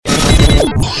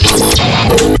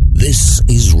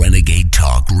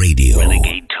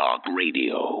Talk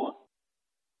Radio.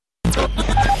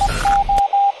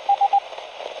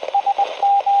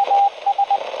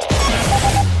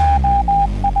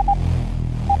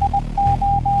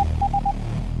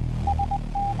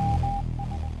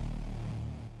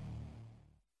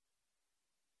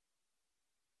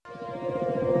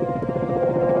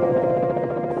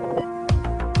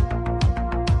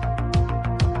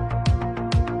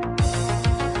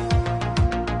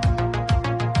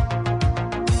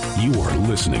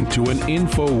 Listening to an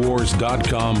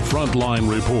Infowars.com frontline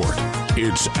report.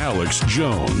 It's Alex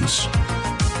Jones.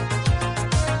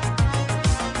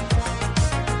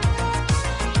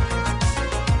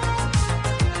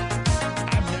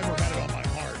 I've never had it on my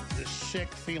heart, this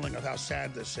sick feeling of how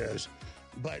sad this is.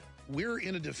 But we're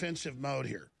in a defensive mode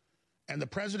here. And the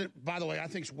president, by the way, I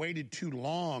think has waited too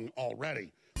long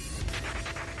already.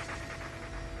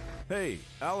 Hey,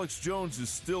 Alex Jones is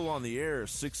still on the air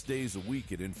 6 days a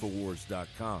week at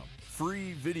Infowars.com.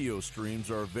 Free video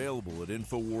streams are available at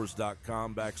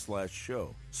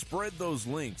Infowars.com/show. Spread those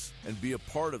links and be a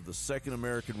part of the Second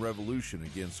American Revolution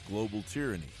against global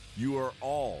tyranny. You are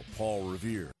all Paul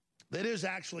Revere. That is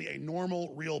actually a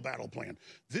normal, real battle plan.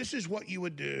 This is what you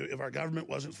would do if our government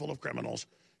wasn't full of criminals.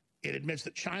 It admits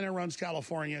that China runs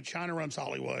California, China runs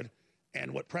Hollywood,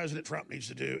 and what President Trump needs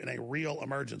to do in a real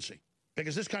emergency.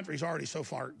 Because this country's already so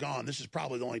far gone, this is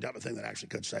probably the only type of thing that actually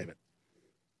could save it.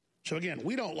 So again,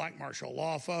 we don't like martial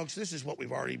law, folks. This is what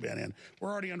we've already been in. We're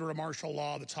already under a martial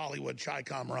law that's Hollywood,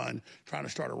 Chi-Com run, trying to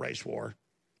start a race war.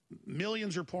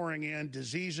 Millions are pouring in,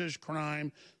 diseases,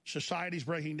 crime, society's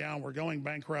breaking down, we're going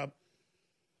bankrupt.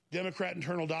 Democrat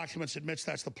internal documents admits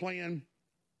that's the plan.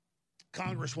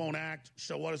 Congress won't act,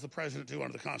 so what does the president do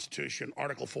under the Constitution?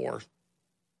 Article 4,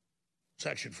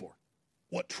 Section 4.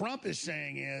 What Trump is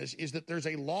saying is that there's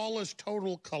a lawless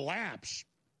total collapse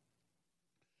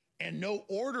and no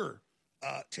order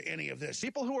to any of this.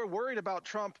 People who are worried about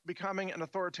Trump becoming an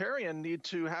authoritarian need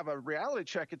to have a reality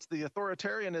check. It's the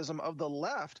authoritarianism of the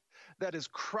left that is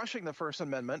crushing the First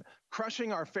Amendment,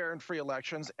 crushing our fair and free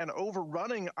elections, and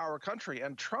overrunning our country.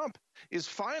 And Trump is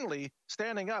finally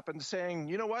standing up and saying,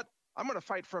 you know what? I'm going to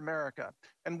fight for America.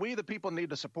 And we, the people, need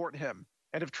to support him.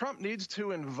 And if Trump needs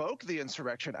to invoke the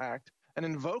Insurrection Act and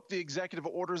invoke the executive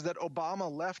orders that Obama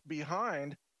left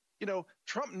behind, you know,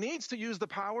 Trump needs to use the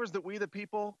powers that we, the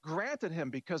people, granted him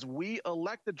because we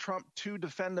elected Trump to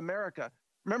defend America.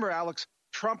 Remember, Alex,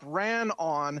 Trump ran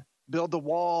on build the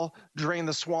wall, drain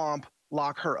the swamp,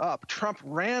 lock her up. Trump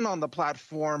ran on the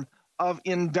platform of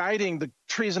indicting the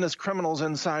treasonous criminals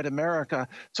inside America.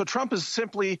 So Trump is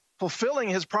simply fulfilling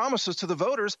his promises to the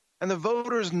voters, and the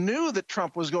voters knew that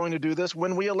Trump was going to do this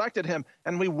when we elected him,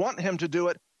 and we want him to do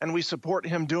it, and we support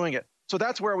him doing it. So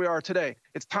that's where we are today.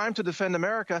 It's time to defend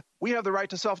America. We have the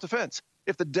right to self-defense.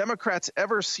 If the Democrats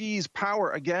ever seize power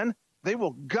again, they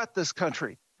will gut this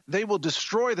country. They will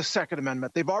destroy the Second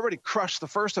Amendment. They've already crushed the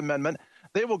First Amendment.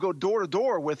 They will go door to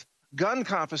door with gun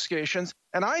confiscations.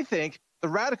 And I think the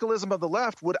radicalism of the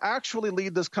left would actually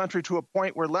lead this country to a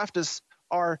point where leftists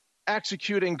are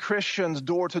executing Christians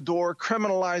door to door,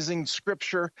 criminalizing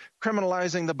scripture,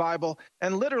 criminalizing the Bible,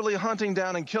 and literally hunting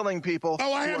down and killing people.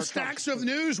 Oh, I have stacks of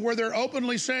news where they're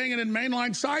openly saying it in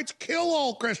mainline sites, kill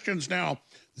all Christians now.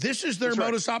 This is their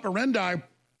modus operandi.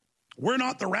 We're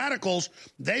not the radicals.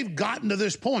 They've gotten to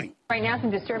this point. Right now, some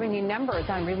disturbing new numbers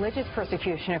on religious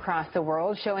persecution across the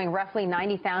world, showing roughly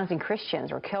 90,000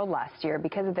 Christians were killed last year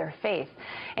because of their faith.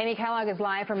 Amy Kellogg is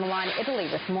live from Milan, Italy,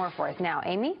 with more for us now.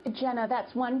 Amy? Jenna,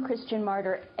 that's one Christian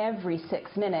martyr every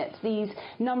 6 minutes. These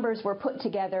numbers were put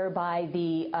together by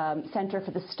the Center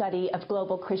for the Study of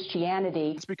Global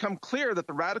Christianity. It's become clear that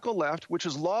the radical left, which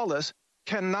is lawless,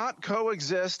 cannot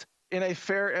coexist in a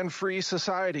fair and free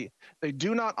society. They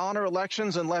do not honor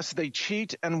elections unless they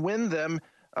cheat and win them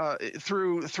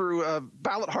through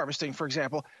ballot harvesting, for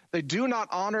example. They do not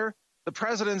honor the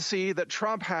presidency that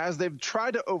Trump has. They've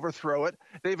tried to overthrow it.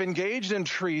 They've engaged in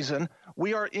treason.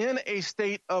 We are in a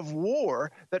state of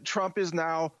war that Trump is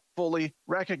now fully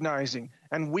recognizing.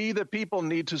 And we, the people,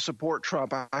 need to support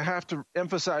Trump. I have to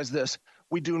emphasize this.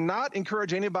 We do not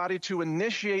encourage anybody to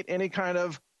initiate any kind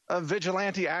of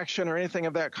vigilante action or anything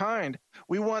of that kind.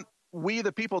 We want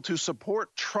the people to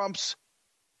support Trump's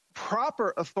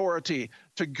proper authority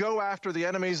to go after the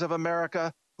enemies of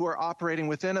America who are operating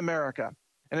within America.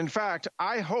 And in fact,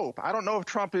 I don't know if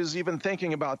Trump is even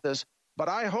thinking about this, but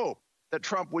I hope that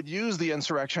Trump would use the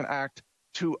Insurrection Act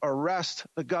to arrest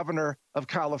the governor of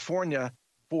California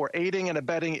for aiding and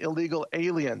abetting illegal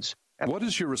aliens. What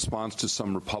is your response to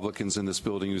some Republicans in this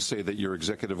building who say that your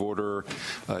executive order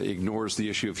ignores the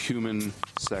issue of human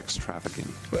sex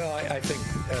trafficking? Well, I think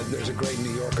there's a great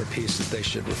New Yorker piece that they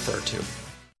should refer to.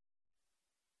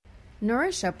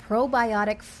 Nourish a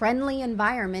probiotic-friendly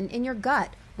environment in your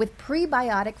gut with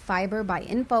Prebiotic Fiber by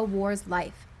InfoWars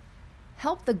Life.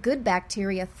 Help the good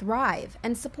bacteria thrive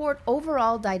and support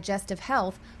overall digestive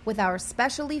health with our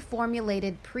specially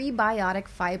formulated prebiotic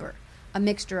fiber, a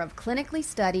mixture of clinically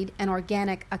studied and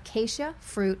organic acacia,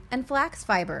 fruit, and flax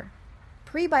fiber.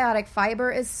 Prebiotic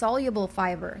fiber is soluble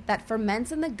fiber that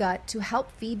ferments in the gut to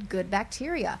help feed good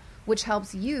bacteria, which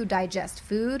helps you digest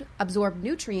food, absorb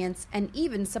nutrients, and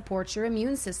even supports your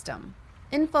immune system.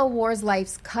 InfoWars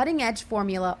Life's cutting-edge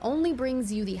formula only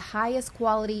brings you the highest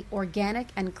quality, organic,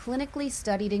 and clinically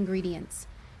studied ingredients.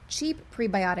 Cheap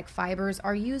prebiotic fibers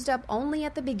are used up only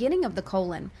at the beginning of the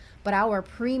colon, but our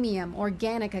premium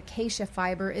organic acacia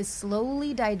fiber is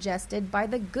slowly digested by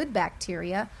the good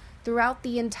bacteria throughout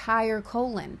the entire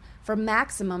colon for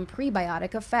maximum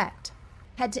prebiotic effect.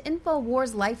 Head to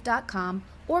InfoWarsLife.com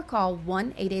or call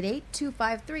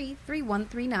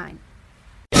 1-888-253-3139.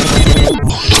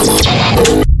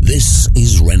 This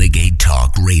is Renegade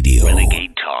Talk Radio.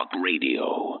 Renegade Talk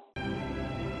Radio.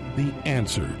 The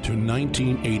answer to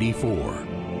 1984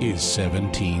 is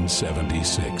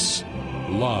 1776.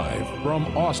 Live from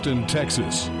Austin,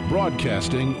 Texas,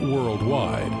 broadcasting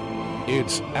worldwide,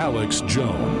 it's Alex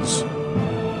Jones.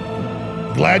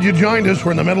 Glad you joined us.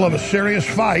 We're in the middle of a serious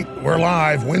fight. We're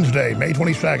live Wednesday, May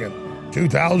 22nd,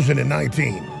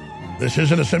 2019. This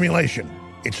isn't a simulation.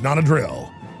 It's not a drill.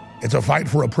 It's a fight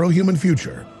for a pro-human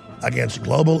future against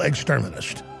global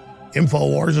exterminists.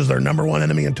 InfoWars is their number one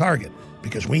enemy and target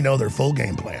because we know their full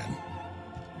game plan.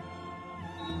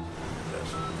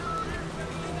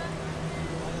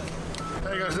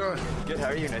 How you guys doing? Good, how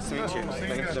are you? Nice to meet you.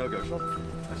 Thanks for the show.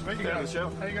 Nice to meet you guys.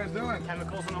 How you guys doing?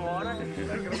 Chemicals in the water?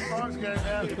 Taking a frogs game,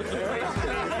 man.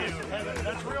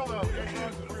 That's real, though.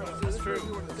 That's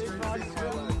true.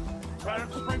 Right up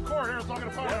the Supreme Court here, it's not going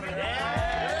to fire.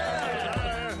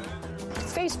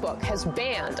 Facebook has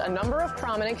banned a number of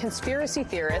prominent conspiracy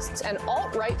theorists and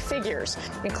alt-right figures,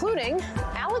 including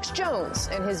Alex Jones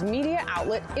and his media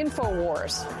outlet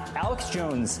InfoWars. Alex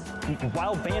Jones,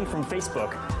 while banned from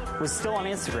Facebook, was still on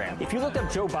Instagram. If you looked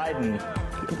up Joe Biden,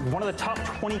 one of the top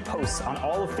 20 posts on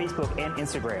all of Facebook and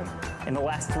Instagram in the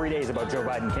last 3 days about Joe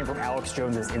Biden came from Alex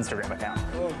Jones's Instagram account.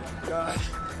 Oh, God.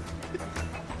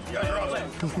 You guys are awesome.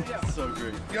 So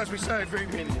great. You guys be safe. Great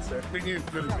meeting you, sir. Meeting you.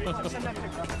 Good.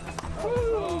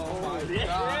 Oh, my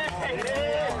God.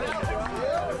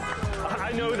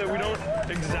 I know that we don't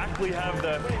exactly have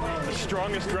the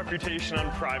strongest reputation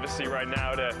on privacy right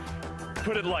now, to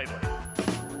put it lightly.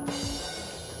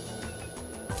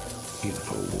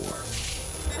 InfoWars.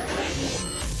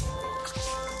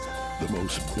 The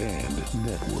most banned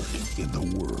network in the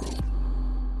world.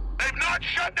 They've not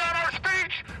shut down our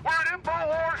speech. We're at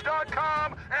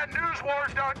Infowars.com and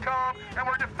Newswars.com, and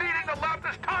we're defeating the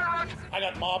leftist tyrants. I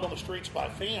got mobbed on the streets by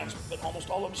fans, but almost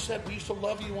all of them said, we used to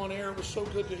love you on air. It was so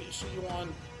good to see you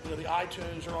on the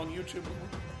iTunes or on YouTube.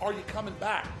 Are you coming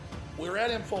back? We're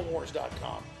at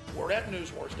Infowars.com. We're at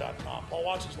Newswars.com. Paul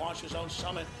Watson's launched his own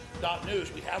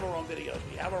Summit.news. We have our own videos.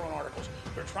 We have our own articles.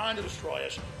 They're trying to destroy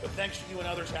us, but thanks to you and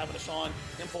others having us on,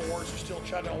 Infowars is still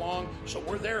chugging along. So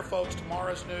we're there, folks.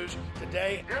 Tomorrow's news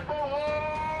today.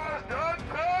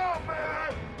 Infowars.com,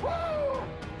 man! Woo!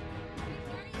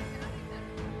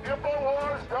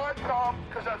 Infowars.com,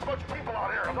 because there's a bunch of people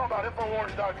out here. I'm talking about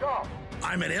Infowars.com.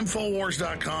 I'm at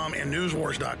Infowars.com and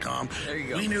Newswars.com. There you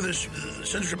go. We knew this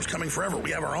censorship was coming forever.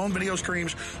 We have our own video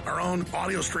streams, our own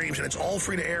audio streams, and it's all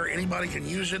free to air. Anybody can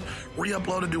use it,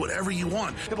 re-upload it, do whatever you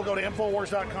want. People go to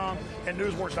Infowars.com and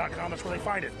Newswars.com. That's where they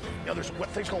find it. There's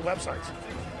things called websites.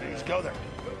 You just go there.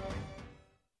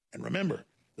 And remember,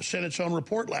 the Senate's own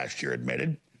report last year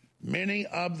admitted many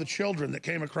of the children that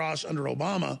came across under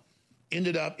Obama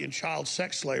ended up in child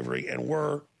sex slavery and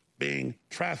were being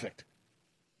trafficked.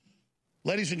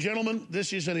 Ladies and gentlemen,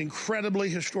 this is an incredibly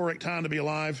historic time to be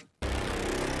alive.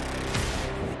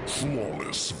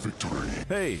 Flawless victory.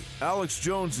 Hey, Alex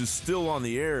Jones is still on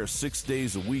the air 6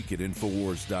 days a week at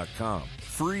Infowars.com.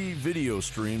 Free video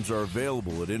streams are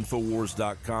available at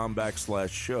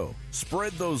Infowars.com/show.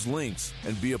 Spread those links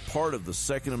and be a part of the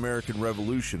Second American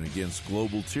Revolution against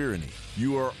global tyranny.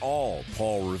 You are all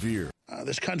Paul Revere.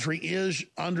 This country is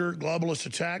under globalist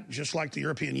attack, just like the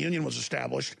European Union was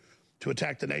established to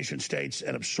attack the nation states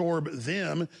and absorb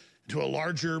them to a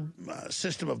larger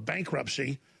system of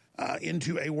bankruptcy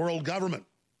into a world government.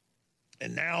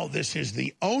 And now this is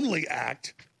the only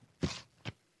act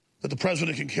that the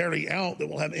president can carry out that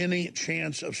will have any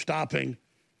chance of stopping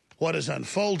what is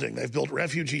unfolding. They've built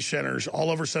refugee centers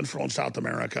all over Central and South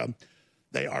America.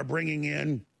 They are bringing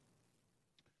in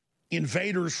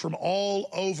invaders from all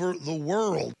over the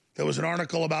world. There was an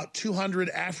article about 200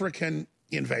 African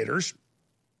invaders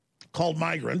called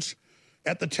migrants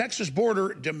at the Texas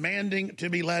border demanding to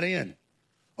be let in.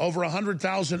 Over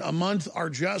 100,000 a month are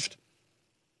just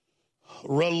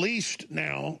released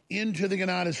now into the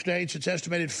United States. It's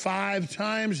estimated 5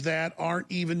 times that aren't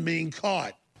even being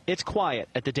caught. It's quiet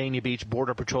at the Dania Beach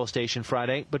Border Patrol Station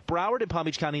Friday, but Broward and Palm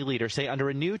Beach County leaders say under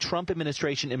a new Trump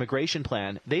administration immigration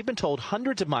plan, they've been told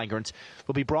hundreds of migrants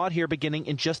will be brought here beginning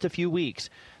in just a few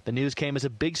weeks. The news came as a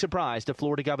big surprise to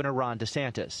Florida Governor Ron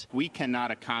DeSantis. We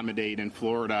cannot accommodate in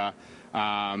Florida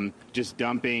just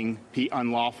dumping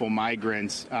unlawful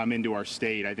migrants into our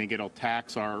state. I think it'll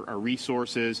tax our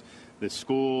resources, the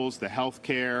schools, the health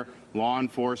care, law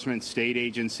enforcement, state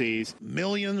agencies.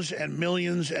 Millions and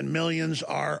millions and millions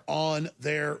are on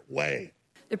their way.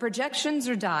 The projections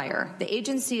are dire. The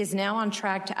agency is now on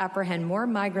track to apprehend more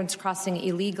migrants crossing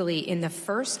illegally in the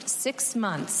first 6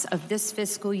 months of this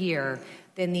fiscal year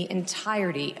than the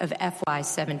entirety of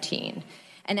FY17.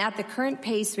 And at the current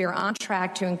pace, we are on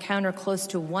track to encounter close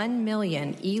to 1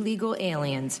 million illegal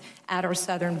aliens at our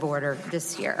southern border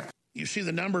this year. You see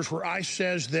the numbers where ICE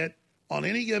says that on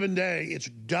any given day, it's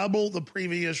double the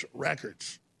previous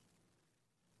records.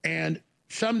 And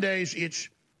some days it's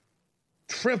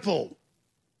triple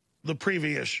the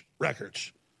previous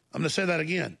records. I'm going to say that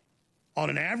again. On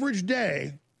an average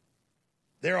day,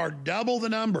 there are double the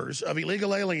numbers of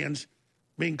illegal aliens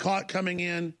being caught coming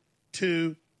in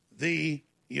to the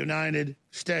United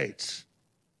States.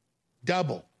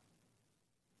 Double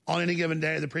on any given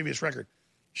day of the previous record.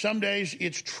 Some days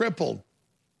it's triple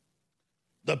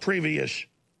the previous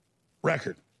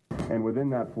record. And within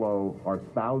that flow are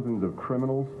thousands of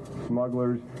criminals,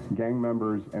 smugglers, gang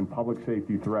members, and public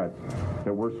safety threats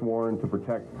that we're sworn to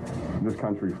protect this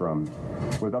country from.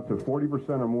 With up to 40%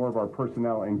 or more of our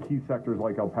personnel in key sectors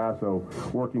like El Paso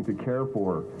working to care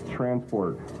for,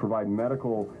 transport, provide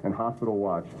medical and hospital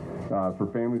watch for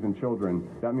families and children,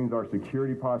 that means our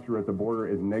security posture at the border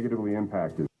is negatively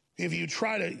impacted. If you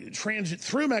try to transit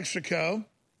through Mexico,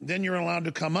 then you're allowed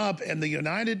to come up, and the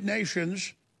United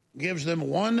Nations gives them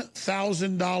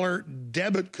 $1,000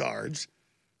 debit cards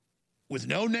with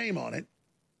no name on it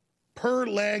per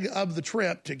leg of the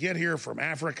trip to get here from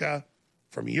Africa,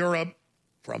 from Europe,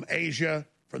 from Asia,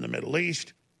 from the Middle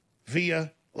East,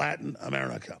 via Latin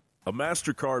America. A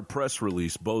MasterCard press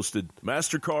release boasted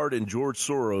MasterCard and George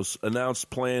Soros announced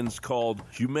plans called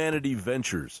Humanity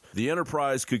Ventures. The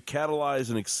enterprise could catalyze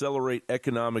and accelerate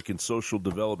economic and social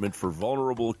development for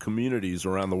vulnerable communities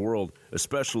around the world,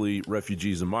 especially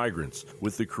refugees and migrants.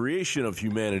 With the creation of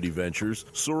Humanity Ventures,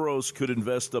 Soros could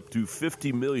invest up to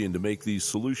 $50 million to make these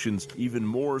solutions even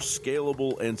more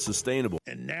scalable and sustainable.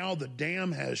 And now the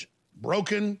dam has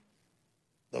broken.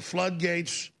 The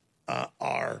floodgates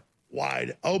are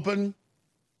wide open,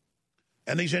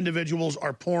 and these individuals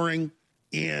are pouring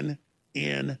in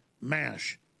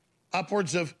mass.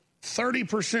 Upwards of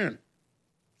 30%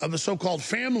 of the so-called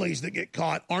families that get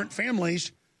caught aren't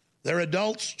families. They're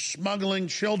adults smuggling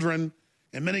children,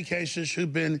 in many cases,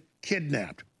 who've been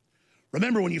kidnapped.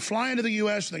 Remember, when you fly into the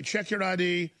U.S. and they check your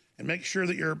ID and make sure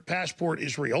that your passport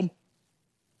is real,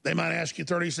 they might ask you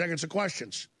 30 seconds of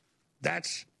questions.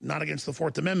 That's not against the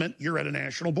Fourth Amendment. You're at a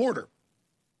national border.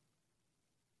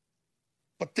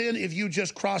 But then if you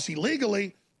just cross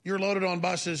illegally, you're loaded on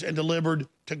buses and delivered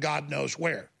to God knows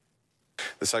where.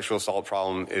 The sexual assault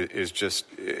problem is just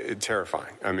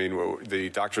terrifying. I mean, the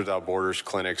Doctors Without Borders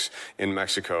clinics in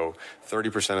Mexico,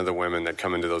 30% of the women that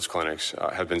come into those clinics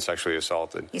have been sexually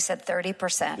assaulted. You said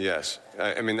 30%. Yes.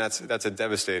 I mean, that's a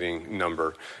devastating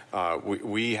number.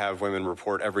 We have women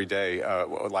report every day.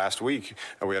 Last week,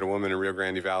 we had a woman in Rio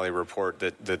Grande Valley report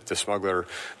that the smuggler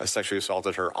sexually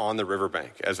assaulted her on the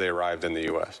riverbank as they arrived in the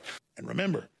U.S. And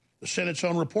remember, the Senate's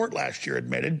own report last year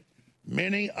admitted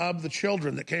many of the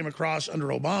children that came across under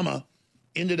Obama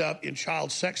ended up in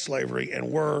child sex slavery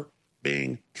and were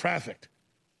being trafficked.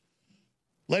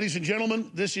 Ladies and gentlemen,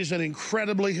 this is an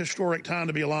incredibly historic time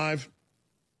to be alive.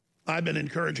 I've been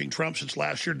encouraging Trump since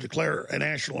last year to declare a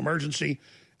national emergency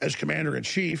as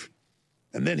commander-in-chief,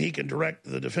 and then he can direct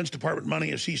the Defense Department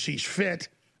money as he sees fit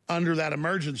under that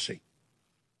emergency.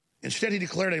 Instead, he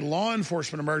declared a law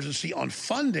enforcement emergency on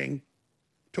funding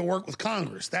to work with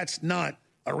Congress. That's not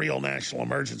a real national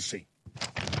emergency.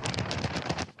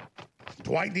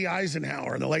 Dwight D.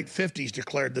 Eisenhower in the late 50s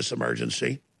declared this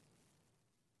emergency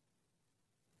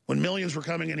when millions were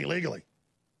coming in illegally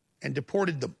and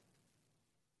deported them.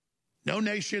 No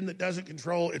nation that doesn't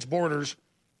control its borders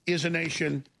is a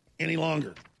nation any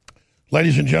longer.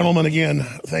 Ladies and gentlemen, again,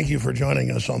 thank you for joining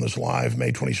us on this live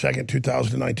May 22nd,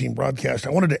 2019 broadcast.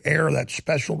 I wanted to air that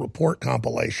special report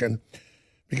compilation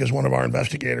because one of our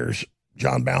investigators,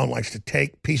 John Bound, likes to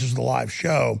take pieces of the live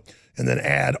show and then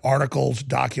add articles,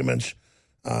 documents,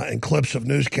 and clips of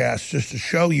newscasts just to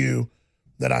show you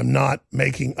that I'm not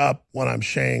making up what I'm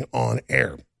saying on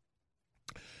air.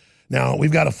 Now,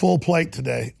 we've got a full plate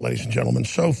today, ladies and gentlemen,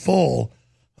 so full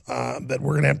that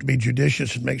we're going to have to be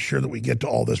judicious and make sure that we get to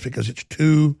all this because it's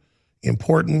too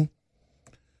important.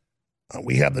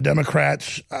 We have the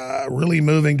Democrats really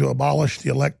moving to abolish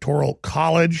the Electoral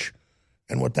College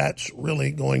and what that's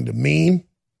really going to mean,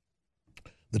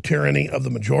 the tyranny of the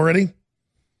majority.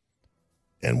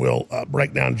 And we'll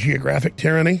break down geographic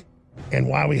tyranny and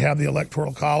why we have the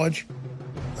Electoral College.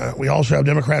 We also have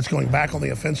Democrats going back on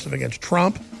the offensive against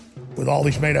Trump with all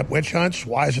these made-up witch hunts.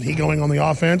 Why isn't he going on the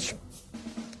offense?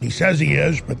 He says he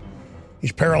is, but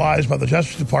he's paralyzed by the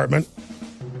Justice Department.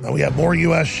 We have more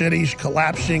U.S. cities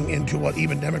collapsing into what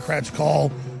even Democrats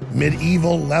call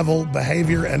medieval-level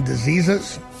behavior and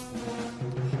diseases.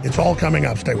 It's all coming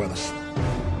up. Stay with us.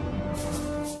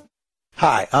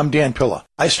 Hi, I'm Dan Pilla.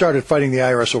 I started fighting the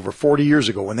IRS over 40 years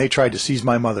ago when they tried to seize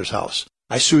my mother's house.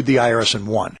 I sued the IRS and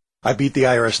won. I beat the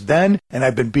IRS then, and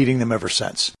I've been beating them ever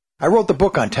since. I wrote the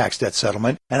book on tax debt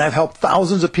settlement, and I've helped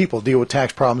thousands of people deal with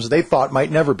tax problems they thought might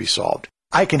never be solved.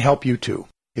 I can help you too.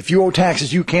 If you owe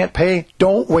taxes you can't pay,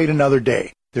 don't wait another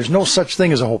day. There's no such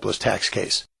thing as a hopeless tax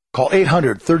case. Call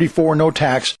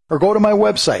 800-34-NO-TAX or go to my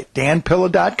website,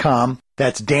 danpilla.com.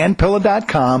 That's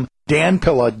danpilla.com,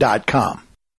 danpilla.com.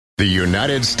 The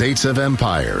United States of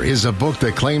Empire is a book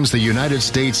that claims the United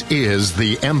States is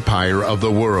the empire of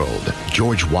the world.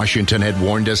 George Washington had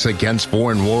warned us against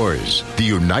foreign wars. The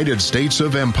United States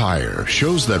of Empire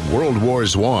shows that World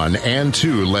Wars I and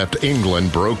II left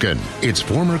England broken. Its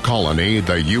former colony,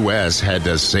 the U.S., had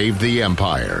to save the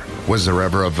empire. Was there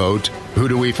ever a vote? Who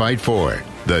do we fight for?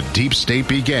 The deep state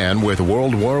began with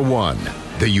World War I.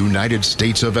 The United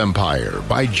States of Empire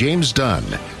by James Dunn.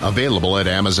 Available at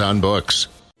Amazon Books.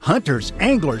 Hunters,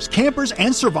 anglers, campers,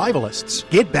 and survivalists.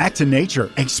 Get back to nature.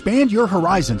 Expand your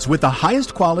horizons with the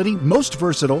highest quality, most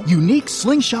versatile, unique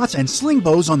slingshots and sling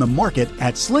bows on the market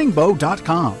at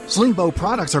slingbow.com. Slingbow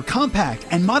products are compact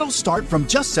and models start from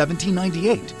just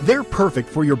 $17.98. They're perfect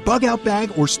for your bug-out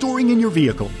bag or storing in your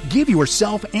vehicle. Give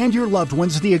yourself and your loved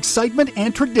ones the excitement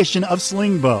and tradition of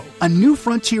Slingbow, a new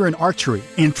frontier in archery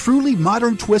and truly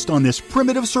modern twist on this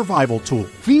primitive survival tool.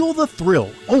 Feel the thrill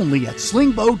only at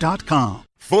slingbow.com.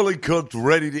 Fully cooked,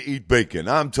 ready-to-eat bacon.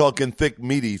 I'm talking thick,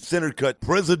 meaty, center-cut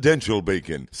presidential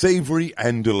bacon. Savory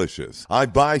and delicious. I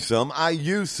buy some, I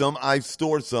use some, I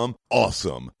store some.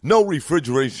 Awesome. No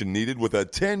refrigeration needed with a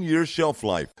 10-year shelf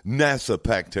life. NASA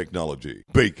pack technology.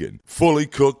 Bacon. Fully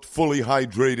cooked, fully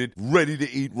hydrated, ready to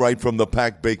eat right from the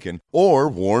packed bacon or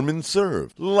warm and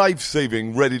served.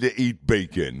 Life-saving, ready-to-eat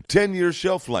bacon. 10-year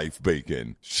shelf life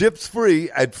bacon. Ships free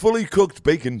at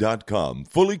fullycookedbacon.com.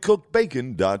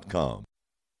 Fullycookedbacon.com.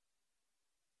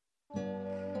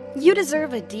 You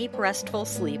deserve a deep, restful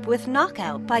sleep with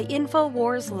Knockout by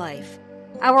InfoWars Life.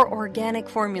 Our organic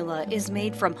formula is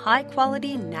made from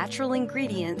high-quality natural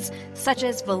ingredients such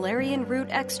as valerian root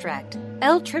extract,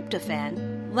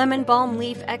 L-tryptophan, lemon balm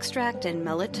leaf extract, and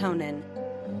melatonin.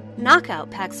 Knockout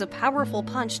packs a powerful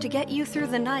punch to get you through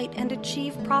the night and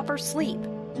achieve proper sleep.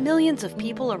 Millions of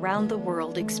people around the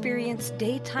world experience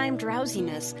daytime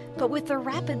drowsiness, but with the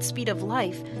rapid speed of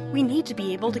life, we need to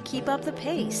be able to keep up the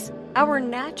pace. Our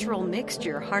natural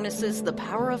mixture harnesses the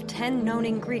power of 10 known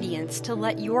ingredients to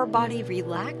let your body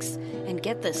relax and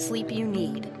get the sleep you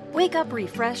need. Wake up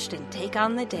refreshed and take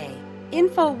on the day.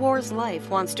 InfoWars Life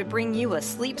wants to bring you a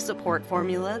sleep support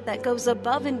formula that goes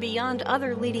above and beyond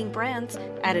other leading brands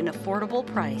at an affordable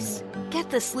price. Get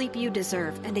the sleep you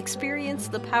deserve and experience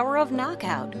the power of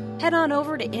Knockout. Head on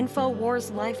over to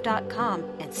InfoWarsLife.com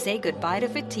and say goodbye to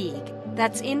fatigue.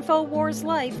 That's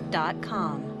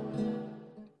InfoWarsLife.com.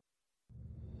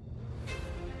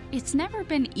 It's never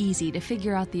been easy to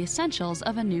figure out the essentials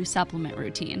of a new supplement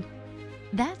routine.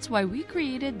 That's why we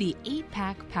created the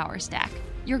 8-Pack Power Stack,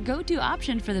 your go-to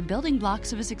option for the building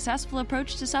blocks of a successful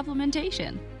approach to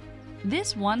supplementation.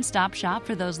 This one-stop shop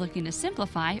for those looking to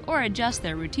simplify or adjust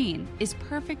their routine is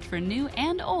perfect for new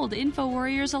and old info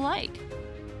warriors alike.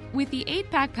 With the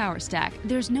 8-Pack Power Stack,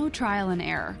 there's no trial and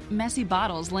error, messy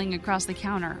bottles laying across the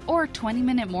counter, or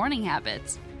 20-minute morning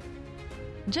habits.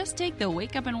 Just take the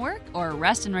Wake Up and Work or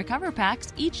Rest and Recover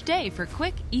packs each day for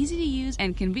quick, easy-to-use,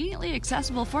 and conveniently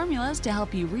accessible formulas to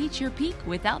help you reach your peak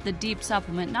without the deep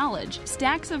supplement knowledge,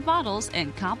 stacks of bottles,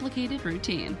 and complicated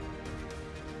routine.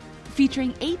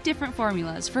 Featuring 8 different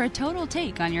formulas for a total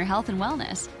take on your health and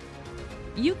wellness.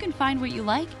 You can find what you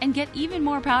like and get even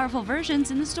more powerful versions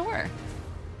in the store.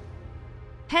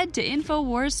 Head to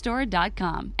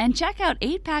InfoWarsStore.com and check out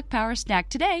 8-Pack Power Snack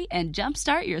today and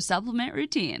jumpstart your supplement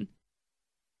routine.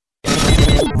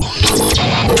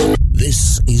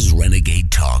 This is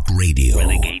Renegade Talk Radio.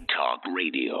 Renegade Talk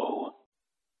Radio.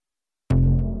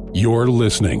 You're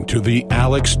listening to The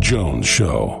Alex Jones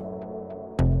Show.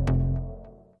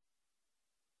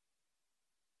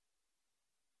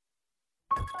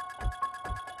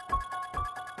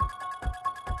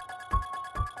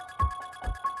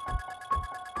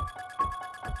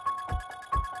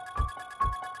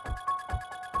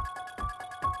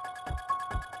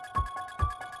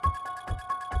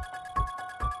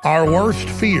 Our worst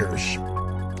fears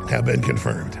have been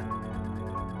confirmed.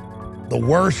 The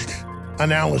worst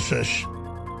analysis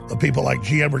of people like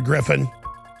G. Edward Griffin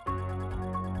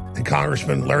and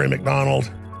Congressman Larry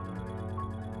McDonald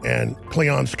and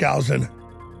Cleon Skousen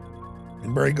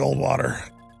and Barry Goldwater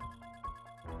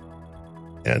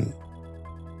and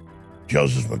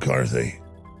Joseph McCarthy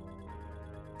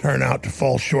turn out to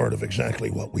fall short of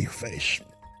exactly what we face.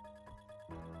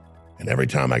 And every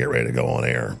time I get ready to go on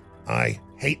air, I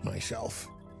hate myself,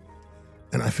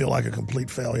 and I feel like a complete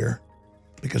failure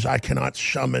because I cannot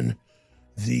summon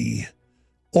the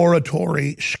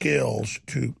oratory skills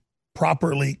to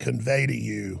properly convey to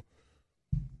you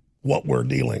what we're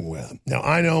dealing with. Now,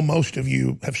 I know most of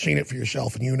you have seen it for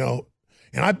yourself, and you know,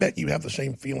 and I bet you have the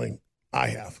same feeling I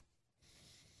have.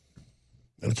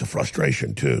 And it's a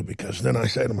frustration, too, because then I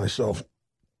say to myself,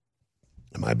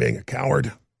 am I being a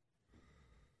coward?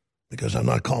 Because I'm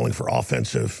not calling for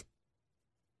offensive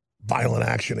violent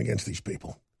action against these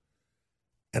people.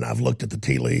 And I've looked at the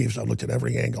tea leaves, I've looked at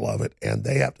every angle of it, and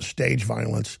they have to stage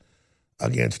violence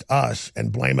against us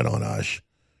and blame it on us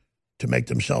to make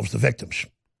themselves the victims.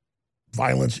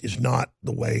 Violence is not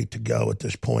the way to go at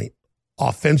this point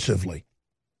offensively.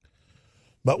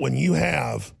 But when you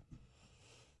have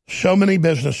so many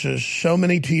businesses, so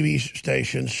many TV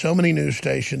stations, so many news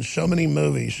stations, so many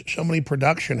movies, so many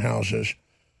production houses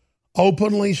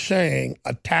openly saying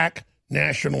attack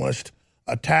nationalists,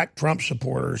 attack Trump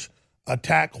supporters,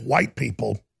 attack white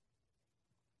people,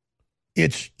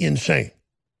 it's insane.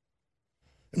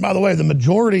 And by the way, the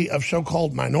majority of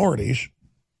so-called minorities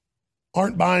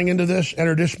aren't buying into this and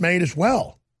are dismayed as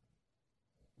well.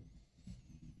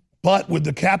 But with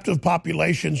the captive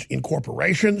populations in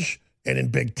corporations and in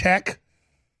big tech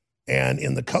and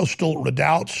in the coastal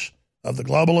redoubts of the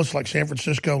globalists like San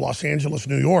Francisco, Los Angeles,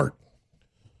 New York,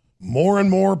 more and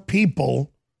more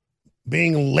people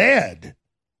being led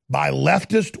by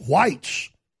leftist whites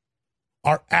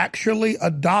are actually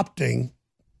adopting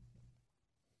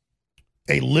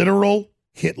a literal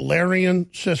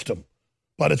Hitlerian system,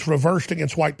 but it's reversed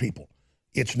against white people.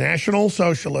 It's National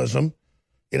Socialism.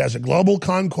 It has a global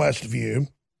conquest view,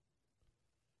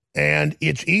 and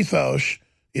its ethos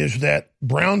is that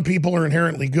brown people are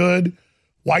inherently good,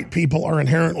 white people are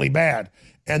inherently bad.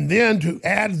 And then to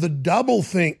add the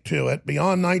doublethink to it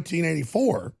beyond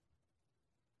 1984,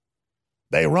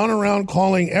 they run around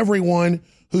calling everyone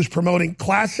who's promoting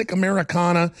classic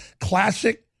Americana,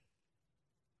 classic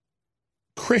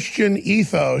Christian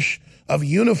ethos of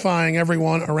unifying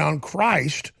everyone around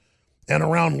Christ and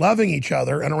around loving each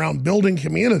other and around building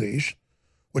communities,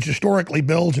 which historically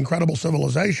builds incredible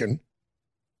civilization.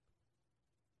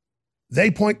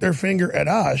 They point their finger at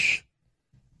us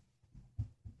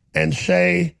and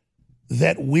say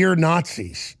that we're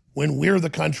Nazis when we're the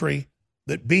country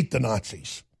that beat the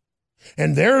Nazis.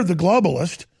 And they're the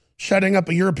globalist setting up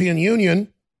a European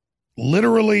Union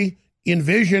literally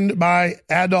envisioned by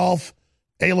Adolf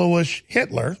Alois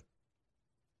Hitler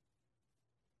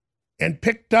and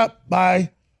picked up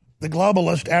by the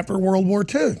globalist after World War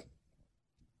II.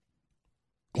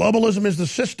 Globalism is the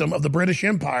system of the British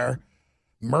Empire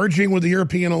merging with the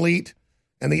European elite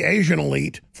and the Asian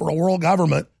elite for a world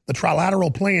government, the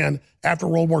trilateral plan after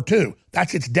World War II.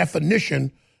 That's its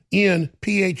definition in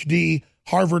PhD,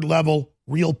 Harvard-level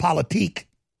realpolitik.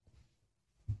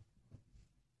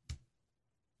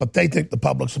 But they think the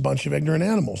public's a bunch of ignorant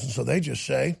animals, and so they just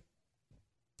say,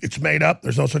 it's made up,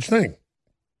 there's no such thing.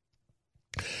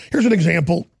 Here's an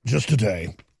example just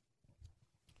today,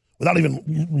 without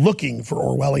even looking for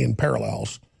Orwellian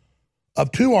parallels,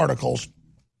 of two articles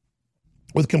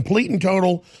with complete and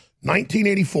total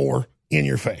 1984 in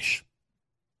your face.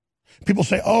 People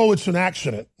say, oh, it's an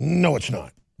accident. No, it's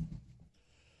not.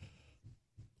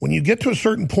 When you get to a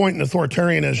certain point in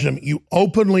authoritarianism, you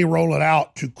openly roll it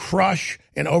out to crush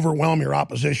and overwhelm your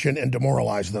opposition and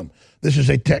demoralize them. This is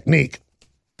a technique.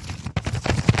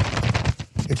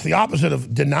 It's the opposite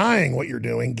of denying what you're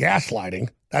doing, gaslighting.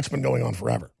 That's been going on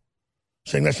forever.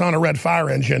 Saying that's not a red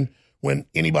fire engine. when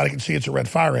anybody can see it's a red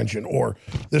fire engine, or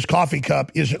this coffee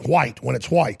cup isn't white when it's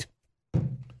white.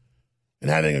 And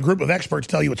having a group of experts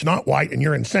tell you it's not white and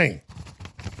you're insane.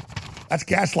 That's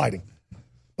gaslighting.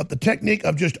 But the technique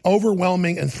of just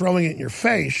overwhelming and throwing it in your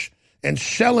face and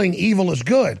selling evil as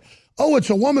good. Oh, it's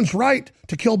a woman's right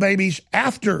to kill babies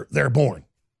after they're born.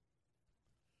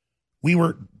 We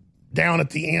were down at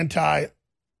the anti-life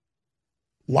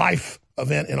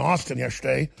event in Austin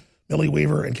yesterday, Millie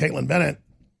Weaver and Caitlin Bennett.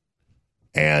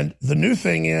 And the new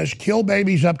thing is kill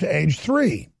babies up to age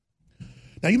 3.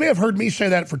 Now, you may have heard me say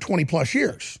that for 20 plus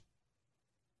years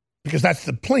because that's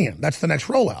the plan. That's the next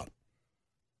rollout.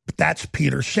 But that's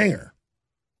Peter Singer,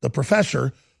 the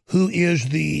professor who is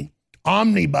the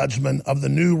omnibudsman of the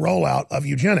new rollout of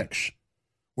eugenics.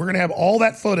 We're going to have all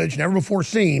that footage never before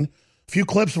seen. A few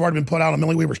clips have already been put out on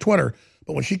Millie Weaver's Twitter,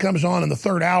 but when she comes on in the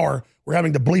third hour, we're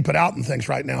having to bleep it out and things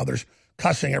right now. There's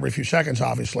cussing every few seconds,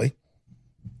 obviously.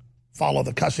 Follow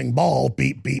the cussing ball,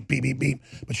 beep, beep, beep, beep, beep.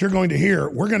 But you're going to hear,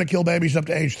 we're going to kill babies up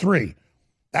to age 3.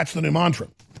 That's the new mantra.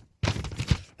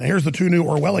 Now here's the 2 new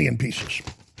Orwellian pieces.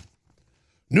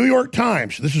 New York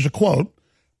Times, this is a quote,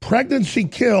 pregnancy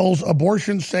kills,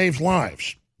 abortion saves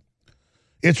lives.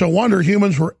 It's a wonder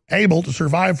humans were able to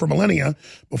survive for millennia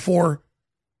before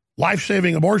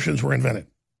life-saving abortions were invented.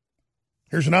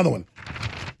 Here's another one.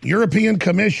 European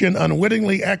Commission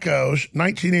unwittingly echoes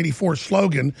 1984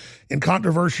 slogan in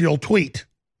controversial tweet.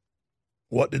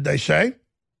 What did they say?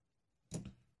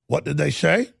 What did they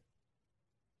say?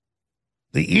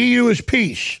 The EU is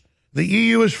peace. The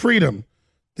EU is freedom.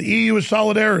 The EU is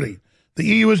solidarity. The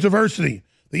EU is diversity.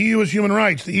 The EU is human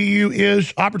rights. The EU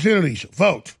is opportunities.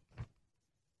 Vote.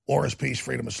 War is peace,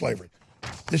 freedom is slavery.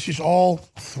 This is all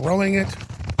throwing it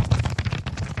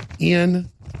in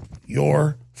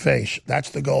your face. That's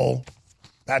the goal.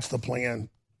 That's the plan.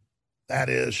 That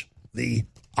is the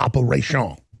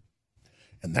operation.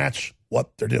 And that's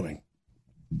what they're doing.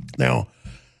 Now,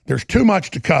 there's too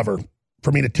much to cover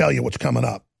for me to tell you what's coming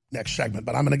up next segment,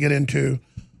 but I'm going to get into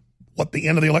what the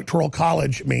end of the Electoral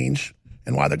College means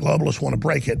and why the globalists want to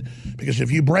break it. Because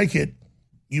if you break it,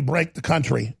 you break the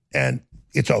country and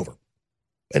it's over,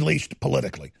 at least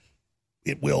politically.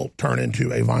 It will turn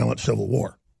into a violent civil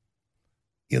war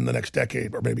in the next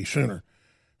decade or maybe sooner.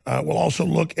 We'll also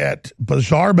look at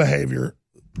bizarre behavior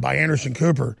by Anderson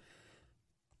Cooper.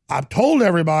 I've told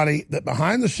everybody that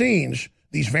behind the scenes,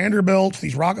 these Vanderbilts,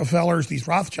 these Rockefellers, these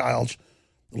Rothschilds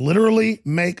literally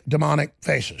make demonic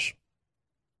faces.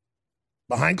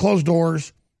 Behind closed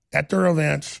doors, at their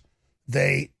events,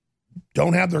 they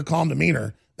don't have their calm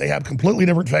demeanor. They have completely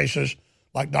different faces,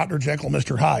 like Dr. Jekyll,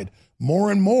 Mr. Hyde. More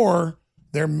and more,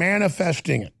 they're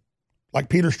manifesting it, like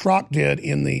Peter Strzok did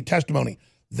in the testimony.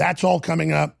 That's all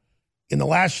coming up in the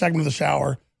last segment of this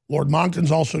hour. Lord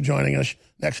Monckton's also joining us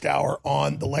next hour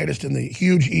on the latest in the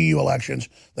huge EU elections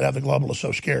that have the globalists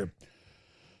so scared.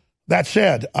 That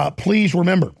said, please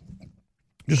remember,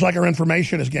 just like our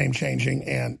information is game-changing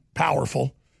and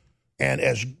powerful and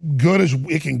as good as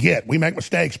it can get, we make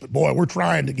mistakes, but boy, we're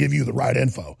trying to give you the right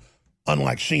info,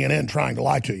 unlike CNN trying to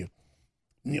lie to you.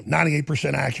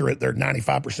 98% accurate, they're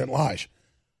 95% lies.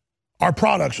 Our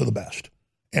products are the best.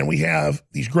 And we have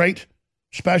these great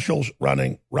specials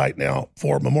running right now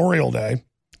for Memorial Day.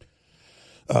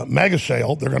 Mega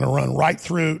sale. They're going to run right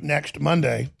through next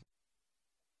Monday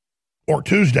or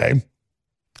Tuesday.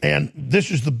 And this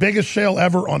is the biggest sale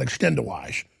ever on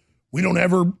Extendawise. We don't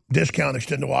ever discount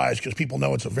Extendawise because people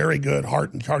know it's a very good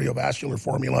heart and cardiovascular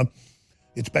formula.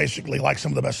 It's basically like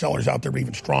some of the best sellers out there, but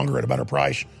even stronger at a better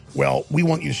price. Well, we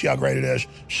want you to see how great it is.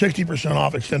 60%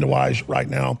 off Extendawise right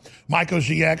now.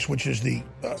 MycoZX, which is the,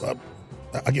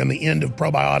 again, the end of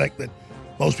probiotic that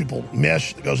most people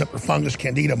miss. It goes after fungus,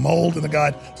 candida, mold in the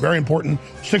gut. Very important.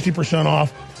 60%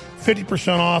 off.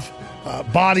 50% off.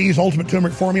 Bodies, Ultimate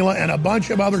Turmeric Formula, and a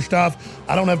bunch of other stuff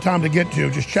I don't have time to get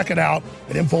to. Just check it out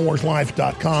at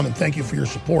InfoWarsLife.com, and thank you for your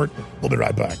support. We'll be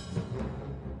right back.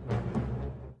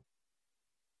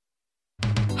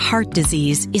 Heart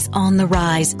disease is on the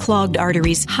rise. Clogged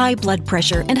arteries, high blood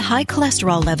pressure, and high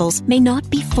cholesterol levels may not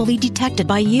be fully detected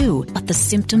by you, but the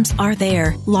symptoms are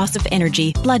there. Loss of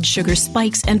energy, blood sugar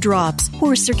spikes and drops,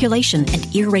 poor circulation,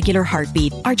 and irregular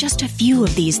heartbeat are just a few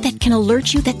of these that can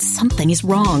alert you that something is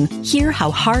wrong. Hear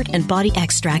how Heart and Body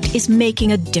Extract is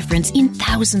making a difference in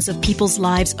thousands of people's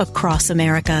lives across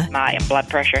America. My blood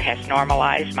pressure has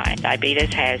normalized. My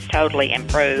diabetes has totally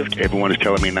improved. Everyone is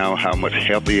telling me now how much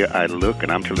healthier I look,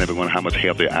 and I'm telling telling everyone how much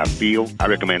healthier I feel. I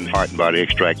recommend Heart and Body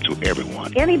Extract to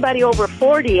everyone. Anybody over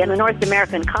 40 in the North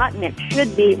American continent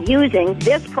should be using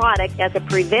this product as a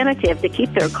preventative to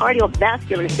keep their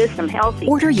cardiovascular system healthy.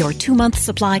 Order your 2-month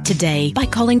supply today by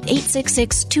calling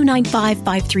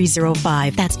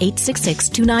 866-295-5305. That's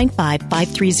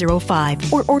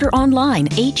 866-295-5305. Or order online,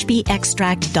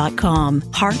 hbextract.com.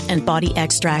 Heart and Body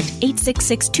Extract,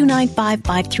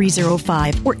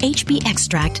 866-295-5305 or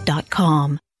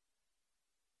hbextract.com.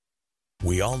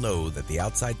 We all know that the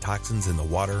outside toxins in the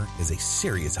water is a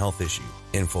serious health issue.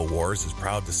 InfoWars is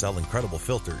proud to sell incredible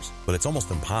filters, but it's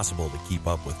almost impossible to keep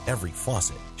up with every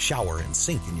faucet, shower, and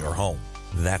sink in your home.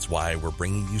 That's why we're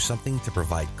bringing you something to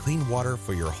provide clean water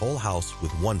for your whole house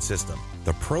with one system.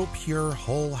 The ProPure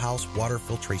Whole House Water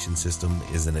Filtration System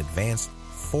is an advanced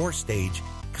 4-stage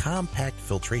compact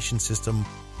filtration system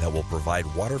that will provide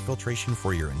water filtration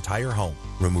for your entire home,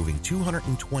 removing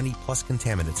 220 plus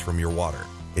contaminants from your water.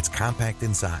 It's compact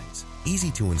in size, easy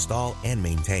to install and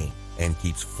maintain, and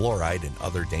keeps fluoride and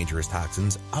other dangerous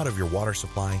toxins out of your water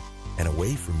supply and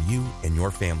away from you and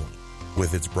your family.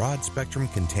 With its broad spectrum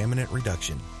contaminant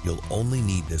reduction, you'll only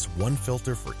need this one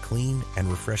filter for clean and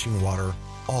refreshing water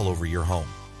all over your home.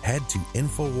 Head to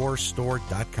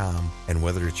InfoWarsStore.com, and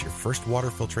whether it's your first water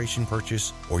filtration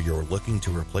purchase or you're looking to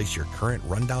replace your current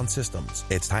rundown systems,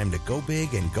 it's time to go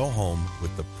big and go home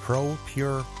with the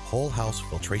ProPure Whole House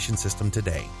Filtration System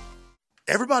today.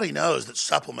 Everybody knows that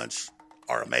supplements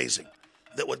are amazing,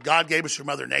 that what God gave us from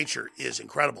Mother Nature is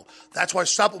incredible. That's why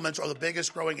supplements are the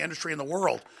biggest growing industry in the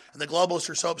world, and the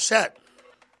globalists are so upset.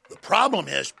 The problem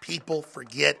is people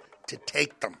forget to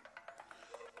take them.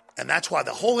 And that's why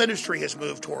the whole industry has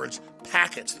moved towards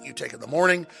packets that you take in the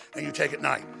morning and you take at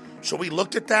night. So we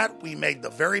looked at that. We made the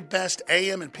very best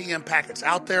AM and PM packets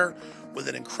out there with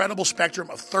an incredible spectrum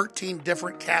of 13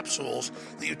 different capsules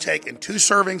that you take in 2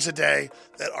 servings a day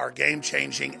that are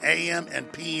game-changing AM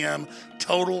and PM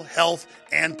total health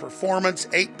and performance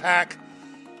 8-pack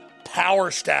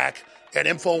power stack at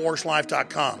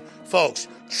InfoWarsLife.com. Folks,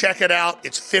 check it out.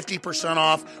 It's 50%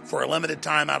 off for a limited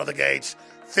time out of the gates.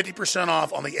 50%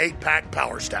 off on the 8-pack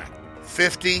power stack.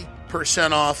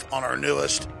 50% off on our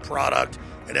newest product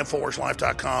at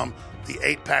InfoWarsLife.com, the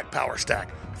 8-pack power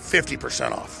stack.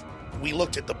 50% off. We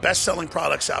looked at the best-selling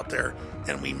products out there,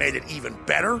 and we made it even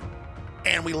better,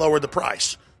 and we lowered the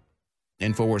price.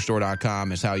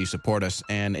 InfoWarsStore.com is how you support us,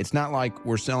 and it's not like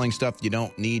we're selling stuff you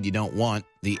don't need, you don't want.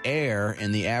 The air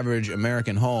in the average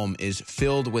American home is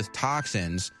filled with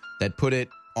toxins that put it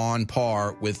on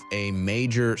par with a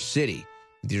major city.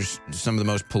 There's some of the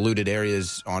most polluted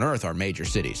areas on Earth are major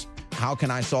cities. How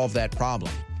can I solve that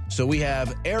problem? So we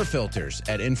have air filters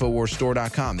at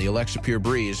InfoWarsStore.com, the Alexa Pure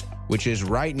Breeze, which is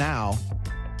right now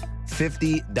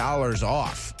 $50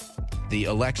 off. The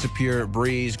Alexa Pure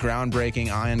Breeze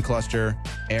groundbreaking ion cluster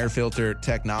air filter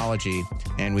technology.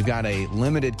 And we've got a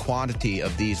limited quantity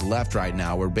of these left right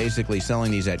now. We're basically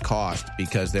selling these at cost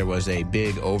because there was a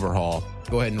big overhaul.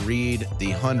 Go ahead and read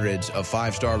the hundreds of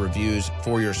 5-star reviews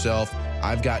for yourself.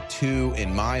 I've got 2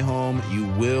 in my home. You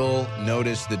will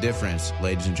notice the difference,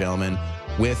 ladies and gentlemen,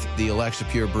 with the Alexa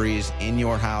Pure Breeze in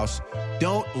your house.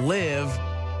 Don't live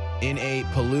in a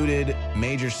polluted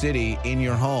major city in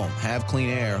your home. Have clean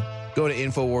air. Go to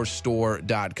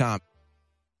InfoWarsStore.com.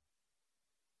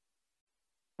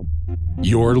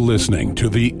 You're listening to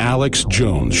The Alex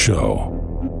Jones Show.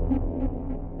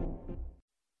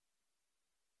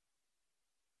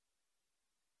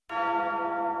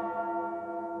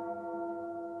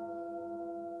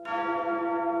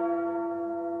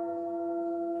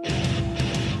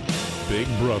 Big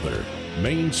Brother,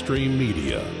 mainstream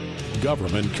media,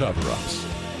 government cover-ups.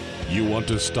 You want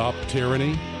to stop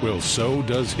tyranny? Well, so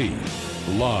does he.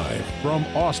 Live from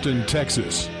Austin,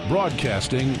 Texas,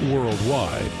 broadcasting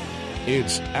worldwide,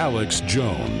 it's Alex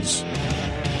Jones.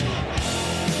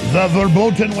 The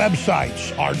verboten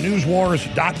websites are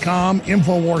newswars.com,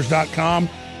 infowars.com,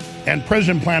 and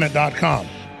prisonplanet.com.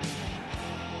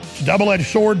 It's a double-edged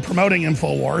sword promoting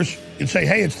InfoWars. You'd say,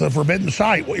 hey, it's the forbidden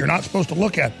site, what you're not supposed to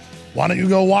look at. Why don't you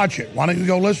go watch it? Why don't you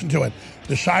go listen to it?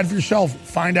 Decide for yourself.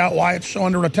 Find out why it's so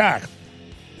under attack.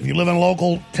 If you live in a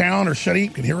local town or city, you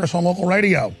can hear us on local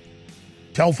radio.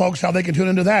 Tell folks how they can tune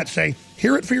into that. Say,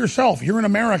 hear it for yourself. You're an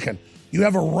American. You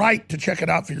have a right to check it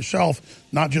out for yourself,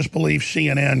 not just believe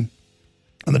CNN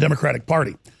and the Democratic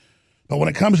Party. But when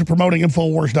it comes to promoting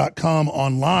Infowars.com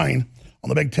online on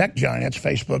the big tech giants,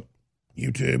 Facebook,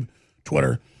 YouTube,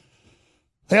 Twitter,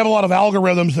 they have a lot of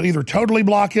algorithms that either totally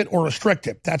block it or restrict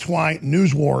it. That's why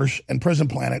News Wars and Prison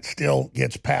Planet still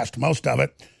gets past most of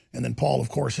it. And then Paul, of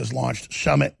course, has launched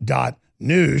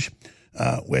Summit.News,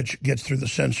 which gets through the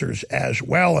censors as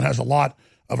well and has a lot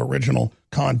of original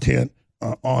content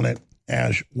on it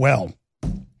as well,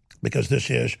 because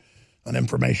this is an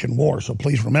information war. So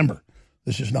please remember,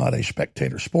 this is not a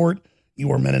spectator sport.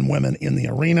 You are men and women in the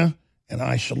arena, and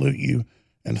I salute you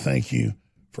and thank you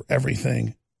for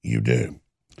everything you do.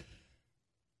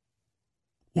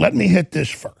 Let me hit this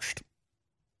first,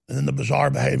 and then the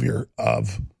bizarre behavior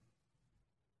of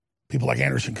people like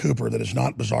Anderson Cooper that is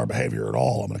not bizarre behavior at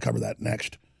all. I'm going to cover that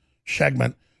next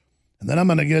segment. And then I'm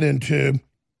going to get into,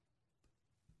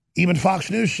 even Fox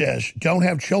News says, don't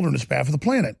have children, it's bad for the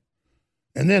planet.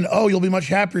 And then, oh, you'll be much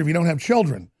happier if you don't have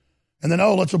children. And then,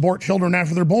 oh, let's abort children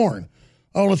after they're born.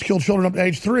 Oh, let's kill children up to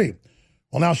age 3.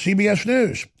 Well, now CBS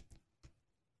News.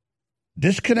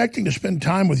 Disconnecting to spend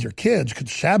time with your kids could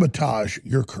sabotage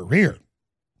your career.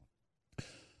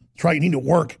 That's right, you need to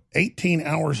work 18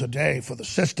 hours a day for the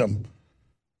system.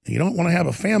 You don't want to have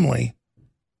a family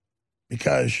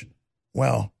because,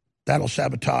 well, that'll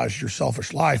sabotage your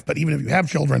selfish life. But even if you have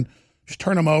children, just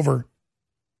turn them over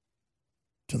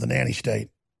to the nanny state.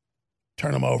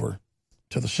 Turn them over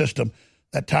to the system.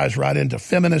 That ties right into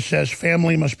feminist says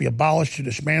family must be abolished to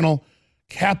dismantle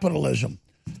capitalism.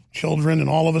 Children and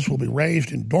all of us will be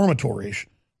raised in dormitories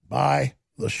by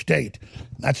the state.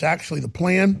 That's actually the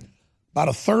plan. About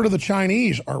a third of the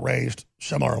Chinese are raised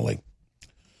similarly.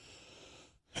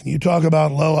 You talk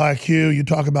about low IQ, you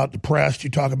talk about depressed, you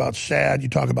talk about sad, you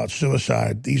talk about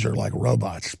suicide. These are like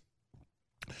robots.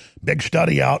 Big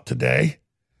study out today.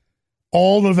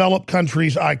 All developed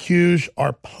countries' IQs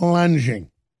are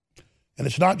plunging. And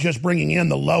it's not just bringing in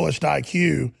the lowest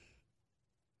IQ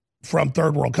from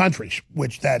third world countries,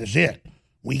 which that is it.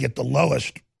 We get the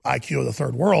lowest IQ of the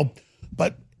third world,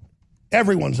 but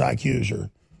everyone's IQs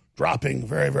are dropping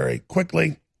very, very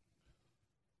quickly.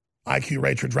 IQ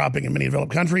rates are dropping in many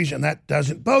developed countries, and that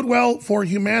doesn't bode well for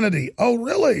humanity. Oh,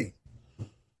 really?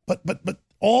 But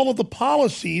all of the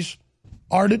policies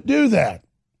are to do that.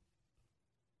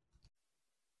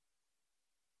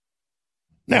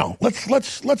 Now,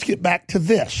 let's get back to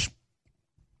this.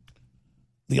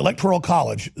 The Electoral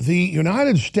College. The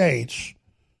United States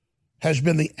has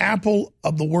been the apple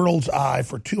of the world's eye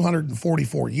for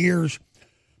 244 years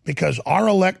because our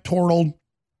electoral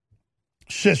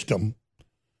system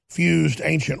fused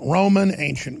ancient Roman,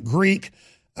 ancient Greek,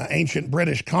 ancient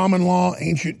British common law,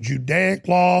 ancient Judaic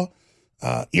law,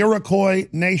 Iroquois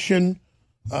nation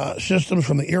systems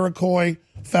from the Iroquois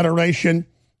Federation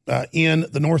in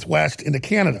the Northwest into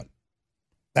Canada.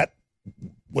 That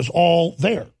was all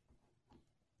there.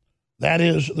 That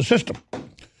is the system.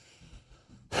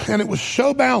 And it was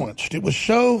so balanced. It was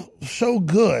so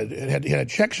good. It had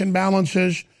checks and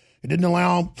balances. It didn't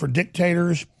allow for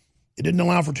dictators. It didn't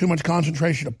allow for too much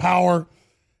concentration of power.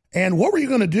 And what were you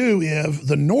going to do if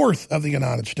the north of the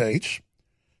United States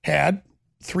had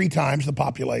 3 times the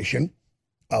population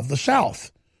of the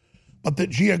South, but that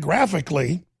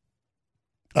geographically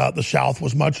the South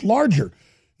was much larger?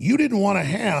 You didn't want to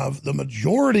have the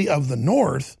majority of the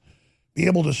North be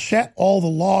able to set all the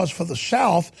laws for the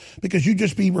South because you'd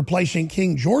just be replacing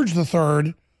King George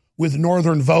III with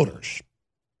Northern voters.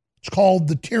 It's called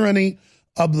the tyranny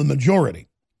of the majority.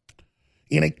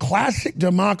 In a classic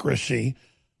democracy,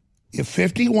 if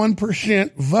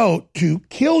 51% vote to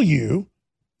kill you,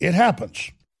 it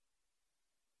happens.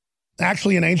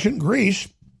 Actually, in ancient Greece,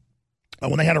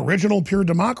 when they had original pure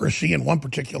democracy in one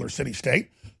particular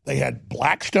city-state, they had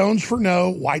black stones for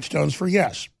no, white stones for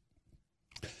yes.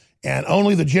 And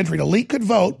only the gentry and elite could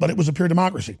vote, but it was a pure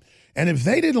democracy. And if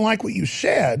they didn't like what you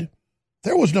said,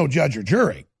 there was no judge or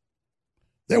jury.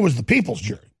 There was the people's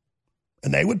jury.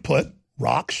 And they would put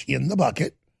rocks in the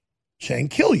bucket saying,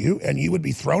 kill you, and you would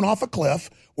be thrown off a cliff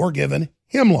or given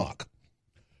hemlock.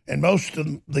 And most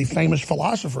of the famous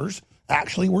philosophers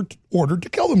actually were ordered to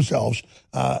kill themselves.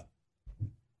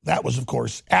 That was, of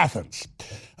course, Athens.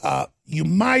 You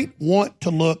might want to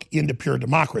look into pure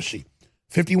democracy.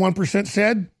 51%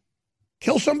 said,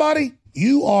 kill somebody,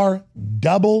 you are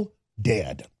double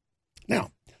dead. Now,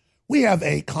 we have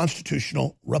a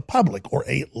constitutional republic or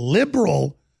a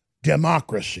liberal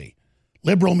democracy.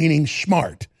 Liberal meaning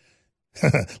smart.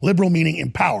 Liberal meaning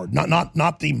empowered,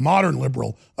 not the modern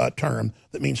liberal term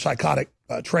that means psychotic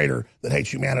traitor that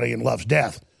hates humanity and loves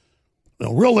death. You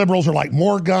know, real liberals are like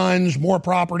more guns, more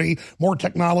property, more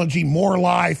technology, more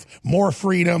life, more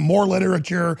freedom, more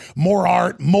literature, more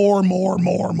art, more.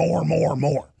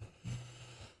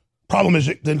 Problem is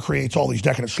it then creates all these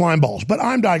decadent slime balls. But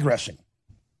I'm digressing.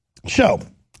 So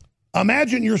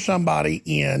imagine you're somebody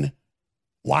in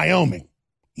Wyoming.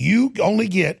 You only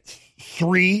get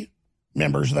 3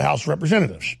 members of the House of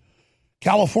Representatives.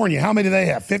 California, how many do they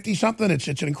have? 50-something? It's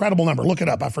an incredible number. Look it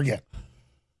up. I forget.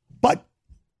 But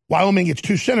Wyoming gets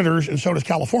 2 senators, and so does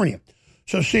California.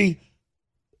 So see,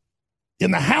 in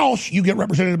the House, you get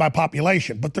represented by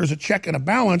population, but there's a check and a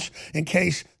balance in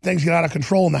case things get out of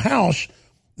control in the House.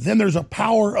 Then there's a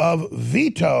power of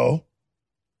veto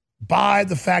by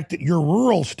the fact that your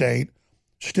rural state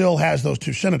still has those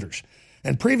 2 senators.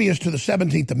 And previous to the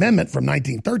 17th Amendment from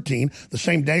 1913, the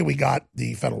same day we got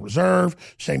the Federal Reserve,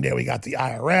 same day we got the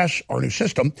IRS, our new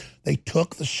system, they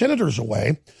took the senators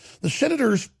away. The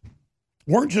senators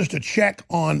weren't just a check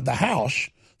on the House,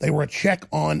 they were a check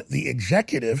on the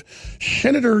executive.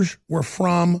 Senators were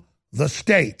from the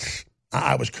states.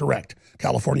 I was correct.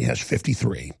 California has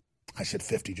 53. I said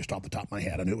 50 just off the top of my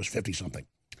head. I knew it was 50-something.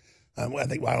 I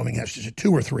think Wyoming has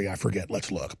 2 or 3. I forget.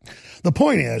 Let's look. The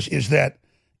point is that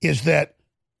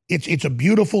it's a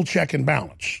beautiful check and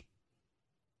balance.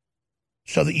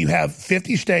 So that you have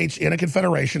 50 states in a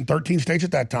confederation, 13 states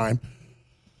at that time,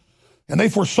 and they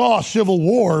foresaw a civil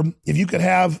war if you could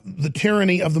have the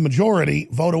tyranny of the majority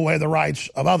vote away the rights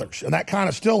of others. And that kind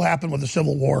of still happened with the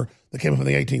Civil War that came up in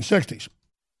the 1860s.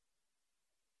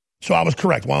 So I was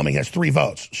correct. Wyoming has 3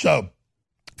 votes. So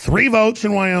 3 votes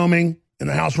in Wyoming in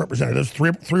the House of Representatives,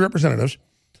 3 representatives,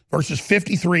 versus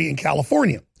 53 in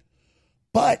California.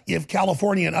 But if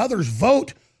California and others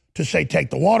vote to, say, take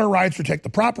the water rights or take the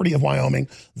property of Wyoming,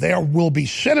 there will be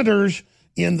senators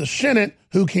in the Senate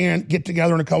who can get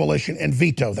together in a coalition and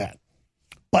veto that.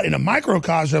 But in a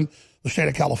microcosm, the state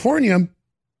of California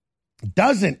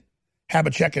doesn't have a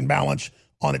check and balance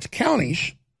on its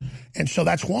counties. And so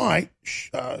that's why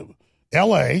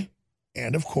L.A.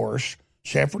 and, of course,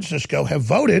 San Francisco have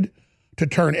voted to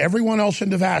turn everyone else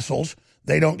into vassals.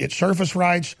 They don't get surface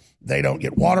rights, they don't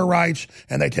get water rights,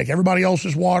 and they take everybody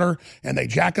else's water, and they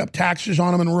jack up taxes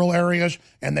on them in rural areas,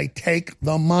 and they take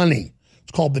the money.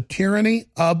 It's called the tyranny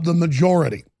of the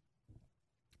majority.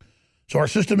 So our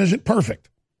system isn't perfect.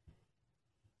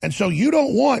 And so you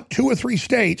don't want 2 or 3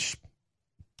 states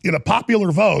in a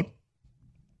popular vote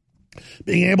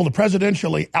being able to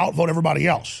presidentially outvote everybody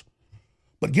else.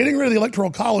 But getting rid of the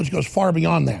Electoral College goes far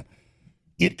beyond that.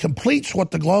 It completes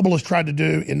what the globalists tried to do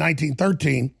in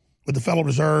 1913 with the Federal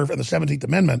Reserve and the 17th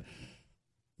Amendment,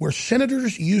 where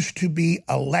senators used to be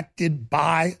elected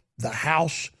by the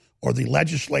House or the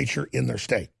legislature in their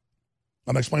state.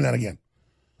 I'm going to explain that again.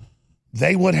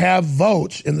 They would have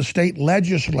votes in the state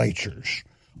legislatures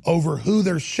over who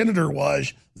their senator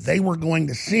was they were going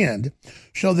to send,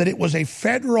 so that it was a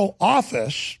federal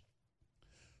office,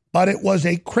 but it was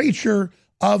a creature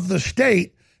of the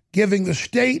state, giving the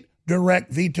state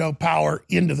direct veto power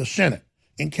into the Senate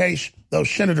in case those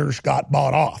senators got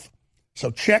bought off.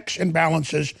 So checks and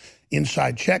balances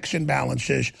inside checks and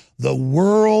balances, the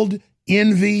world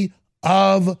envy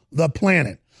of the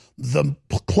planet. The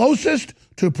closest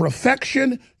to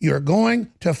perfection you're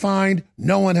going to find,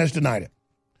 no one has denied it.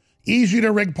 Easy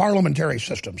to rig parliamentary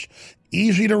systems,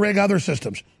 easy to rig other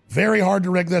systems, very hard to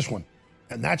rig this one.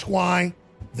 And that's why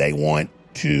they want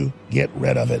to get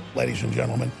rid of it, ladies and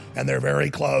gentlemen. And they're very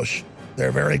close.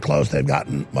 They're very close. They've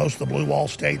gotten most of the blue wall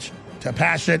states to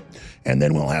pass it. And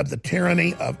then we'll have the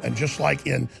tyranny of, and just like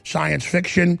in science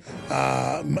fiction,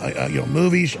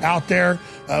 movies out there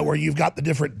where you've got the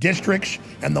different districts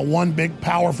and the one big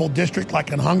powerful district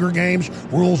like in Hunger Games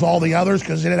rules all the others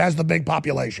because it has the big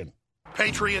population.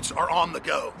 Patriots are on the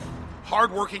go.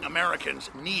 Hardworking Americans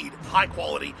need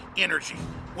high-quality energy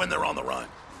when they're on the run.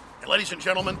 And ladies and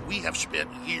gentlemen, we have spent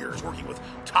years working with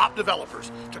top developers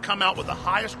to come out with the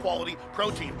highest quality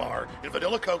protein bar in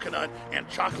vanilla coconut and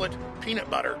chocolate peanut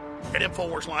butter at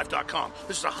InfoWarsLife.com.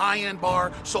 This is a high-end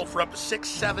bar sold for up to $6,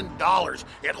 $7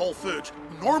 at Whole Foods.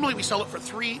 Normally we sell it for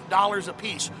 $3 a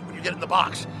piece when you get it in the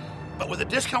box. But with the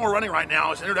discount we're running right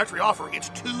now as an introductory offer, it's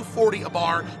 $2.40 a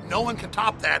bar. No one can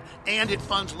top that, and it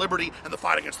funds liberty and the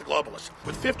fight against the globalists.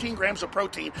 With 15 grams of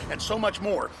protein and so much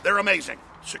more, they're amazing.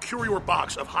 Secure your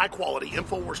box of high-quality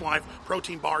InfoWars Life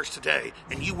protein bars today,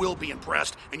 and you will be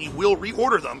impressed, and you will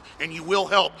reorder them, and you will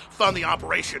help fund the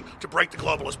operation to break the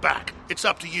globalists back. It's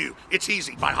up to you. It's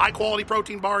easy. Buy high-quality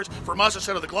protein bars from us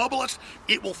instead of the globalists.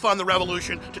 It will fund the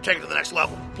revolution to take it to the next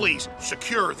level. Please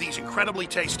secure these incredibly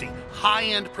tasty,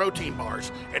 high-end protein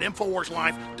bars at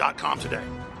InfoWarsLife.com today.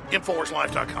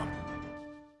 InfoWarsLife.com.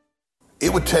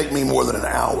 It would take me more than an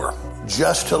hour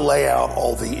just to lay out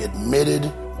all the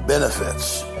admitted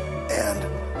benefits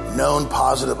and known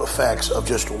positive effects of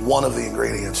just one of the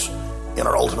ingredients in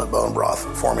our Ultimate Bone Broth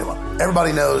formula.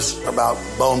 Everybody knows about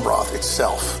bone broth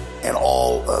itself and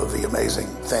all of the amazing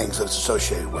things that it's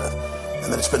associated with,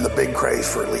 and that it's been the big craze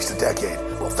for at least a decade.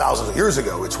 Well, thousands of years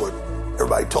ago, it's what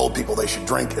everybody told people they should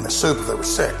drink in a soup if they were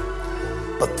sick.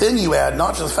 But then you add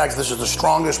not just the fact that this is the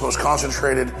strongest, most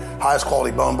concentrated, highest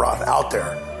quality bone broth out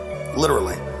there,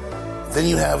 literally. Then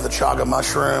you have the chaga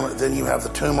mushroom, then you have the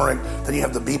turmeric, then you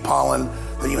have the bee pollen,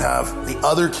 then you have the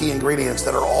other key ingredients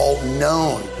that are all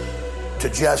known to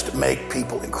just make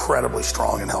people incredibly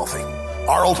strong and healthy.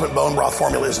 Our Ultimate Bone Broth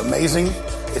formula is amazing.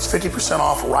 It's 50%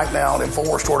 off right now at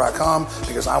InfoWarsStore.com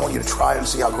because I want you to try it and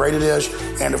see how great it is.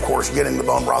 And of course, getting the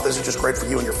bone broth isn't just great for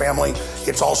you and your family.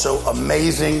 It's also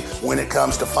amazing when it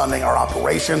comes to funding our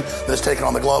operation that's taking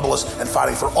on the globalists and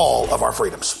fighting for all of our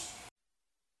freedoms.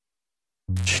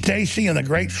 Stacy in the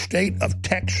great state of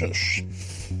Texas.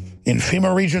 In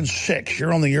FEMA Region 6,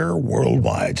 you're on the air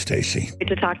worldwide, Stacy. Good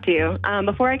to talk to you.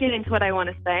 Before I get into what I want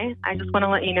to say, I just want to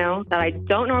let you know that I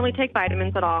don't normally take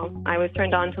vitamins at all. I was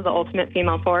turned on to the Ultimate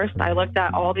Female Force. I looked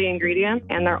at all the ingredients,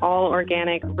 and they're all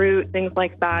organic, root, things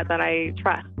like that I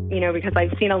trust. Because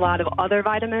I've seen a lot of other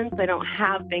vitamins, they don't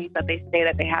have things that they say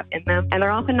that they have in them, and they're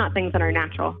often not things that are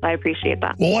natural. I appreciate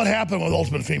that. Well, what happened with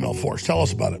Ultimate Female Force? Tell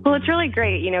us about it. Well, it's really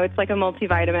great. It's like a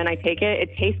multivitamin. I take it.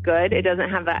 It tastes good. It doesn't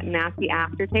have that nasty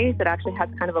aftertaste. It actually has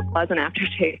kind of a pleasant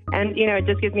aftertaste. And, it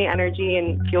just gives me energy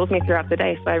and fuels me throughout the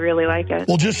day, so I really like it.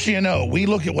 Well, just so you know, we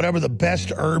look at whatever the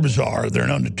best herbs are. They're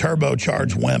known to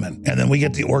turbocharge women. And then we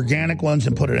get the organic ones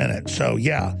and put it in it. So,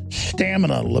 yeah,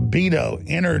 stamina, libido,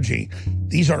 energy.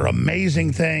 These are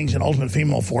amazing things in Ultimate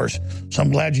Female Force, so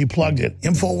I'm glad you plugged it.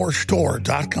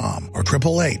 InfoWarsStore.com or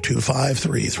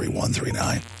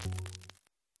 888-253-3139.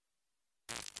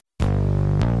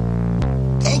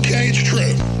 Okay, it's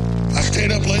true. I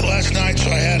stayed up late last night, so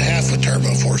I had half a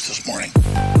Turbo Force this morning.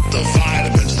 The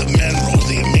vitamins, the minerals,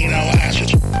 the amino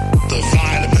acids. The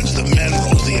vitamins, the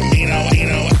minerals, the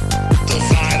the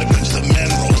vitamins, the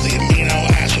minerals, the amino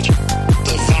acids.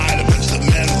 The vitamins, the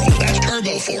minerals. That's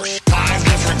Turbo Force. 5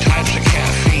 different types of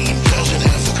caffeine. Doesn't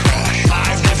have the crash.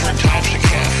 5 different types of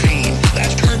caffeine.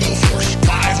 That's Turbo Force.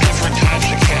 5 different types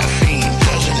of caffeine.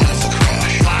 Doesn't have the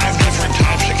crash. 5 different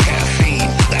types of caffeine.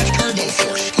 That's Turbo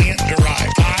Force. Plant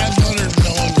derived. 500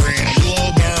 milligrams.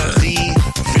 Slow burn. The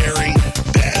very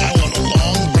best. I want a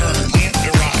long burn. Plant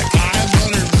derived.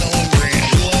 500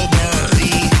 milligrams. Slow burn.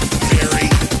 The very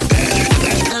best.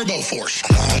 That's Turbo Force.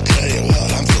 I tell you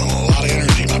what, I'm feeling a lot of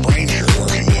energy. My brain's sure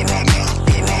working good right now.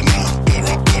 Good right now. Good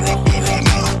right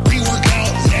now.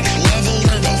 Pre-workout, next level,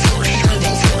 Turbo Force.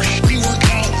 Turbo Force.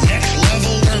 Pre-workout, next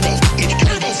level, Turbo. It's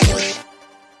Turbo Force.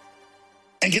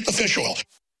 And get the fish oil.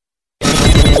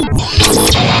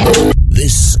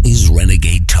 This is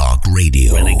Renegade Talk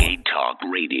Radio. Renegade Talk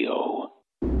Radio.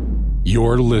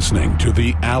 You're listening to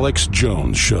The Alex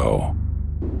Jones Show.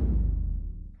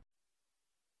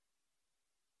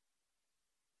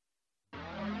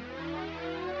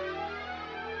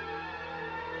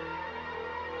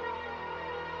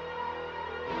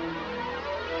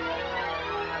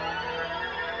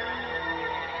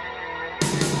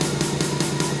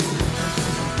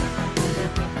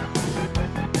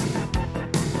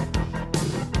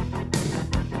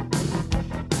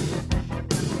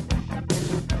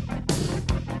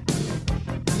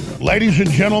 Ladies and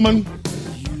gentlemen,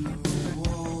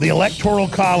 the Electoral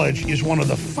College is one of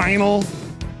the final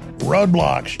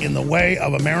roadblocks in the way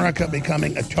of America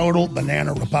becoming a total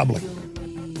banana republic.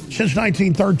 Since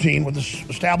 1913, with the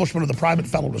establishment of the private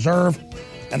Federal Reserve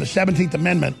and the 17th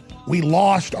Amendment, we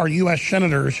lost our U.S.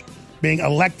 senators being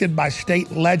elected by state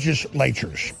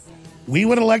legislatures. We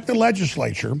would elect the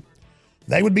legislature.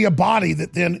 They would be a body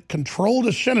that then controlled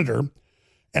a senator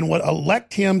and would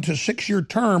elect him to 6-year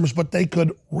terms, but they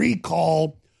could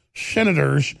recall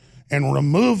senators and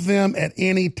remove them at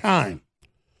any time.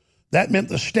 That meant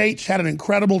the states had an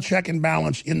incredible check and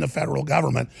balance in the federal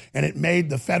government, and it made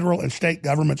the federal and state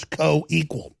governments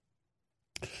co-equal.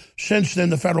 Since then,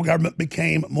 the federal government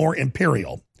became more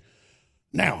imperial.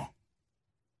 Now,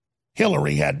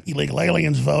 Hillary had illegal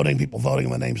aliens voting, people voting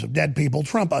in the names of dead people.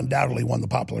 Trump undoubtedly won the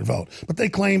popular vote, but they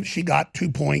claimed she got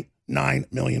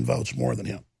 2.9 million votes more than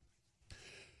him.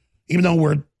 Even though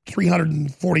we're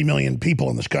 340 million people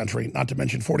in this country, not to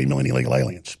mention 40 million illegal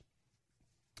aliens.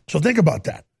 So think about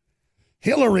that.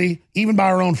 Hillary, even by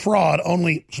her own fraud,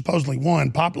 only supposedly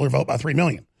won popular vote by 3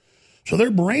 million. So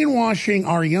they're brainwashing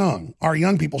our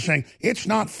young people, saying it's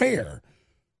not fair.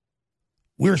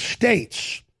 We're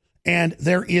states, and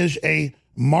there is a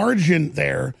margin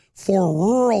there for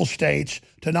rural states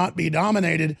to not be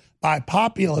dominated by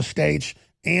populous states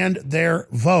and their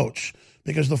votes,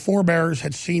 because the forebears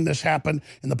had seen this happen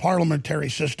in the parliamentary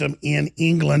system in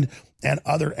England and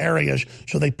other areas,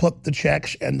 so they put the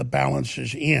checks and the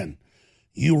balances in.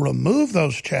 You remove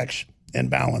those checks and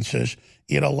balances,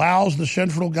 it allows the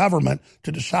central government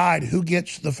to decide who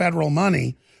gets the federal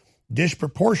money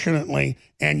disproportionately,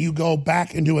 and you go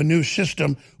back into a new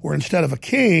system where instead of a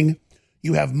king,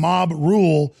 You have mob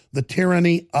rule, the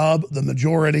tyranny of the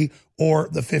majority or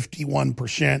the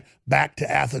 51%, back to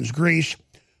Athens, Greece,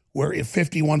 where if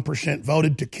 51%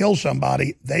 voted to kill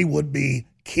somebody, they would be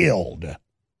killed.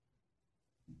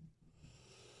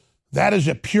 That is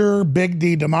a pure big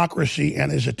D democracy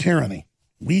and is a tyranny.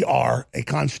 We are a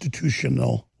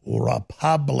constitutional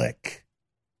republic.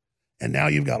 And now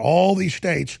you've got all these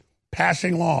states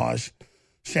passing laws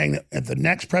saying that at the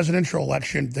next presidential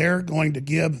election, they're going to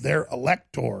give their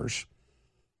electors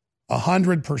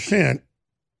 100%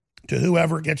 to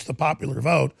whoever gets the popular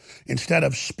vote instead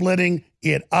of splitting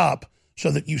it up so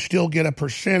that you still get a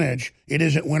percentage. It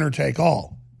isn't winner take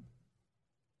all.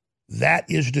 That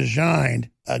is designed,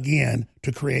 again,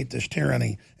 to create this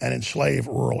tyranny and enslave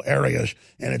rural areas.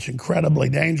 And it's incredibly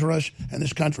dangerous, and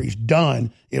this country's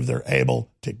done if they're able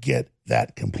to get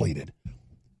that completed.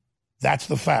 That's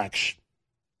the facts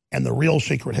and the real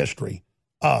secret history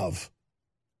of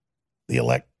the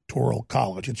Electoral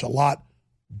College. It's a lot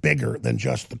bigger than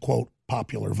just the, quote,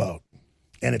 popular vote.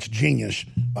 And it's genius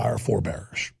by our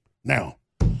forebears. Now,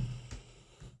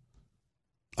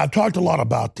 I've talked a lot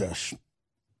about this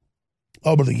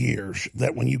over the years,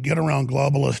 that when you get around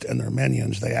globalists and their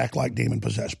minions, they act like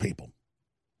demon-possessed people.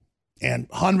 And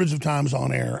hundreds of times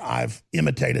on air, I've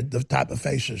imitated the type of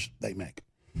faces they make.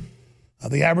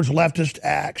 The average leftist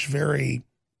acts very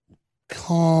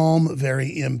calm,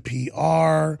 very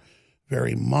NPR,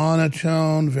 very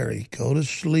monotone, very go to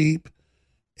sleep.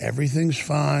 Everything's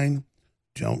fine.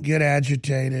 Don't get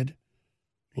agitated.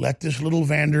 Let this little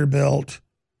Vanderbilt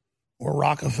or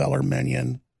Rockefeller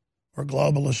minion or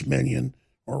globalist minion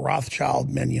or Rothschild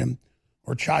minion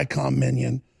or Chi-Com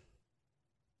minion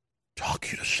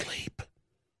talk you to sleep.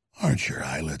 Aren't your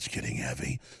eyelids getting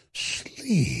heavy?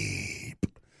 Sleep,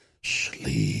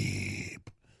 sleep,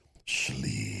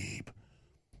 sleep.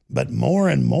 But more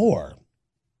and more,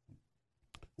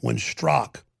 when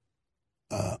Strzok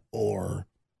or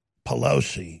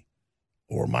Pelosi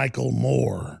or Michael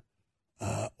Moore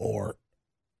or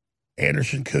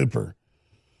Anderson Cooper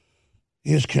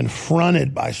is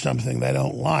confronted by something they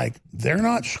don't like, they're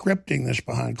not scripting this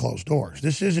behind closed doors.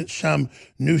 This isn't some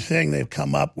new thing they've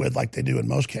come up with like they do in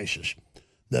most cases.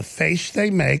 The face they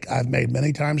make, I've made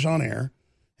many times on air,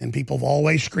 and people have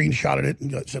always screenshotted it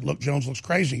and said, look, Jones looks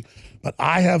crazy. But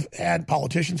I have had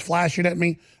politicians flash it at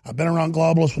me. I've been around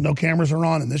globalists when no cameras are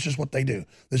on, and this is what they do.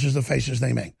 This is the faces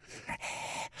they make.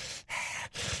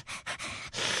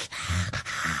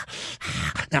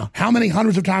 Now, how many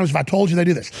hundreds of times have I told you they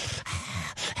do this?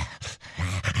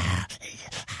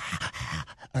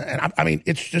 And I mean,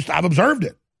 it's just, I've observed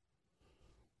it.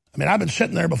 I mean, I've been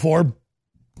sitting there before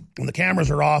when the cameras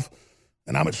are off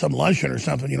and I'm at some luncheon or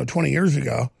something, 20 years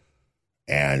ago,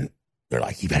 and they're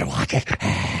like, you better watch it.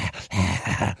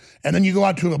 And then you go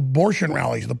out to abortion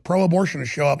rallies, the pro-abortionists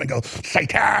show up and go,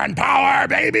 Satan power,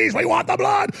 babies, we want the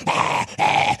blood.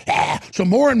 So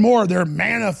more and more, they're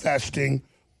manifesting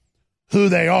who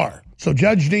they are. So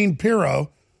Judge Dean Pirro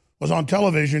was on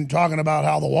television talking about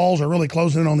how the walls are really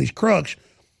closing in on these crooks.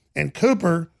 And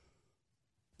Cooper,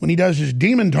 when he does his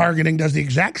demon targeting, does the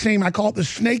exact same, I call it the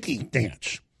snaky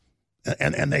dance.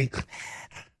 And they,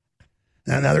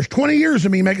 now there's 20 years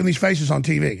of me making these faces on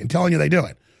TV and telling you they do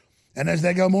it. And as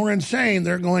they go more insane,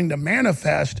 they're going to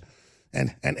manifest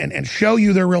and show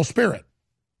you their real spirit.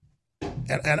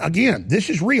 And again, this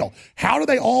is real. How do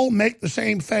they all make the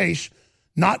same face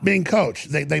not being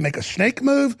coached? They make a snake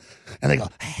move and they go.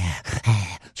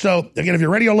 So again, if you're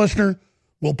a radio listener,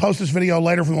 we'll post this video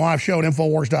later from the live show at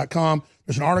Infowars.com.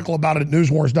 There's an article about it at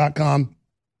newswars.com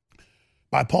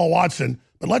by Paul Watson.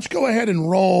 But let's go ahead and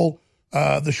roll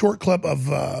the short clip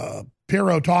of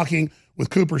Pirro talking with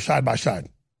Cooper side by side.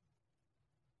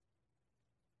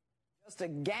 Just a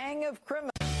gang of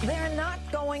criminals. They're not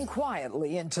going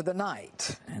quietly into the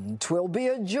night, and 'twill be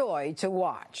a joy to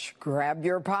watch. Grab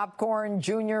your popcorn,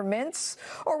 Junior Mints,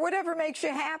 or whatever makes you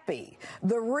happy.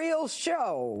 The real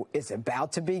show is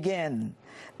about to begin.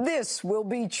 This will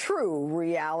be true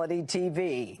reality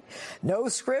TV. No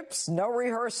scripts, no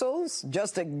rehearsals,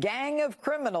 just a gang of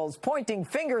criminals pointing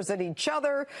fingers at each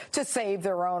other to save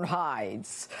their own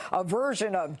hides. A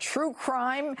version of true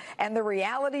crime and the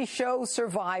reality show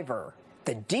Survivor.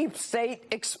 The deep state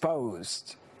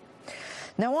exposed.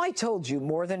 Now, I told you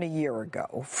more than a year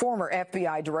ago, former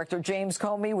FBI Director James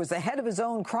Comey was the head of his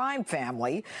own crime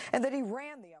family and that he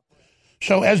ran the...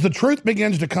 So as the truth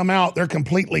begins to come out, they're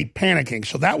completely panicking.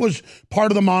 So that was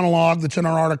part of the monologue that's in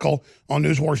our article on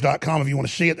newswars.com if you want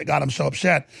to see it that got him so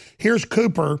upset. Here's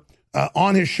Cooper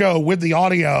on his show with the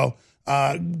audio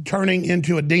turning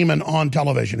into a demon on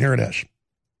television. Here it is.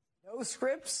 No No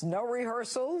scripts, no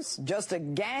rehearsals, just a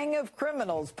gang of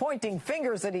criminals pointing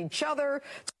fingers at each other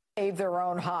to save their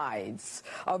own hides.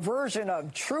 A version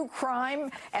of true crime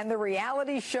and the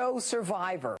reality show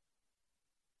Survivor.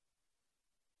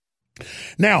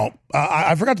 Now,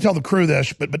 I forgot to tell the crew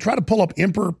this, but try to pull up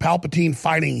Emperor Palpatine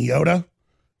fighting Yoda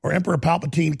or Emperor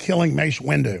Palpatine killing Mace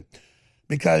Windu.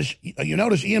 Because you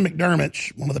notice Ian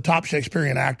McDermott's one of the top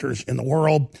Shakespearean actors in the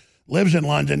world, lives in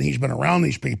London. He's been around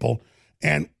these people.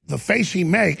 And the face he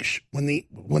makes when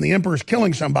the Emperor's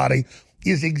killing somebody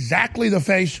is exactly the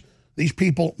face these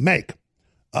people make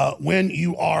when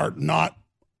you are not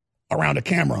around a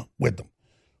camera with them.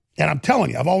 And I'm telling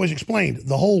you, I've always explained,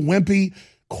 the whole wimpy,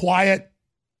 quiet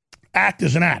act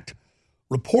is an act.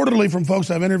 Reportedly from folks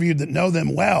I've interviewed that know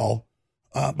them well,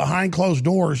 behind closed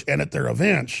doors and at their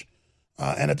events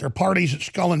and at their parties at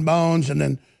Skull and Bones, and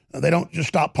then they don't just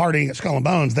stop partying at Skull and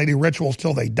Bones. They do rituals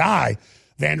till they die.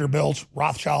 Vanderbilts,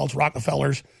 Rothschilds,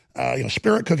 Rockefellers,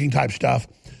 spirit cooking type stuff.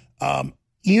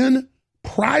 In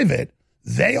private,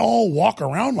 they all walk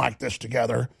around like this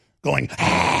together going,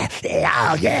 oh,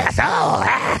 yes,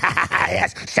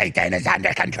 yes, Satan is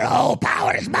under control,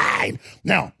 power is mine.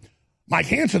 Now, Mike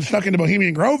Hansen stuck into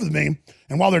Bohemian Grove with me,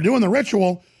 and while they're doing the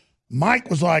ritual, Mike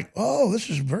was like, oh,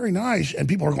 this is very nice. And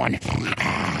people are going,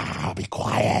 be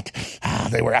quiet.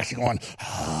 They were actually going,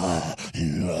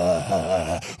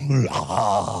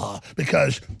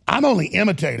 because I'm only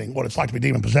imitating what it's like to be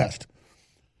demon-possessed.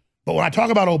 But when I talk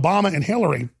about Obama and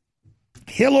Hillary,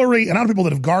 and other people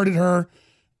that have guarded her,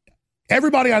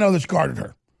 everybody I know that's guarded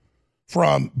her,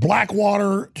 from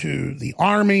Blackwater to the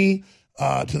Army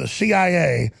to the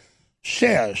CIA,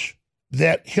 says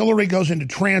that Hillary goes into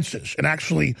trances and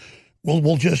actually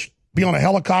will just be on a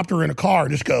helicopter in a car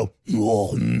and just go,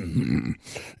 and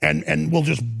we'll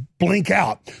just blink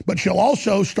out. But she'll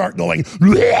also start going,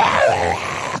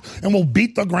 and will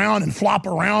beat the ground and flop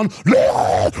around.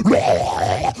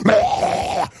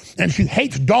 And she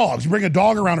hates dogs. You bring a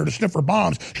dog around her to sniff her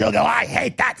bombs, she'll go, I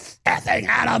hate that effing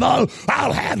animal.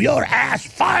 I'll have your ass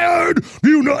fired.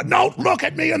 You know, don't look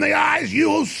at me in the eyes,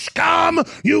 you scum,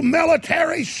 you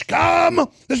military scum.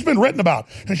 This has been written about.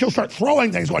 And she'll start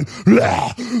throwing things going,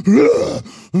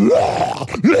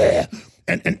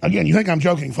 and again, you think I'm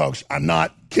joking, folks. I'm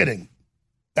not kidding.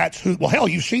 That's who, well, hell,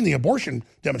 you've seen the abortion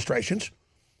demonstrations.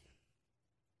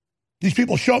 These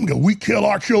people show up and go, we kill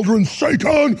our children,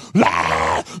 Satan.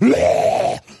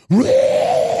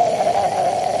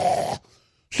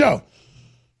 So,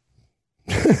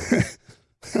 I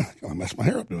messed my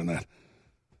hair up doing that.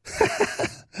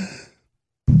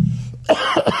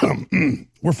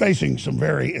 We're facing some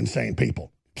very insane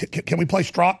people. Can we play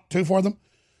Strzok, too, for them?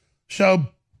 So,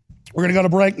 we're going to go to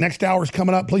break. Next hour is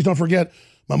coming up. Please don't forget,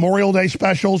 Memorial Day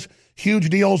specials. Huge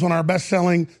deals on our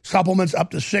best-selling supplements,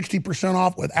 up to 60%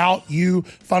 off without you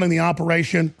funding the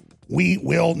operation. We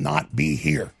will not be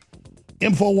here.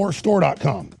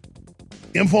 InfoWarsStore.com,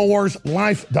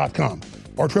 InfoWarsLife.com,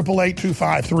 or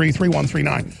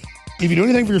 888-253-3139. If you do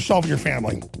anything for yourself and your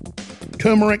family,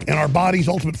 turmeric and our body's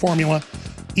ultimate formula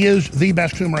is the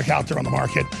best turmeric out there on the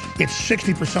market. It's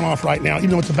 60% off right now.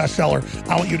 Even though it's a bestseller,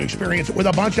 I want you to experience it with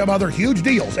a bunch of other huge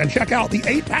deals. And check out the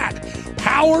 8-pack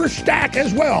Power Stack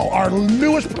as well, our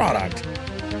newest product.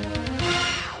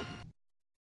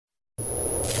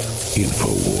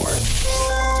 InfoWars,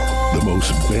 the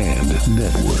most banned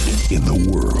network in the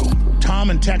world. Tom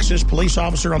in Texas, police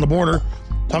officer on the border,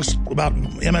 talks about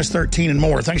MS-13 and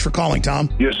more. Thanks for calling, Tom.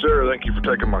 Yes, sir. Thank you for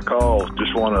taking my call.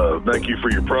 Just want to thank you for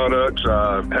your products.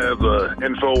 I have the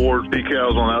InfoWars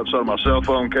decals on the outside of my cell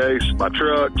phone case, my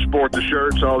truck, sport the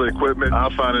shirts, all the equipment.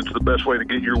 I find it's the best way to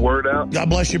get your word out. God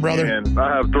bless you, brother. And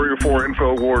I have 3 or 4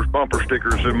 InfoWars bumper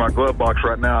stickers in my glove box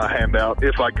right now I hand out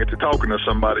if I get to talking to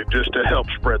somebody just to help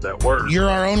spread that word. You're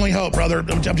our only hope, brother.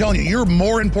 I'm telling you, you're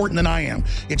more important than I am.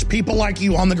 It's people like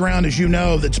you on the ground, as you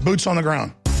know, that's boots on the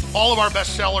ground. All of our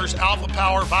best sellers, Alpha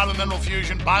Power, Vitamin Mineral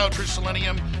Fusion, BioTrue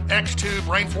Selenium, X-Tube,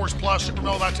 Rainforce Plus,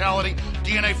 Supermilk Vitality,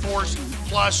 DNA Force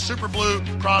Plus, Super Blue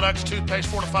products, toothpaste,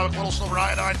 fortified with colloidal silver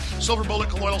iodine, Silver Bullet,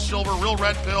 colloidal silver, Real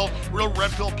Red Pill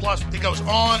Plus. It goes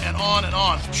on and on and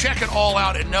on. Check it all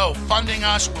out and know funding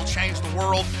us will change the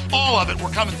world. All of it.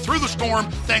 We're coming through the storm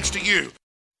thanks to you.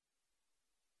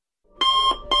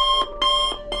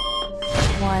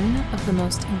 One of the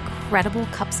most incredible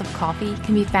cups of coffee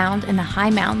can be found in the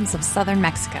high mountains of southern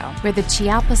Mexico, where the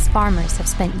Chiapas farmers have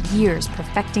spent years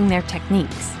perfecting their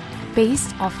techniques.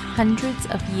 Based off hundreds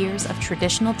of years of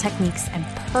traditional techniques and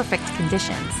perfect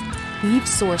conditions, we've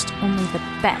sourced only the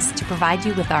best to provide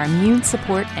you with our immune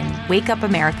support and Wake Up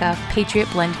America Patriot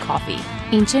Blend coffee.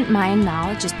 Ancient Mayan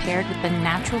knowledge is paired with the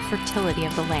natural fertility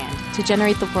of the land to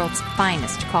generate the world's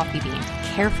finest coffee bean,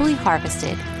 carefully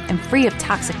harvested and free of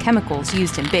toxic chemicals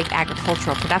used in big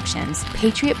agricultural productions.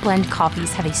 Patriot Blend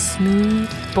coffees have a smooth,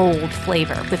 bold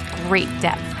flavor with great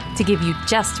depth to give you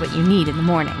just what you need in the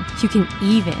morning. You can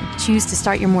even choose to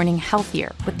start your morning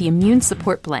healthier with the Immune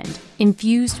Support Blend,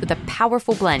 infused with a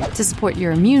powerful blend to support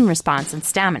your immune response and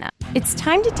stamina. It's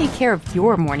time to take care of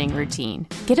your morning routine.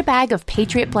 Get a bag of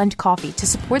Patriot Blend coffee to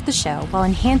support the show while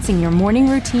enhancing your morning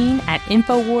routine at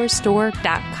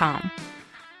InfoWarsStore.com.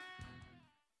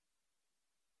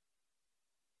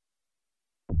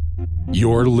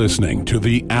 You're listening to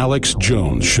The Alex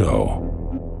Jones Show.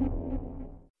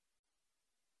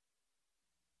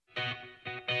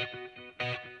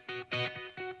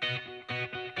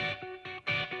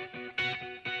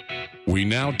 We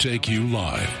now take you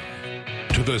live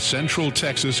to the Central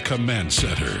Texas Command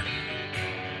Center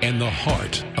and the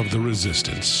heart of the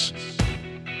resistance,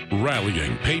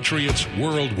 rallying patriots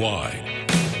worldwide.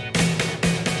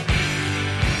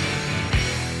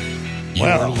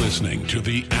 You're listening to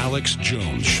The Alex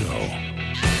Jones Show.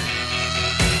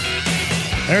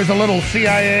 There's a little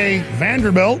CIA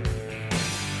Vanderbilt,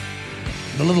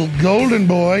 the little golden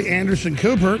boy Anderson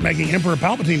Cooper making Emperor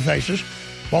Palpatine faces,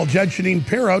 while Judge Jeanine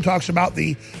Pirro talks about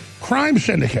the crime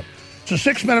syndicate. It's a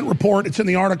 6-minute report. It's in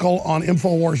the article on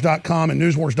Infowars.com and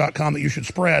Newswars.com that you should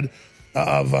spread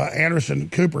of Anderson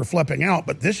Cooper flipping out.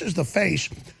 But this is the face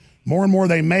more and more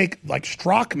they make, like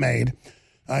Strzok made.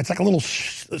 It's like a little,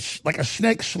 like a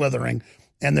snake slithering,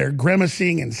 and they're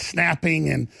grimacing and snapping.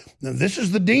 And this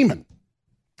is the demon,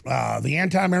 the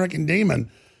anti-American demon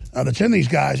that's in these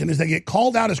guys. And as they get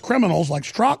called out as criminals, like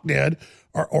Strzok did,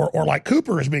 or like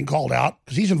Cooper is being called out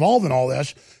because he's involved in all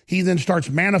this, he then starts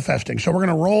manifesting. So we're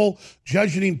going to roll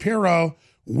Judge Jeanine Pirro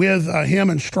with him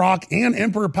and Strzok and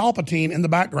Emperor Palpatine in the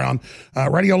background.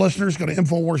 Radio listeners, go to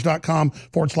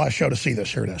Infowars.com/show to see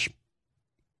this. Here it is.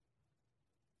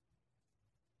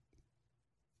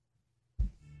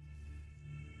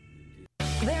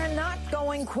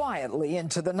 Quietly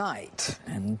into the night,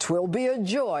 and 'twill be a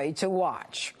joy to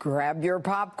watch. Grab your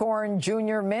popcorn,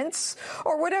 Junior Mints,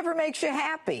 or whatever makes you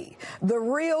happy. The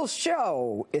real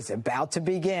show is about to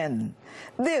begin.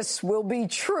 This will be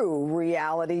true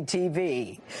reality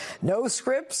TV. No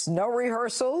scripts, no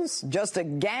rehearsals, just a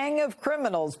gang of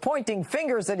criminals pointing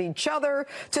fingers at each other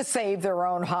to save their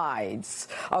own hides.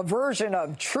 A version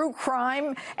of true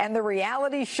crime and the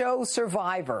reality show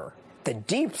Survivor. The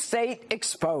deep state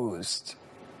exposed.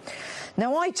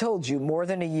 Now, I told you more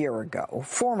than a year ago,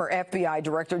 former FBI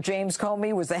Director James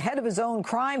Comey was the head of his own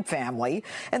crime family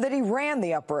and that he ran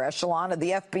the upper echelon of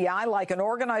the FBI like an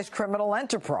organized criminal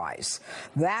enterprise.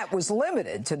 That was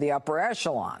limited to the upper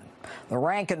echelon. The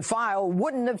rank and file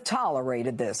wouldn't have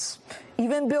tolerated this.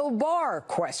 Even Bill Barr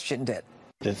questioned it.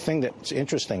 The thing that's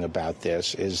interesting about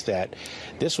this is that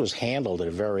this was handled at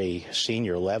a very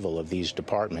senior level of these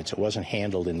departments. It wasn't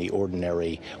handled in the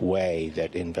ordinary way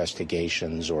that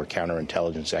investigations or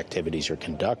counterintelligence activities are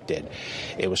conducted.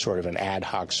 It was sort of an ad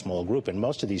hoc small group, and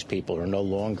most of these people are no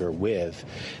longer with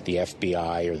the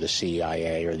FBI or the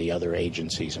CIA or the other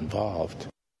agencies involved.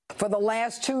 For the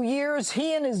last 2 years,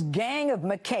 he and his gang of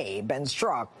McCabe and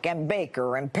Strzok and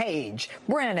Baker and Page,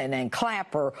 Brennan and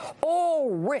Clapper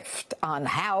all riffed on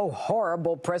how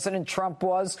horrible President Trump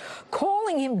was,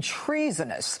 calling him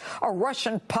treasonous, a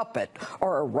Russian puppet,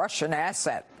 or a Russian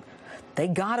asset. They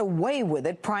got away with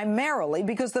it primarily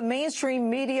because the mainstream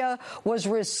media was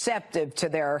receptive to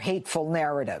their hateful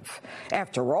narrative.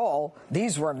 After all,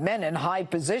 these were men in high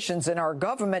positions in our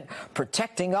government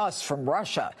protecting us from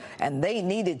Russia, and they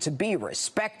needed to be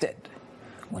respected.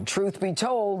 When truth be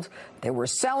told, they were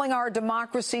selling our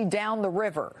democracy down the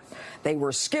river. They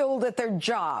were skilled at their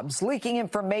jobs, leaking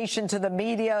information to the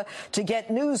media to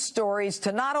get news stories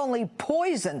to not only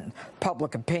poison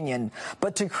public opinion,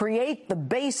 but to create the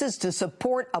basis to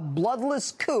support a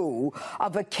bloodless coup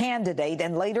of a candidate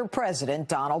and later President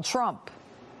Donald Trump.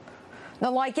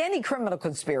 Now, like any criminal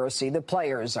conspiracy, the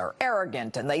players are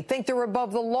arrogant and they think they're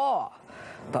above the law.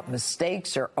 But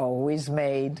mistakes are always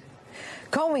made.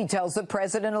 Comey tells the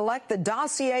president-elect the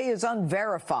dossier is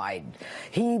unverified.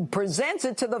 He presents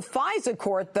it to the FISA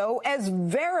court, though, as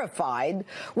verified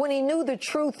when he knew the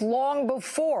truth long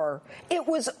before. It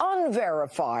was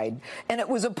unverified, and it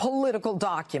was a political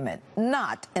document,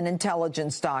 not an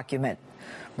intelligence document.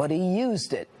 But he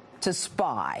used it to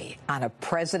spy on a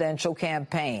presidential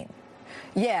campaign.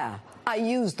 Yeah, I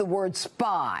used the word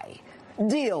spy.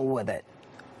 Deal with it.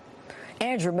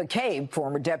 Andrew McCabe,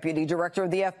 former deputy director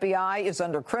of the FBI, is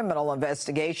under criminal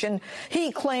investigation.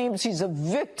 He claims he's a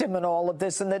victim in all of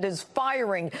this and that his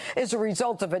firing is a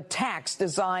result of attacks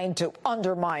designed to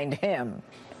undermine him.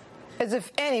 As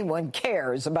if anyone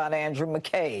cares about Andrew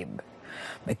McCabe.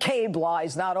 McCabe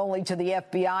lies not only to the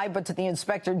FBI, but to the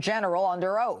Inspector General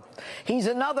under oath. He's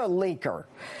another leaker.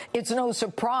 It's no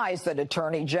surprise that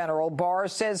Attorney General Barr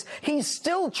says he's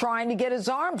still trying to get his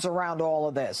arms around all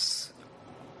of this.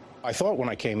 I thought when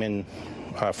I came in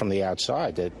from the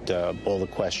outside that all the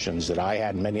questions that I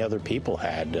had and many other people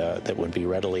had that would be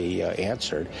readily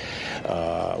answered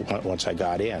once I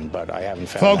got in, but I haven't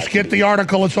found. Folks, get the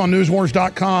article. It's on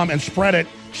newswars.com and spread it.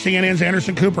 CNN's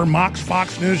Anderson Cooper mocks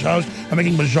Fox News host by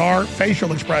making bizarre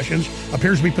facial expressions,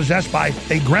 appears to be possessed by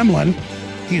a gremlin.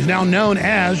 He's now known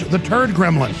as the Turd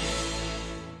Gremlin.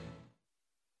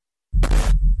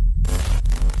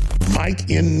 Mike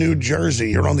in New Jersey.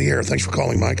 You're on the air. Thanks for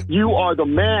calling, Mike. You are the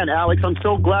man, Alex. I'm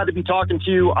so glad to be talking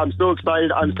to you. I'm so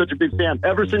excited. I'm such a big fan.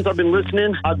 Ever since I've been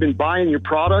listening, I've been buying your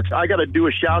products. I got to do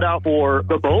a shout out for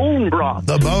the bone broth.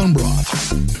 The bone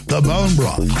broth. The bone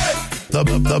broth. The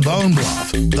bone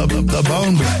broth. The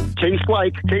bone broth. Tastes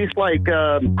like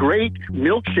great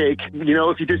milkshake. You know,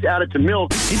 if you just add it to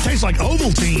milk. It tastes like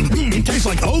Ovaltine. It tastes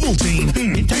like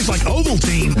Ovaltine. It tastes like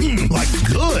Ovaltine. Like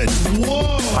good.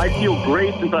 Whoa. I feel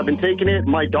great since I've been taking it.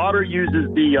 My daughter uses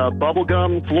the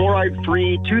bubblegum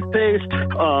fluoride-free toothpaste.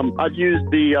 I've used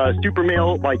the Super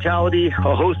Male Vitality,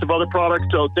 a host of other products.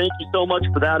 So thank you so much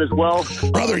for that as well.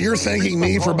 Brother, you're thanking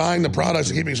me for buying the products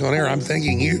and keeping us on air. I'm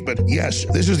thanking you. But yes,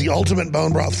 this is the ultimate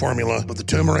bone broth formula with the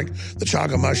turmeric, the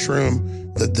chaga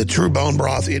mushroom, the true bone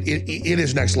broth. It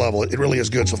is next level. It really is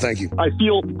good. So thank you. I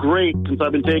feel great since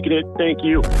I've been taking it. Thank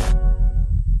you.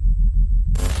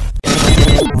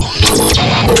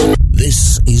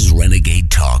 This is Renegade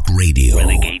Talk Radio.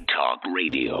 Renegade Talk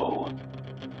Radio.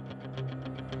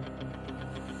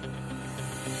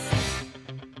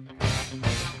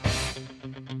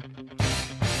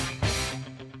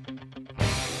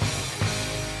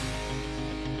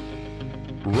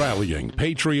 Rallying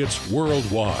patriots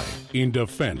worldwide in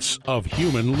defense of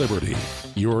human liberty.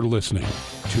 You're listening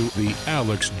to The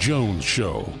Alex Jones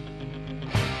Show.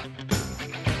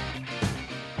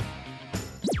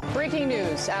 Breaking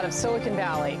news out of Silicon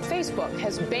Valley. Facebook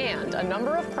has banned a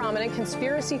number of prominent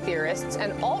conspiracy theorists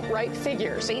and alt-right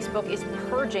figures. Facebook is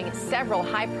purging several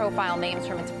high-profile names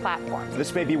from its platform.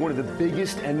 This may be one of the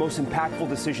biggest and most impactful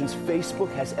decisions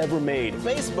Facebook has ever made.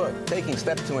 Facebook taking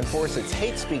steps to enforce its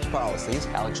hate speech policies.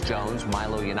 Alex Jones,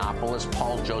 Milo Yiannopoulos,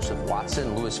 Paul Joseph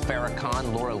Watson, Louis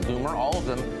Farrakhan, Laura Loomer, all of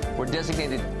them were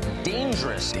designated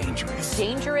dangerous. Dangerous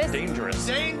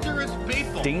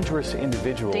people. Dangerous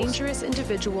individuals.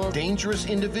 Dangerous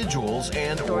individuals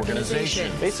and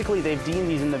organizations. Basically, they've deemed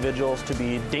these individuals to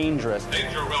be dangerous.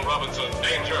 Danger, Will Robinson,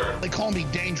 danger. They call me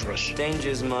Dangerous.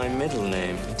 Danger's my middle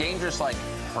name. Dangerous like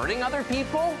hurting other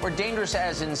people, or dangerous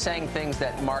as in saying things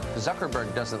that Mark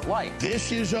Zuckerberg doesn't like?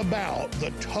 This is about the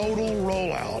total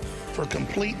rollout for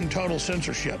complete and total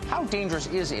censorship. How dangerous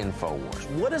is InfoWars?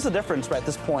 What is the difference at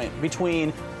this point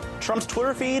between Trump's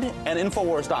Twitter feed and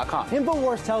Infowars.com?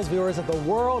 Infowars tells viewers that the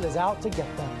world is out to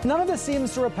get them. None of this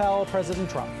seems to repel President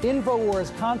Trump.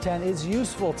 Infowars content is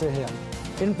useful to him.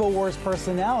 Infowars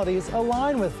personalities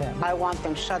align with him. I want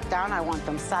them shut down. I want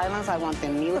them silenced. I want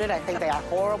them muted. I think they are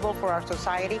horrible for our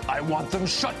society. I want them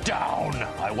shut down.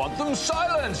 I want them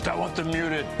silenced. I want them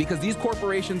muted. Because these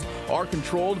corporations are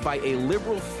controlled by a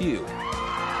liberal few.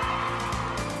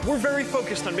 We're very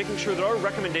focused on making sure that our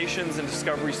recommendations and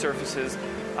discovery surfaces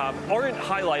aren't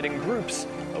highlighting groups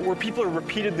where people are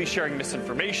repeatedly sharing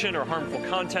misinformation or harmful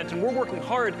content, and we're working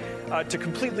hard to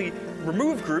completely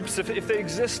remove groups if they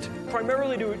exist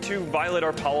primarily to violate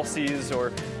our policies or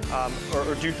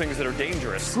do things that are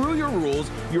dangerous. Screw your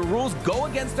rules. Your rules go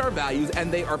against our values,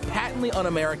 and they are patently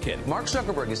un-American. Mark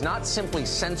Zuckerberg is not simply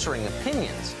censoring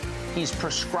opinions. He's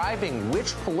prescribing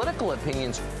which political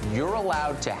opinions you're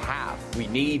allowed to have. We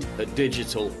need a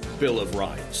digital Bill of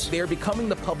Rights. They are becoming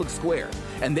the public square,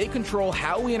 and they control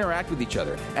how we interact with each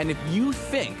other. And if you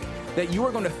think that you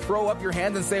are going to throw up your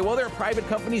hands and say, well, they're private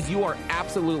companies, you are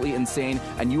absolutely insane,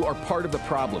 and you are part of the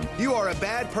problem. You are a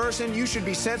bad person. You should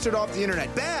be censored off the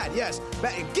internet. Bad, yes.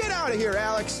 Bad. Get out of here,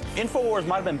 Alex. Infowars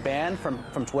might have been banned from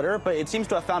Twitter, but it seems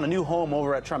to have found a new home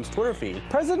over at Trump's Twitter feed.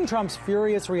 President Trump's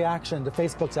furious reaction to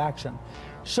Facebook's action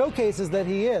showcases that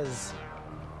he is,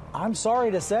 I'm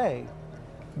sorry to say,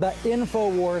 the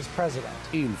Infowars president.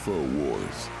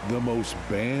 Infowars, the most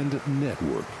banned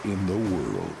network in the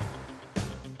world.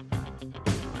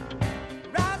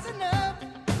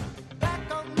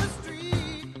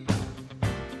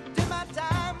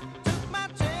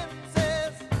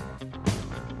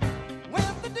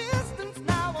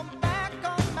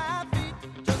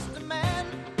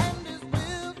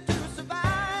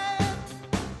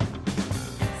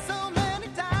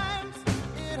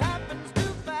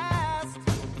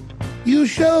 You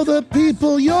show the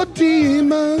people your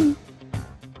demon.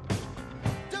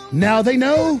 Now they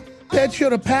know that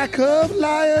you're a pack of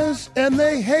liars and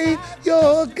they hate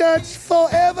your guts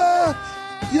forever.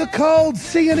 You're called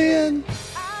CNN.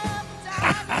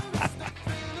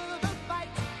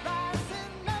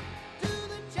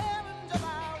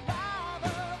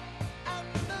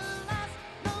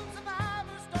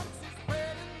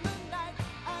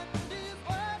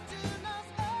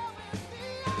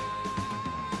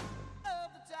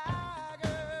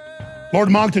 Lord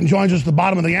Moncton joins us at the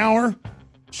bottom of the hour.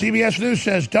 CBS News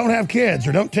says don't have kids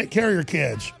or don't take care of your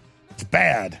kids. It's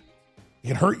bad. It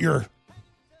can hurt your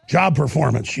job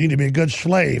performance. You need to be a good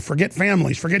slave. Forget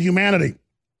families. Forget humanity.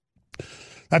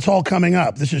 That's all coming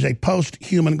up. This is a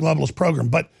post-human globalist program.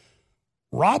 But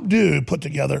Rob Dew put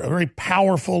together a very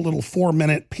powerful little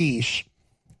 4-minute piece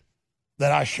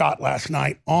that I shot last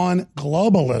night on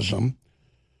globalism.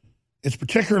 It's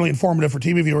particularly informative for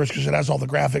TV viewers because it has all the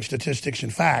graphics, statistics,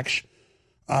 and facts.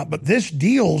 But this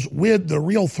deals with the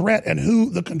real threat and who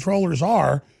the controllers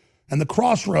are and the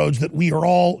crossroads that we are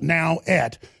all now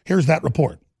at. Here's that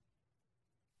report.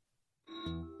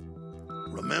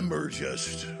 Remember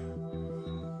just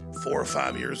 4 or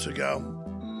 5 years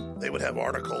ago, they would have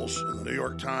articles in the New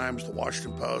York Times, the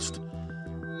Washington Post,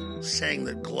 saying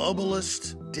that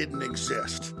globalists didn't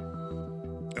exist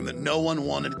and that no one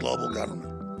wanted global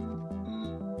government.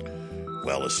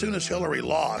 Well, as soon as Hillary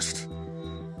lost,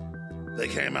 they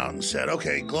came out and said,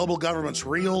 okay, global government's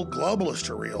real, globalists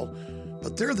are real,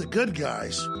 but they're the good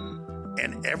guys,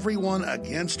 and everyone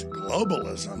against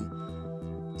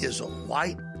globalism is a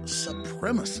white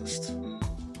supremacist.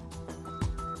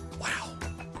 Wow.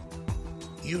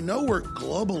 You know where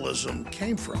globalism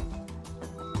came from.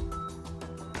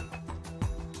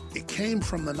 It came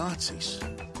from the Nazis.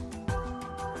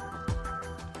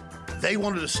 They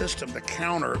wanted a system to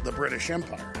counter the British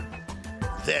Empire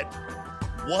that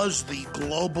was the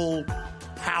global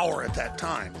power at that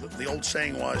time. The old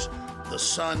saying was, the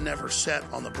sun never set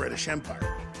on the British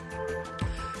Empire.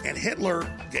 And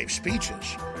Hitler gave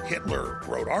speeches. Hitler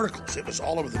wrote articles. It was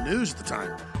all over the news at the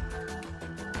time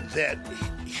that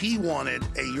he wanted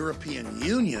a European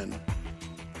Union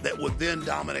that would then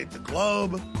dominate the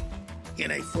globe in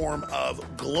a form of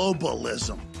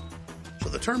globalism. So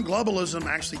the term globalism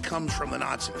actually comes from the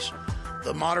Nazis.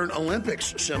 The modern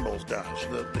Olympics symbols does.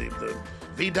 The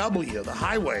VW, the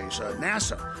highways,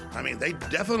 NASA. I mean, they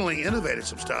definitely innovated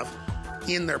some stuff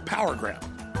in their power grab.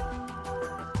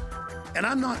 And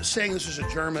I'm not saying this is a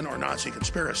German or Nazi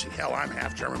conspiracy. Hell, I'm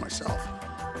half German myself.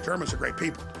 Germans are great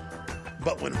people.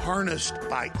 But when harnessed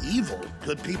by evil,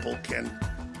 good people can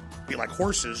be like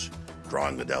horses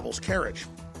drawing the devil's carriage.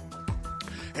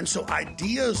 And so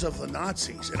ideas of the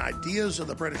Nazis and ideas of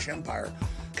the British Empire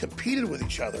competed with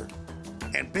each other,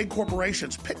 and big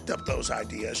corporations picked up those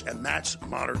ideas, and that's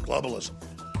modern globalism.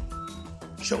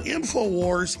 So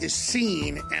InfoWars is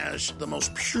seen as the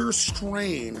most pure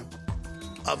strain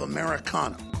of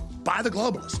Americana by the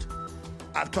globalist.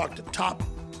 I've talked to top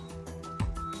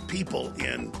people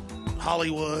in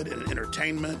Hollywood and in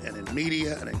entertainment and in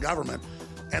media and in government,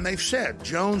 and they've said,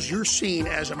 Jones, you're seen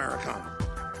as Americana.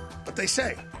 But they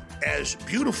say, as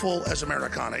beautiful as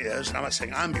Americana is, and I'm not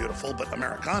saying I'm beautiful, but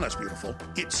Americana is beautiful,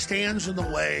 it stands in the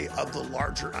way of the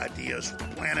larger ideas for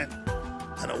the planet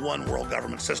and a one-world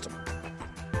government system.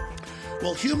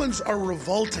 Well, humans are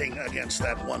revolting against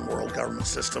that one-world government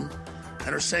system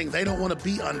and are saying they don't want to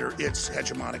be under its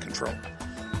hegemonic control.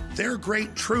 Their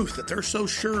great truth that they're so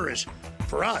sure is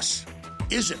for us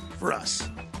isn't for us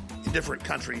in different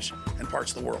countries and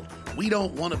parts of the world. We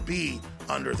don't want to be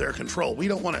under their control. We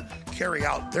don't want to carry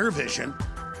out their vision.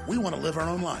 We want to live our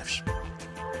own lives.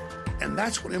 And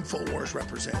that's what InfoWars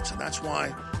represents. And that's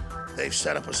why they've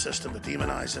set up a system to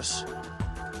demonize us.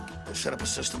 They've set up a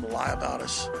system to lie about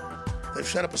us. They've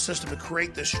set up a system to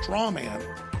create this straw man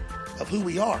of who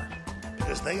we are,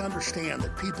 because they understand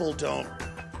that people don't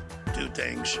do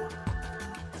things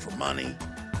for money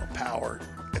or power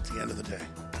at the end of the day.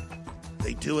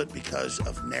 They do it because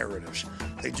of narratives.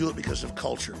 They do it because of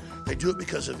culture. They do it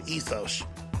because of ethos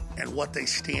and what they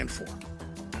stand for.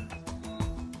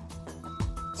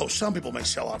 Oh, some people may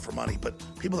sell out for money, but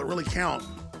people that really count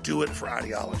do it for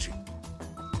ideology.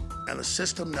 And the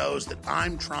system knows that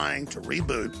I'm trying to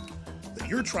reboot, that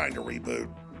you're trying to reboot,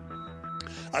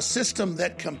 a system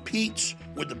that competes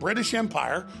with the British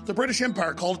Empire. The British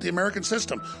Empire called it the American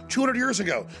system. 200 years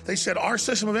ago, they said our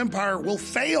system of empire will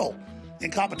fail in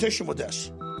competition with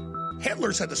this.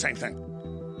 Hitler said the same thing.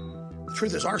 The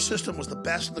truth is, our system was the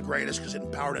best and the greatest because it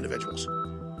empowered individuals.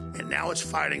 And now it's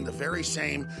fighting the very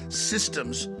same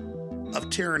systems of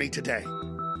tyranny today.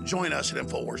 Join us at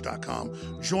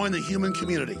Infowars.com. Join the human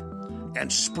community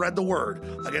and spread the word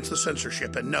against the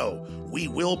censorship. And know, we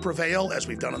will prevail as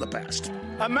we've done in the past.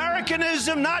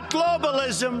 Americanism, not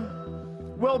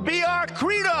globalism, will be our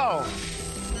credo.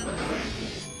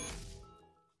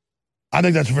 I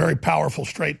think that's very powerful,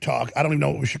 straight talk. I don't even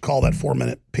know what we should call that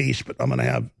 4-minute piece, but I'm going to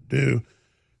have and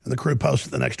the crew post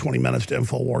it the next 20 minutes to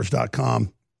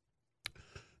Infowars.com.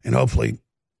 And hopefully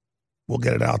we'll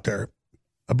get it out there.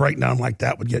 A breakdown like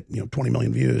that would get 20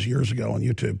 million views years ago on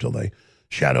YouTube till they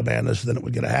shadow banned us. Then it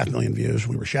would get 500,000 views.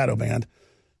 We were shadow banned.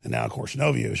 And now, of course,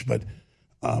 no views. But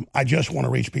I just want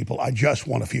to reach people. I just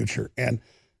want a future. And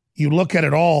you look at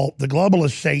it all, the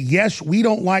globalists say, yes, we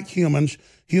don't like humans.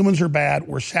 Humans are bad.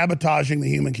 We're sabotaging the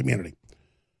human community.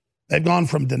 They've gone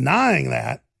from denying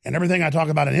that and everything I talk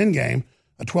about in Endgame,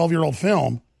 a 12-year-old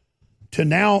film, to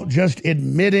now just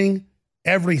admitting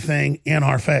everything in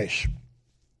our face.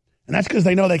 And that's because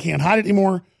they know they can't hide it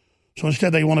anymore. So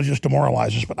instead they want to just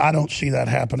demoralize us. But I don't see that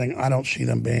happening. I don't see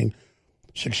them being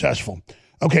successful.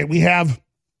 Okay, we have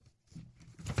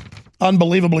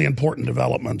unbelievably important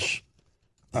developments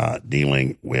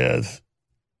dealing with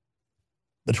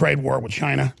the trade war with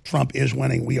China. Trump is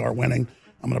winning. We are winning.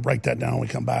 I'm going to break that down when we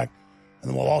come back. And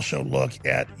then we'll also look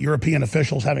at European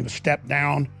officials having to step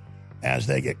down as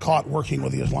they get caught working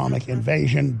with the Islamic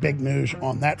invasion. Big news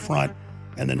on that front.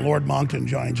 And then Lord Monkton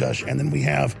joins us. And then we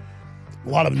have a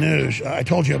lot of news. I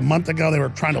told you a month ago they were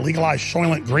trying to legalize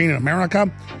Soylent Green in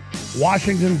America.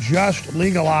 Washington just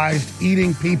legalized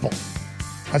eating people.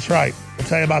 That's right. We'll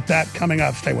tell you about that coming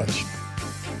up. Stay with us.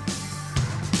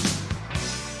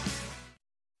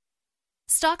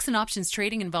 Stocks and options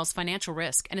trading involves financial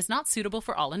risk and is not suitable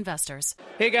for all investors.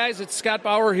 Hey guys, it's Scott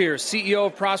Bauer here, CEO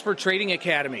of Prosper Trading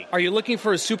Academy. Are you looking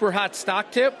for a super hot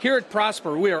stock tip? Here at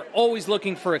Prosper, we are always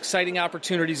looking for exciting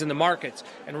opportunities in the markets.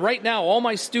 And right now, all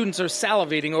my students are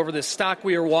salivating over this stock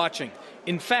we are watching.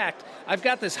 In fact, I've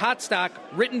got this hot stock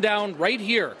written down right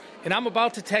here, and I'm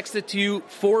about to text it to you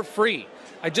for free.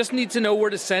 I just need to know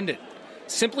where to send it.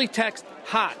 Simply text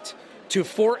HOT to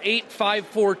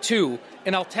 48542,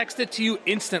 and I'll text it to you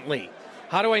instantly.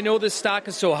 How do I know this stock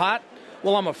is so hot?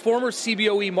 Well, I'm a former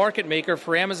CBOE market maker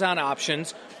for Amazon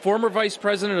Options, former vice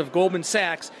president of Goldman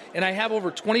Sachs, and I have over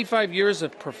 25 years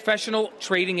of professional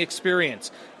trading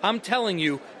experience. I'm telling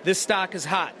you, this stock is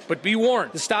hot. But be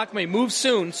warned, the stock may move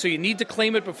soon, so you need to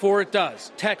claim it before it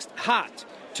does. Text HOT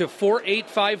to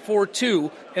 48542,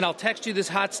 and I'll text you this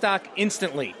hot stock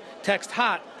instantly. Text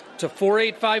HOT to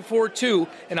 48542,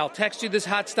 and I'll text you this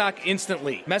hot stock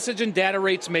instantly. Message and data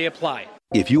rates may apply.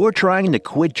 If you're trying to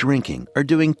quit drinking or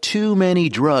doing too many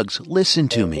drugs, listen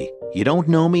to me. You don't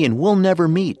know me and we'll never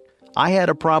meet. I had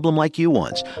a problem like you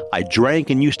once. I drank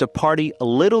and used to party a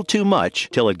little too much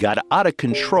till it got out of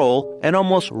control and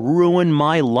almost ruined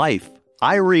my life.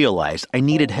 I realized I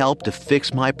needed help to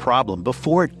fix my problem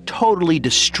before it totally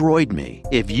destroyed me.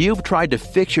 If you've tried to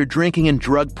fix your drinking and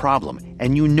drug problem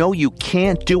and you know you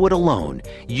can't do it alone,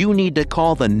 you need to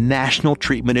call the National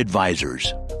Treatment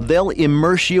Advisors. They'll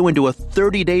immerse you into a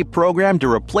 30-day program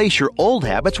to replace your old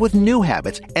habits with new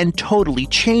habits and totally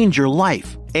change your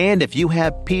life. And if you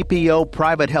have PPO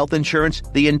private health insurance,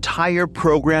 the entire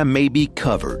program may be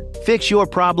covered. Fix your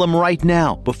problem right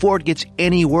now before it gets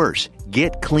any worse.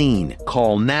 Get clean.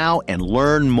 Call now and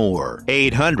learn more.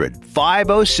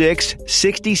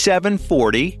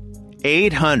 800-506-6740.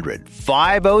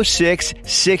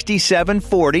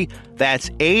 800-506-6740. That's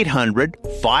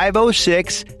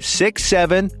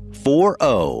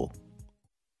 800-506-6740.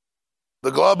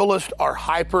 The globalists are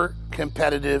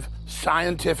hyper-competitive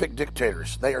scientific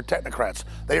dictators. They are technocrats.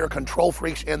 They are control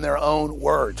freaks in their own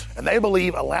words. And they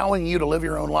believe allowing you to live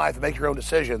your own life and make your own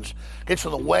decisions gets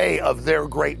in the way of their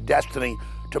great destiny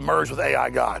to merge with AI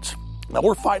gods. Now,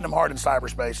 we're fighting them hard in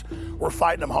cyberspace. We're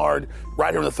fighting them hard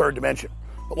right here in the third dimension.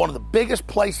 But one of the biggest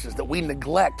places that we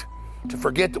neglect to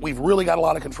forget that we've really got a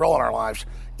lot of control in our lives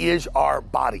is our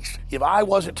bodies. If I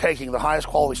wasn't taking the highest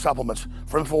quality supplements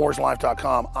from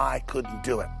InfoWarsLife.com, I couldn't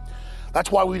do it.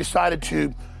 That's why we decided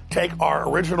to take our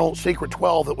original Secret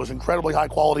 12 that was incredibly high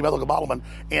quality methylcobalamin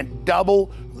and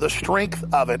double the strength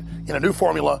of it in a new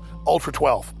formula, Ultra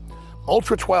 12.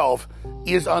 Ultra 12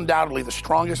 is undoubtedly the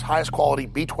strongest, highest quality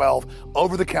B12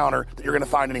 over the counter that you're going to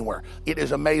find anywhere. It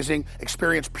is amazing.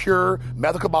 Experience pure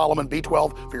methylcobalamin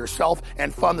B12 for yourself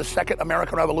and fund the second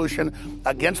American Revolution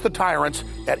against the tyrants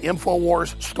at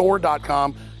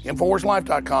InfoWarsStore.com.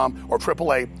 InfoWarsLife.com or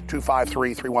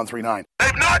 888-253-3139.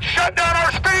 They've not shut down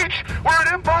our speech. We're at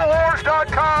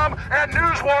InfoWars.com and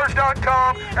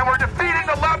NewsWars.com, and we're defeating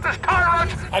the leftist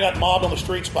tyrants. I got mobbed on the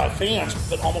streets by fans,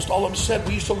 but almost all of them said,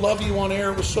 we used to love you on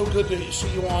air. It was so good to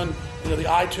see you on the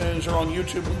iTunes or on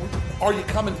YouTube. Are you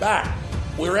coming back?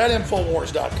 We're at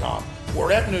InfoWars.com.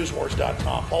 We're at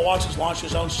NewsWars.com. Paul Watts has launched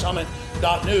his own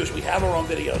Summit.news. We have our own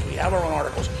videos. We have our own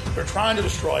articles. They're trying to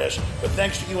destroy us, but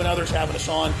thanks to you and others having us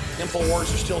on,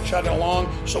 InfoWars is still chugging along.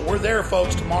 So we're there,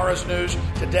 folks. Tomorrow's news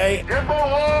today.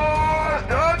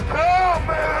 InfoWars.com,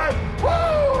 man! Woo!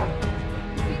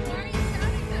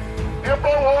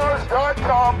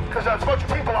 InfoWars.com, because there's a bunch of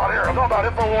people out here. I'm talking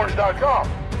about InfoWars.com.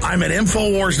 I'm at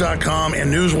Infowars.com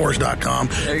and NewsWars.com.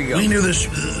 There you go. We knew this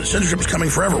censorship was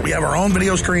coming forever. We have our own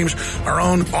video streams, our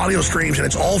own audio streams, and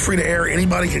it's all free to air.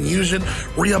 Anybody can use it,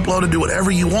 re-upload it, do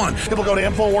whatever you want. People go to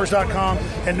Infowars.com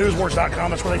and NewsWars.com.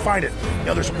 That's where they find it.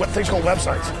 There's things called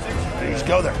websites. You just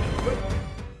go there.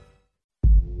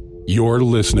 You're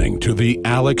listening to The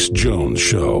Alex Jones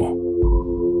Show.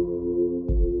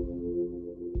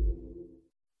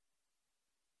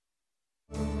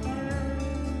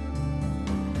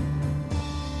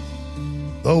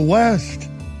 The West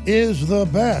is the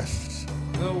best.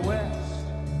 The West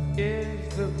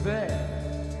is the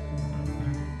best.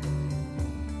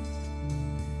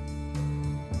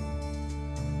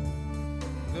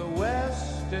 The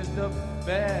West is the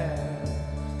best.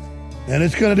 And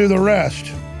it's going to do the rest.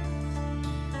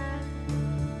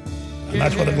 And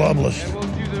that's what the globalists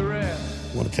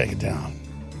want to take it down.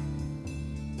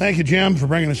 Thank you, Jim, for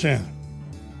bringing us in.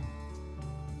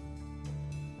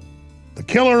 The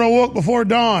killer awoke before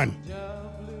dawn,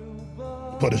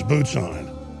 put his boots on,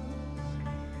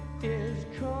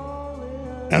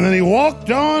 and then he walked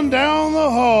on down the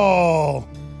hall.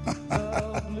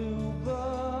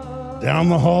 Down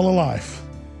the hall of life,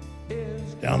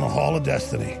 down the hall of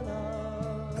destiny,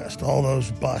 past all those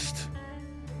busts,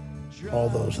 all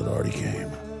those that already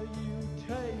came.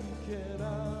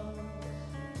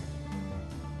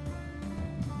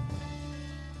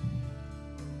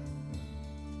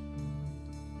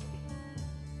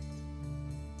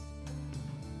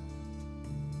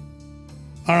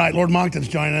 All right, Lord Moncton's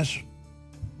joining us,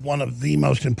 one of the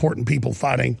most important people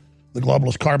fighting the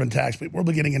globalist carbon tax. But we'll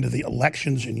be getting into the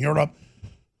elections in Europe,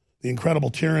 the incredible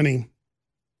tyranny,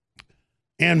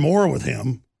 and more with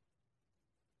him.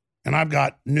 And I've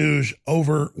got news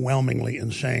overwhelmingly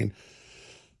insane.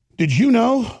 Did you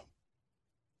know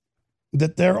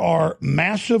that there are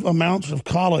massive amounts of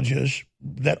colleges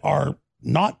that are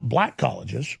not black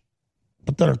colleges,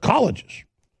 but that are colleges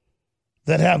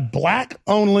that have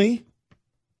black-only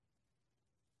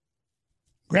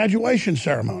graduation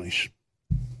ceremonies?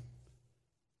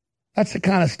 That's the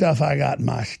kind of stuff I got in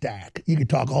my stack. You could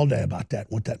talk all day about that,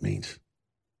 what that means.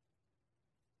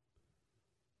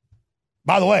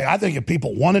 By the way, I think if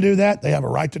people want to do that, they have a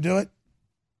right to do it.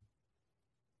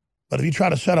 But if you try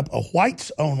to set up a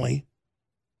whites-only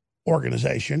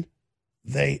organization,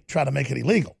 they try to make it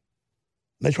illegal.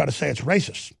 They try to say it's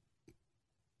racist.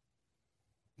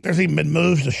 There's even been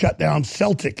moves to shut down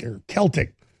Celtic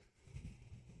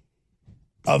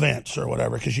events or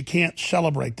whatever, because you can't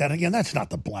celebrate that. Again, that's not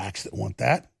the blacks that want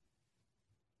that.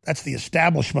 That's the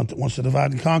establishment that wants to divide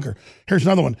and conquer. Here's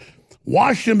another one.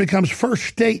 Washington becomes first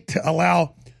state to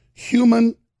allow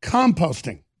human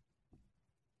composting.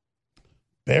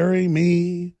 Bury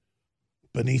me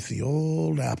beneath the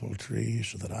old apple tree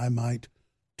so that I might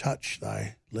touch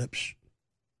thy lips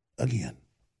again.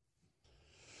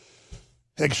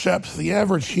 Except the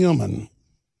average human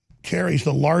carries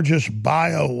the largest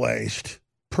bio-waste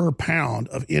per pound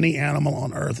of any animal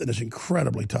on Earth, and is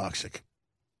incredibly toxic.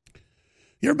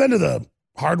 You ever been to the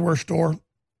hardware store?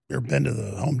 You ever been to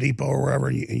the Home Depot or wherever,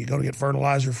 and you go to get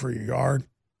fertilizer for your yard?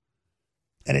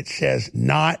 And it says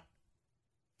not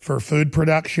for food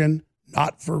production,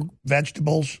 not for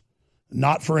vegetables,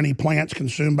 not for any plants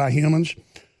consumed by humans,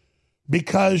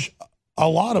 because a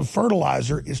lot of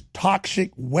fertilizer is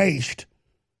toxic waste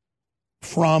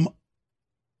from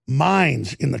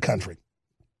mines in the country.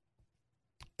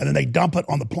 And then they dump it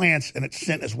on the plants and it's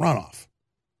sent as runoff.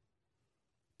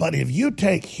 But if you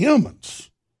take humans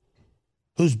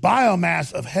whose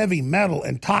biomass of heavy metal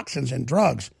and toxins and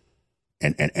drugs,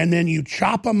 and then you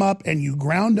chop them up and you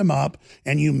ground them up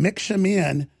and you mix them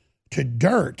in to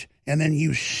dirt, and then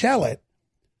you sell it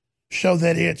so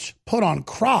that it's put on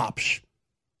crops,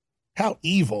 how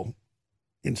evil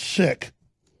and sick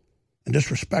and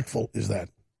disrespectful is that?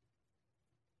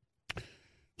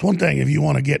 It's one thing if you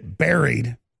want to get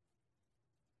buried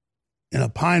in a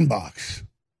pine box,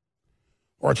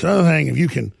 or it's another thing if you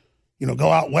can,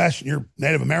 go out west and you're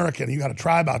Native American, you got a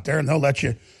tribe out there, and they'll let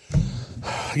you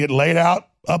get laid out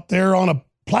up there on a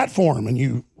platform and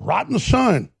you rot in the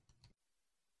sun.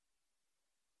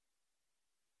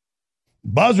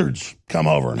 Buzzards come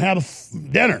over and have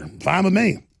dinner. Fine with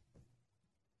me.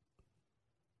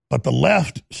 But the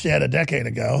left said a decade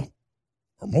ago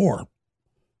or more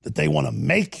that they want to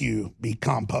make you be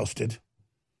composted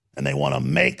and they want to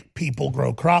make people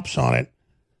grow crops on it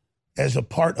as a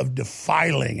part of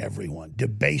defiling everyone,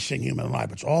 debasing human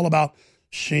life. It's all about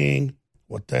seeing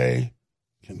what they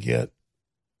can get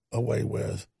away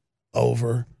with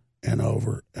over and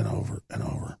over and over and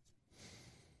over.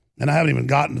 And I haven't even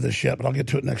gotten to this yet, but I'll get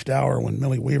to it next hour when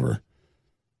Millie Weaver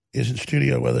is in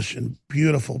studio with us in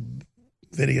beautiful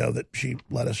video that she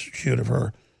let us shoot of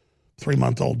her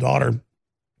 3-month-old daughter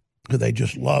who they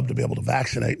just love to be able to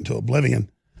vaccinate into oblivion.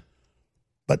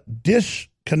 But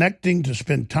disconnecting to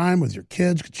spend time with your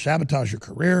kids could sabotage your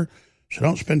career, so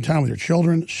don't spend time with your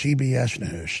children. CBS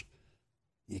News.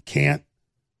 You can't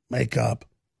make up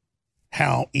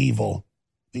how evil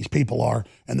these people are,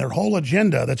 and their whole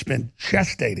agenda that's been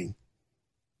gestating,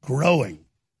 growing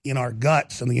in our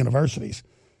guts in the universities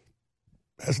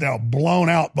has now blown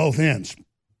out both ends.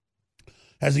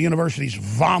 As the universities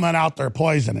vomit out their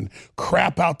poison and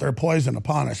crap out their poison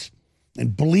upon us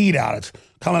and bleed out, it's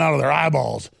coming out of their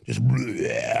eyeballs. Just,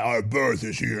 our birth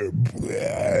is here.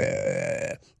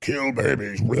 Bleh, kill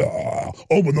babies. Bleh,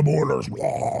 open the borders.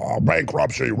 Bleh,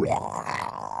 bankruptcy.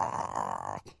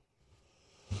 Bleh.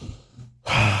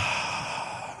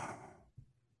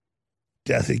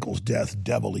 Death equals death.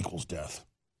 Devil equals death.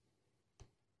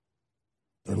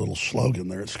 Their little slogan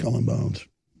there at Skull and Bones.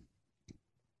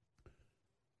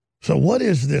 So what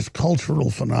is this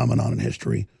cultural phenomenon in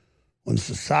history when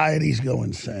societies go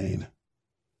insane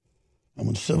and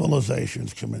when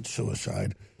civilizations commit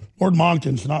suicide? Lord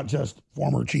Monckton's not just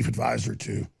former chief advisor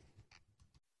to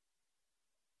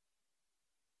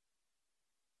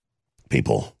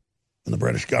people in the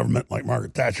British government like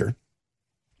Margaret Thatcher,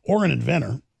 or an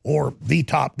inventor, or the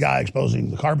top guy exposing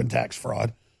the carbon tax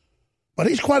fraud, but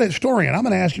he's quite a historian. I'm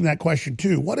going to ask him that question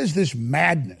too. What is this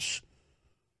madness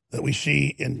that we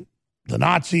see in the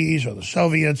Nazis or the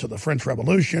Soviets or the French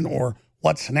Revolution or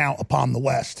what's now upon the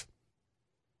West?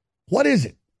 What is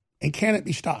it? And can it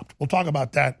be stopped? We'll talk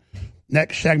about that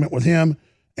next segment with him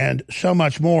and so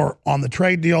much more on the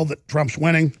trade deal that Trump's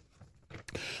winning.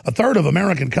 A third of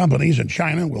American companies in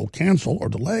China will cancel or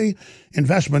delay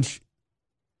investments.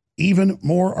 Even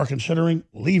more are considering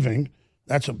leaving.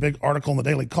 That's a big article in the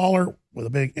Daily Caller with a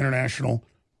big international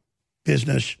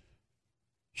business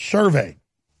survey.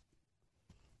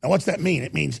 Now, what's that mean?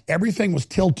 It means everything was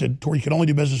tilted to where you could only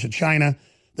do business in China,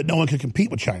 that no one could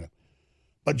compete with China.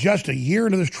 But just a year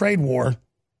into this trade war,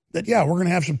 that, yeah, we're going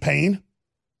to have some pain.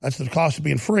 That's the cost of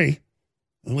being free.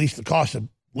 At least the cost of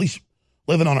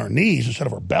living on our knees instead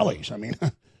of our bellies. I mean,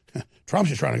 Trump's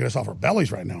just trying to get us off our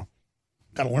bellies right now.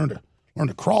 Got to learn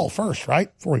to crawl first,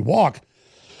 right? Before we walk.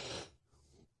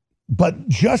 But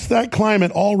just that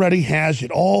climate already has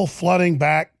it all flooding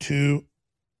back to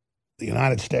the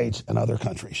United States and other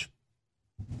countries,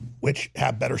 which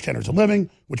have better standards of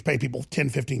living, which pay people 10,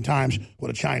 15 times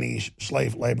what a Chinese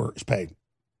slave labor is paid.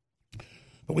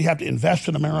 But we have to invest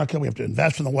in America. We have to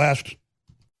invest in the West.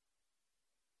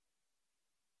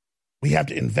 We have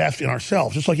to invest in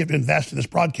ourselves, just like you have to invest in this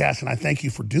broadcast, and I thank you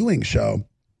for doing so.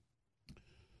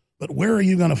 But where are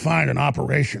you going to find an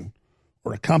operation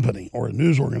or a company or a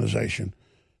news organization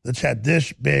that's had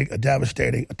this big a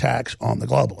devastating attacks on the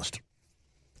globalist?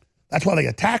 That's why they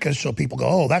attack us, so people go,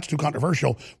 oh, that's too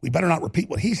controversial. We better not repeat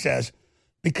what he says,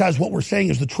 because what we're saying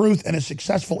is the truth and is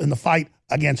successful in the fight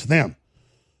against them.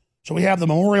 So we have the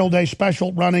Memorial Day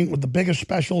special running with the biggest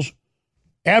specials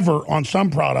ever on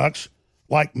some products,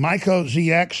 like Myco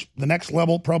ZX, the next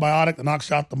level probiotic that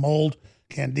knocks out the mold,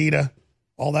 candida,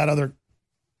 all that other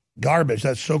garbage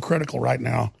that's so critical right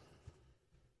now.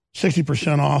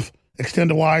 60% off.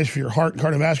 Extend-A-Wise for your heart and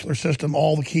cardiovascular system,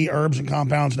 all the key herbs and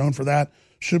compounds known for that.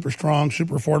 Super strong,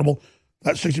 super affordable.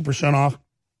 That's 60% off.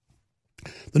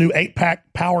 The new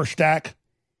 8-pack Power Stack.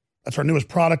 That's our newest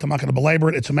product. I'm not going to belabor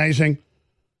it. It's amazing.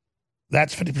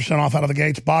 That's 50% off out of the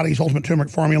gates. Body's Ultimate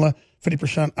Turmeric Formula,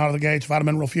 50% out of the gates.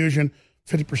 Vitamin Mineral Fusion,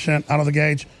 50% out of the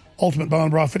gates. Ultimate Bone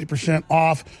Broth, 50%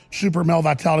 off. Super Mel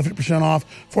Vitality, 50% off.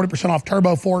 40% off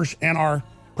Turbo Force and our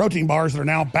protein bars that are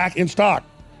now back in stock.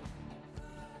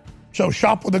 So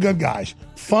shop with the good guys.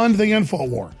 Fund the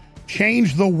InfoWar.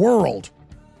 Change the world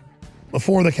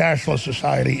before the cashless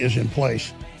society is in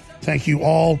place. Thank you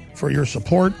all for your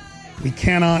support. We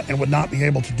cannot and would not be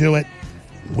able to do it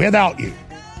without you.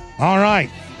 All right.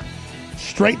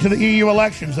 straight to the EU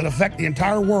elections that affect the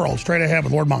entire world. Straight ahead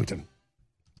with Lord Monkton.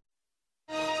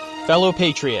 Fellow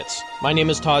Patriots, my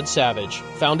name is Todd Savage,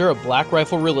 founder of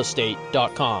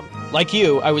BlackRifleRealEstate.com. Like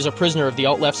you, I was a prisoner of the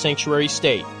alt-left sanctuary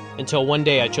state until one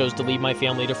day I chose to lead my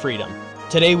family to freedom.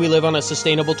 Today we live on a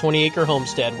sustainable 20-acre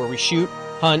homestead where we shoot,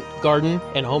 hunt, garden,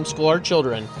 and homeschool our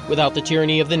children without the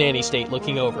tyranny of the nanny state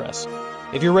looking over us.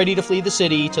 If you're ready to flee the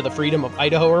city to the freedom of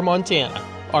Idaho or Montana,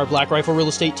 our Black Rifle Real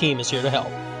Estate team is here to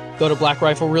help. Go to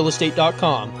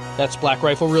BlackRifleRealEstate.com. That's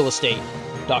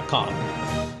BlackRifleRealEstate.com.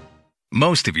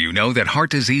 Most of you know that heart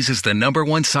disease is the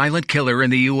 #1 silent killer in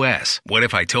the U.S. What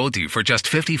if I told you for just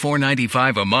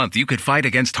 $54.95 a month you could fight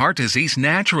against heart disease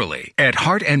naturally? At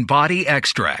Heart and Body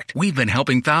Extract, we've been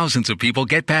helping thousands of people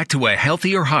get back to a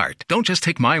healthier heart. Don't just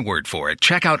take my word for it.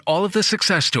 Check out all of the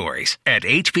success stories at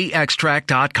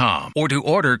hbextract.com. Or to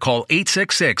order, call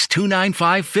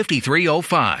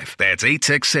 866-295-5305. That's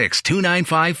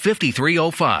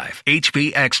 866-295-5305.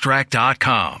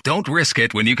 hbextract.com. Don't risk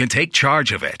it when you can take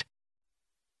charge of it.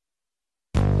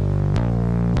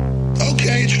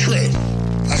 Okay, it's true.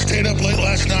 I stayed up late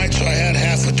last night, so I had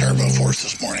half a Turbo Force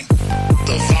this morning.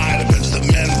 The vitamins, the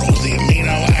minerals, the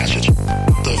amino acids.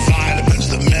 The vitamins,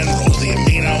 the minerals, the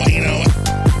amino.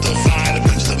 The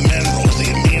vitamins, the minerals, the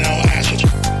amino acids.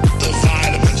 The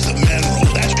vitamins, the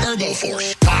minerals. That's Turbo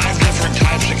Force. 5 different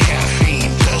types of caffeine.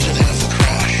 Doesn't have the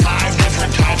crash. 5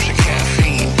 different types of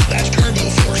caffeine. That's Turbo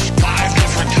Force. 5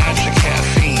 different types of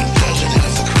caffeine. Doesn't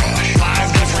have the crash.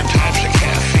 5 different types of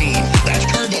caffeine. That's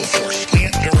Turbo Force.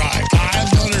 Plant-derived.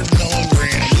 500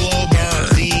 milligrams. Slow burn.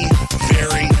 The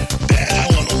very best. I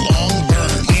want a long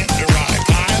burn. Plant-derived.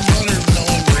 500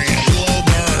 milligrams. Slow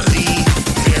burn. The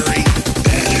very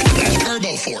best. That's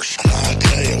Turbo Force. I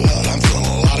tell you what, I'm feeling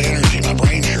a lot of energy. My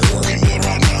brain's sure working good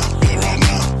right now. Good right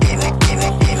now. Good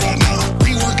right now.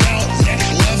 Pre-workout, next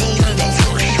level. Turbo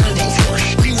Force. Turbo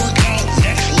Force. Pre-workout,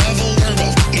 next level.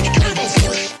 It's Turbo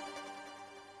Force.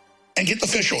 And get the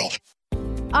fish oil.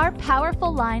 Our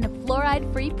powerful line of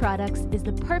fluoride-free products is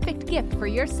the perfect gift for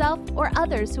yourself or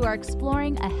others who are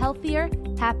exploring a healthier,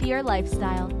 happier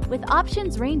lifestyle. With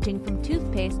options ranging from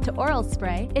toothpaste to oral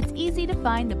spray, it's easy to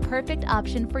find the perfect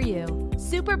option for you.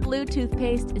 Super Blue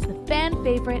Toothpaste is the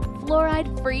fan-favorite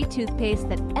fluoride-free toothpaste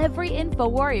that every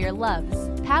InfoWarrior loves.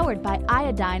 Powered by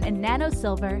iodine and nano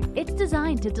silver, it's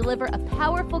designed to deliver a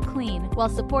powerful clean while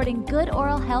supporting good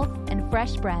oral health and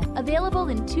fresh breath. Available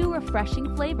in 2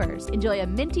 refreshing flavors. Enjoy a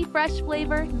minty fresh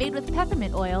flavor made with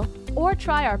peppermint oil, or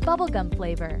try our bubblegum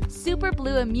flavor. Super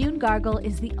Blue Immune Gargle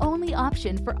is the only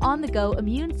option for on-the-go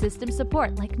immune system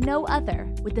support like no other.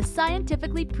 With the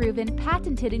scientifically proven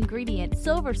patented ingredient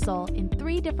Silver Sol in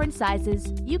 3 different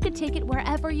sizes, you can take it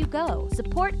wherever you go.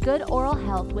 Support good oral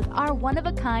health with our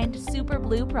one-of-a-kind Super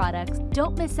Blue products.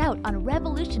 Don't miss out on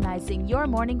revolutionizing your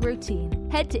morning routine.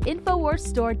 Head to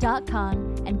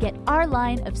InfoWarsStore.com and get our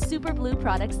line of Super Blue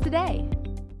products today.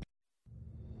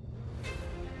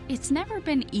 It's never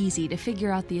been easy to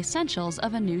figure out the essentials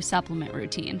of a new supplement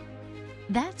routine.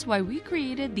 That's why we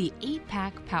created the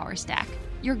 8-Pack Power Stack,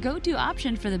 your go-to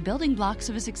option for the building blocks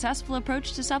of a successful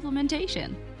approach to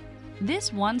supplementation.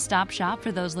 This one-stop shop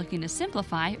for those looking to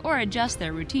simplify or adjust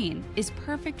their routine is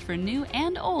perfect for new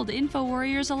and old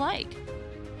InfoWarriors alike.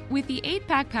 With the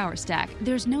 8-Pack Power Stack,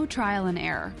 there's no trial and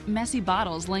error, messy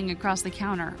bottles laying across the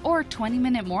counter, or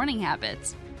 20-minute morning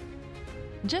habits.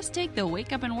 Just take the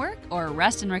Wake Up and Work or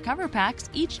Rest and Recover packs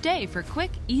each day for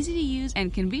quick, easy-to-use,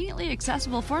 and conveniently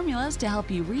accessible formulas to help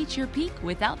you reach your peak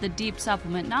without the deep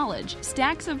supplement knowledge,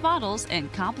 stacks of bottles,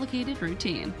 and complicated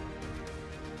routine.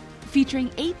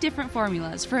 Featuring 8 different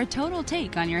formulas for a total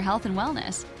take on your health and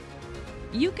wellness.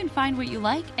 You can find what you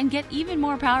like and get even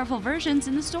more powerful versions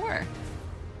in the store.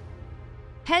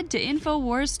 Head to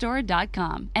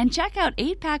InfoWarsStore.com and check out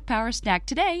 8-Pack Power Stack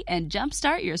today and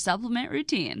jumpstart your supplement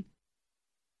routine.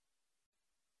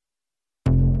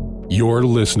 You're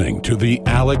listening to The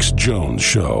Alex Jones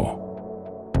Show.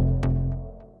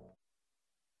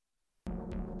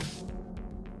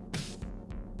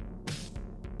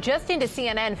 Just into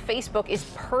CNN, Facebook is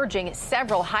purging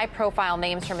several high-profile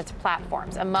names from its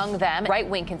platforms. Among them,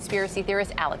 right-wing conspiracy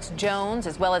theorist Alex Jones,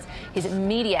 as well as his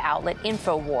media outlet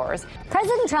InfoWars.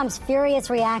 President Trump's furious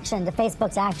reaction to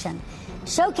Facebook's action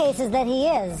showcases that he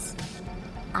is,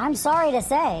 I'm sorry to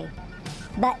say,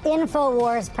 the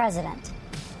InfoWars president.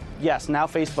 Yes, now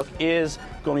Facebook is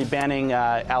going to be banning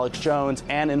Alex Jones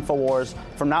and InfoWars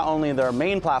from not only their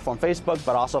main platform, Facebook,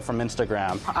 but also from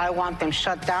Instagram. I want them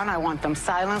shut down. I want them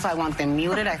silenced. I want them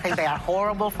muted. I think they are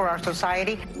horrible for our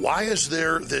society. Why is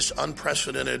there this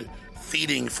unprecedented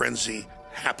feeding frenzy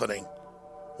happening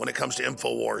when it comes to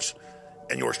InfoWars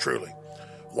and yours truly?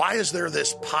 Why is there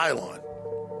this pylon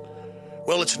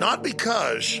Well, it's not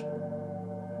because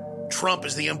Trump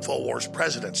is the InfoWars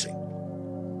presidency.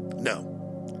 No.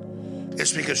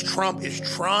 It's because Trump is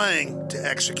trying to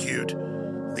execute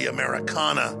the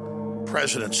Americana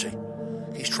presidency.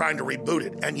 He's trying to reboot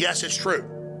it. And yes, it's true.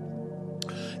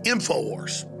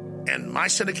 InfoWars and my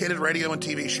syndicated radio and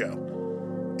TV show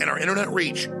and our internet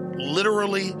reach,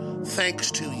 literally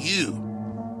thanks to you,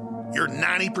 you're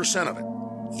 90% of it,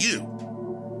 you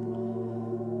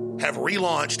have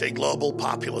relaunched a global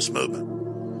populist movement.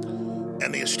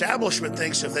 And the establishment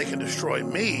thinks if they can destroy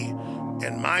me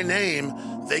and my name,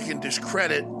 they can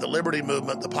discredit the liberty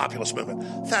movement, the populist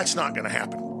movement. That's not going to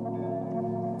happen.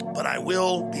 But I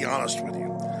will be honest with you.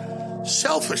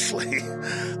 Selfishly,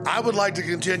 I would like to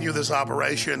continue this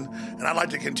operation, and I'd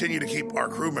like to continue to keep our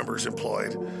crew members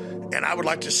employed. And I would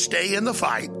like to stay in the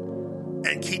fight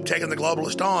and keep taking the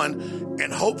globalist on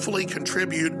and hopefully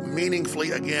contribute meaningfully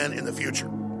again in the future.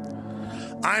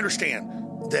 I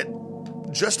understand that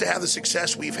just to have the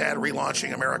success we've had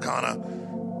relaunching Americana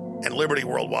and Liberty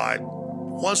Worldwide,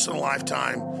 once in a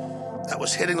lifetime, that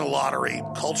was hitting the lottery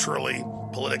culturally,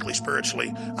 politically,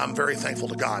 spiritually. I'm very thankful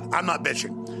to God. I'm not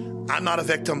bitching. I'm not a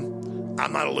victim.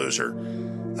 I'm not a loser.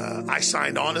 I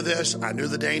signed on to this. I knew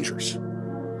the dangers.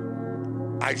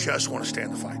 I just want to stay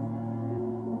in the fight.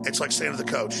 It's like saying to the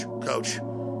coach, Coach,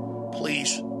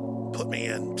 please put me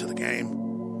into the game,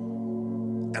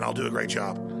 and I'll do a great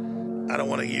job. I don't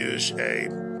want to use a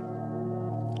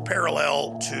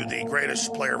parallel to the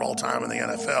greatest player of all time in the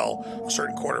NFL, a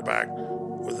certain quarterback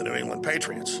with the New England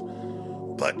Patriots.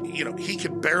 But, you know, he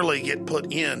could barely get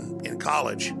put in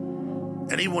college.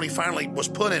 And even when he finally was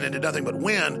put in and did nothing but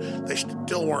win, they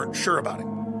still weren't sure about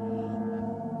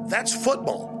him. That's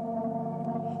football.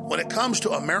 When it comes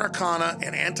to Americana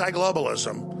and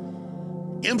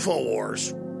anti-globalism,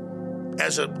 InfoWars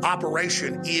as an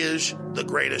operation is the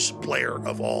greatest player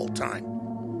of all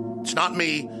time. It's not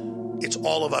me, it's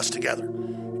all of us together.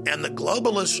 And the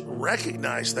globalists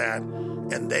recognize that,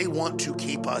 and they want to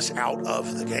keep us out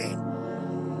of the game.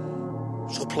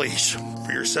 So please,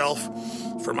 for yourself,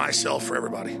 for myself, for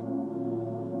everybody,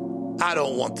 I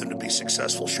don't want them to be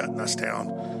successful shutting us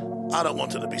down. I don't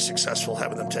want them to be successful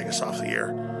having them take us off the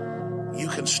air. You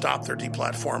can stop their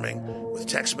deplatforming with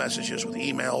text messages, with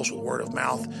emails, with word of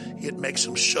mouth. It makes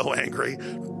them so angry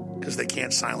because they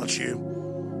can't silence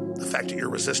you. The fact that you're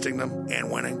resisting them and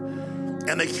winning.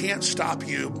 And they can't stop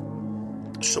you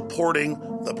supporting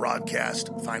the broadcast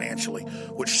financially,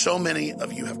 which so many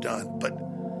of you have done. But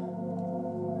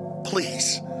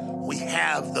please, we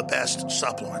have the best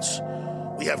supplements.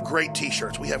 We have great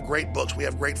T-shirts. We have great books. We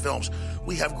have great films.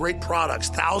 We have great products,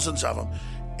 thousands of them.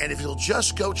 And if you'll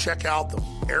just go check out the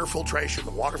air filtration,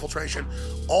 the water filtration,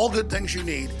 all good things you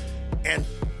need, and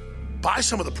buy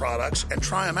some of the products and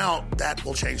try them out, that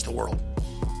will change the world.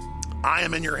 I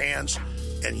am in your hands,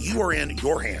 and you are in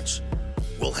your hands.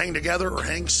 We'll hang together or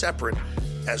hang separate,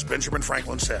 as Benjamin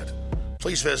Franklin said.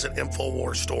 Please visit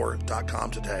InfoWarsStore.com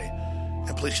today,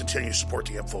 and please continue to support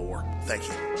the InfoWar. Thank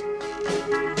you.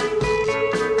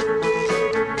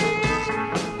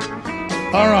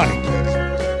 All right.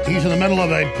 He's in the middle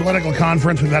of a political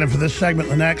conference. We've got him for this segment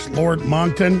and the next. Lord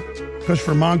Monckton,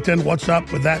 Christopher Monckton, what's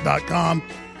up with that.com.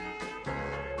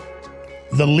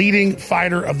 The leading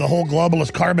fighter of the whole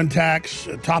globalist carbon tax,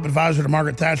 top advisor to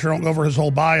Margaret Thatcher. I won't go over his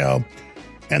whole bio.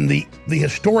 And the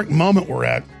historic moment we're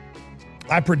at,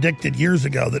 I predicted years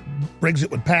ago that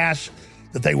Brexit would pass,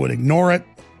 that they would ignore it,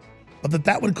 but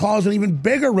that would cause an even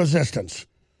bigger resistance.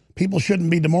 People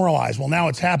shouldn't be demoralized. Well, now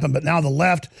it's happened, but now the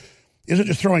left isn't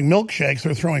just throwing milkshakes,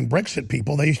 they're throwing bricks at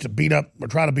people. They used to beat up or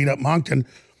try to beat up Monckton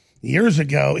years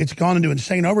ago. It's gone into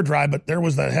insane overdrive, but there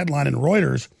was that headline in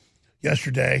Reuters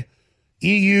yesterday.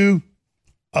 EU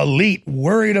elite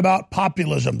worried about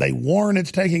populism. They warn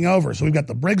it's taking over. So we've got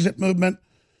the Brexit movement.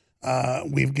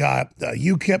 We've got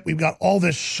UKIP. We've got all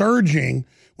this surging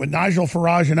with Nigel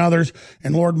Farage and others.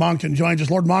 And Lord Monckton joins us.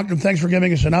 Lord Monckton, thanks for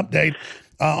giving us an update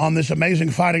on this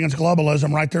amazing fight against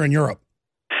globalism right there in Europe.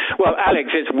 Well, Alex,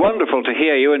 it's wonderful to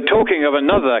hear you. And talking of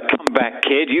another comeback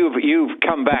kid, you've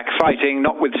come back fighting,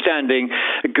 notwithstanding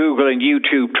Google and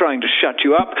YouTube trying to shut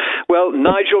you up. Well,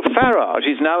 Nigel Farage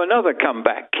is now another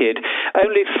comeback kid.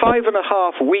 Only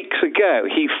 5.5 weeks ago,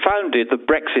 he founded the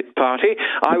Brexit Party.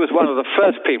 I was one of the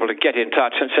first people to get in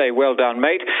touch and say, well done,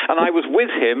 mate. And I was with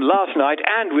him last night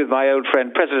and with my old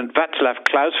friend, President Václav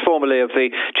Klaus, formerly of the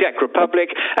Czech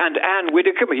Republic, and Anne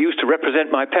Widdecombe, who used to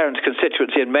represent my parents'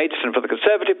 constituency in Maidstone for the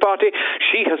Conservative Party.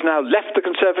 She has now left the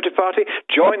Conservative Party,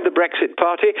 joined the Brexit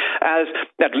Party, as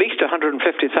at least 150,000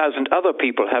 other people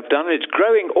people have done. It's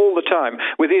growing all the time.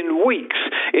 Within weeks,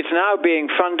 it's now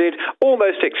being funded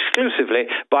almost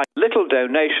exclusively by little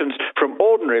donations from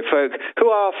ordinary folk who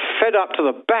are fed up to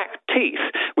the back teeth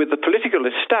with the political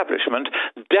establishment,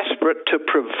 desperate to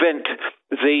prevent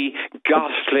the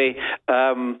ghastly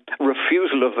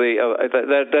refusal of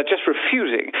they're just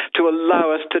refusing to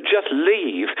allow us to just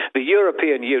leave the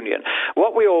European Union.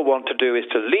 What we all want to do is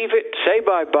to leave it, say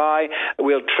bye-bye.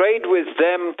 We'll trade with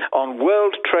them on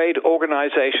World Trade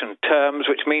Organization terms,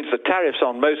 which means the tariffs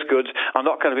on most goods are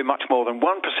not going to be much more than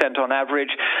 1% on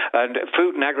average, and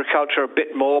food and agriculture a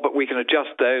bit more, but we can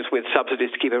adjust those with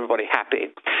subsidies to keep everybody happy.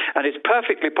 And it's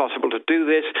perfectly possible to do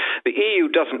this. The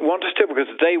EU doesn't want us to because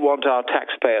they want our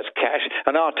taxpayers' cash,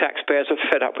 and our taxpayers are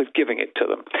fed up with giving it to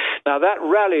them. Now, that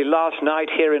rally last night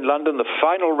here in London, the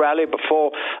final rally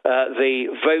before the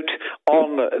vote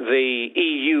on the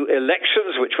EU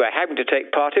elections, which we're having to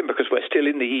take part in because we're still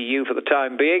in the EU for the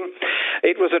time being,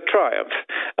 it was a triumph.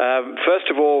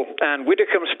 First of all, Anne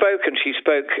Widdecombe spoke, and she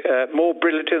spoke more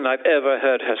brilliantly than I've ever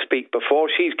heard her speak before.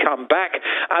 She's come back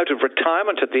out of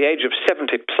retirement at the age of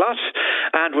 70 plus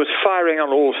and was firing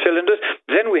on all cylinders.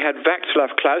 Then we had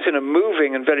Václav Klaus in a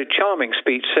moving and very charming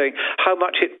speech saying how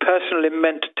much it personally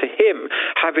meant to him,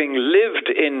 having lived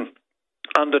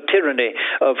under tyranny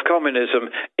of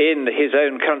communism in his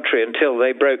own country until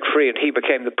they broke free and he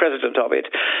became the president of it,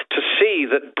 to see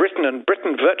that Britain, and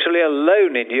Britain virtually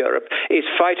alone in Europe, is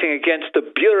fighting against the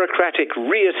bureaucratic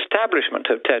re-establishment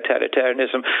of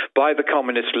totalitarianism by the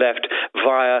communist left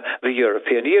via the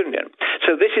European Union.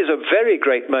 So this is a very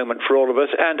great moment for all of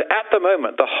us, and at the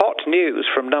moment, the hot news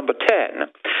from number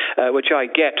 10, which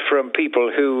I get from people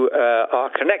who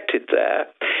are connected there,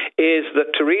 is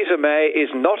that Theresa May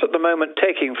is not at the moment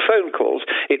taking phone calls.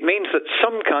 It means that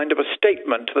some kind of a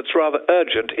statement that's rather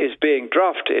urgent is being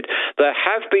drafted. There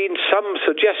have been some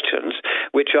suggestions,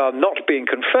 which are not being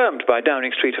confirmed by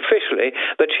Downing Street officially,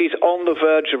 that she's on the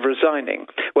verge of resigning.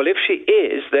 Well, if she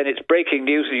is, then it's breaking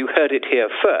news. You heard it here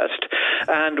first.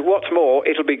 And what's more,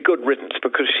 it'll be good riddance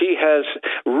because she has,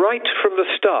 right from the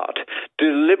start,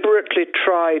 deliberately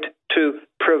tried to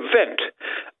prevent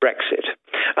Brexit.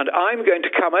 And I'm going to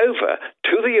come over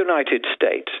to the United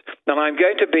States, and I'm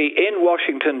going to be in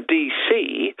Washington,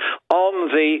 D.C. on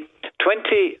the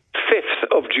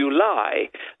 25th of July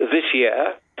this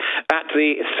year at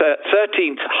the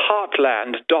 13th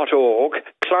Heartland.org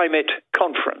Climate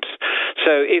Conference.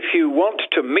 So if you want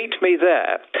to meet me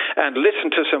there and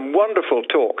listen to some wonderful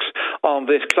talks on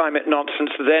this climate nonsense,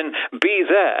 then be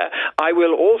there. I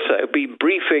will also be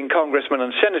briefing congressmen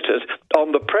and senators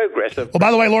on the progress of... Well, by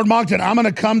the way, Lord Monckton, I'm going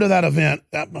to come to that event.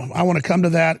 I want to come to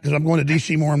that because I'm going to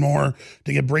D.C. more and more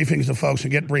to give briefings to folks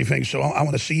and get briefings. So I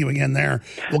want to see you again there.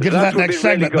 We'll get to that next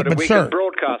segment. Really, but we can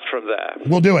broadcast from there.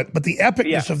 We'll do it. But the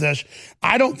epicness of this,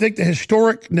 I don't think the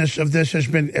historicness of this has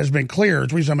been clear.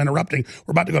 It's the reason I'm interrupting.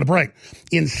 We're about to go to break.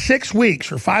 In 6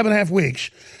 weeks or 5.5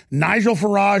 weeks, Nigel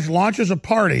Farage launches a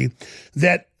party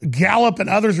that Gallup and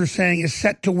others are saying is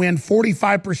set to win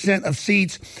 45% of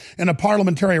seats in a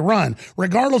parliamentary run.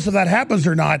 Regardless if that happens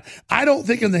or not, I don't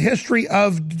think in the history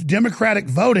of Democratic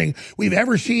voting we've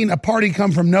ever seen a party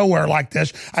come from nowhere like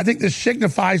this. I think this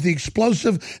signifies the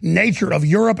explosive nature of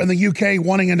Europe and the UK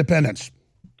wanting independence.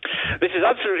 This is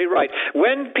absolutely right.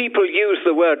 When people use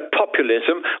the word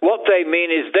populism, what they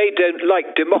mean is they don't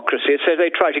like democracy, so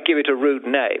they try to give it a rude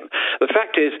name. The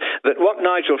fact is that what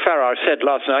Nigel Farage said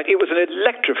last night, it was an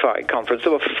electrifying conference.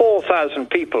 There were 4,000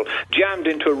 people jammed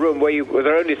into a room where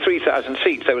there were only 3,000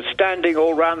 seats. They were standing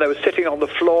all around, they were sitting on the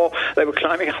floor, they were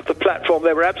climbing up the platform,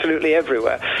 they were absolutely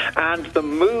everywhere. And the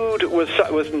mood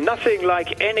was nothing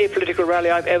like any political rally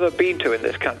I've ever been to in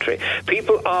this country.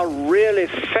 People are really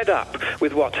fed up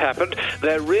with what's happened.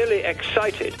 They're really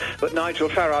excited that Nigel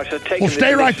Farage has taken... Well,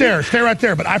 stay right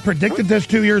there. But I predicted this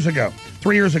 3 years ago.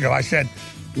 I said,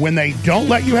 when they don't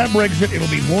let you have Brexit, it'll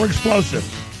be more explosive.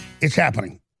 It's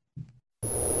happening.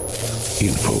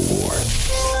 InfoWars,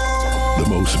 the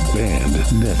most banned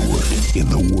network in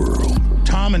the world.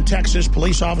 Tom in Texas,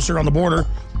 police officer on the border,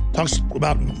 talks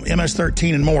about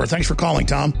MS-13 and more. Thanks for calling,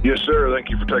 Tom. Yes, sir. Thank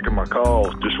you for taking my call.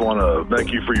 Just want to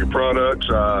thank you for your products.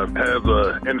 I have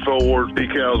the InfoWars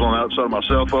decals on the outside of my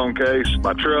cell phone case,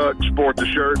 my truck, sport the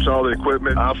shirts, all the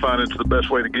equipment. I find it's the best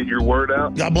way to get your word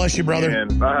out. God bless you, brother.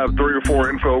 And I have 3 or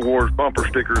 4 InfoWars bumper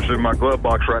stickers in my glove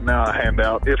box right now I hand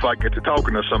out if I get to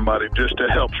talking to somebody just to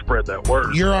help spread that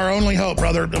word. You're our only hope,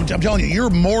 brother. I'm telling you, you're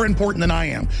more important than I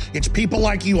am. It's people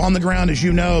like you on the ground, as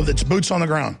you know, that's boots on the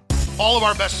ground. All of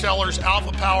our best sellers,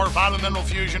 Alpha Power, Vitamin Mineral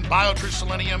Fusion, BioTrue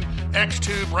Selenium,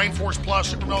 X2, Brain Force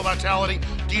Plus, Supernova Vitality,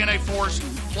 DNA Force,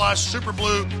 Plus, Super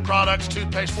Blue products,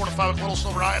 toothpaste fortified with little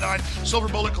silver iodine, Silver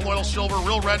Bullet colloidal silver,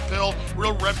 Real Red Pill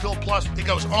Plus. It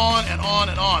goes on and on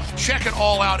and on. Check it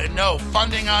all out and know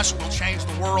funding us will change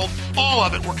the world. All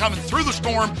of it. We're coming through the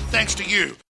storm thanks to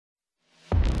you.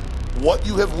 What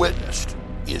you have witnessed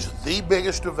is the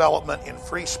biggest development in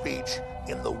free speech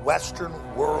in the Western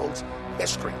world's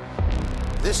history.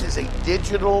 This is a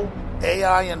digital,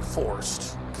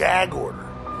 AI-enforced gag order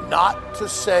not to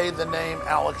say the name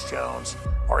Alex Jones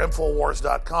or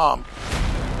Infowars.com.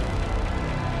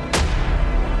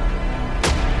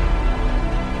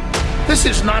 This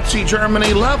is Nazi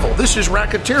Germany level. This is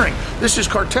racketeering. This is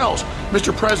cartels.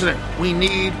 Mr. President, we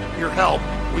need your help.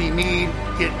 We need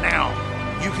it now.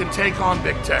 You can take on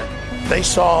big tech. They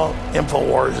saw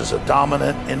Infowars as a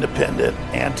dominant, independent,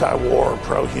 anti-war,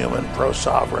 pro-human,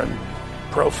 pro-sovereign,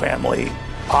 pro-family,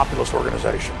 populist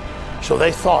organization. So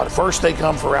they thought first they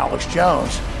come for Alex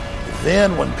Jones.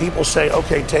 Then when people say,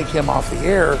 okay, take him off the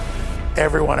air,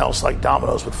 everyone else like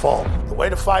dominoes would fall. The way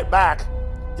to fight back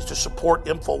is to support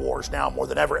Infowars now more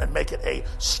than ever and make it a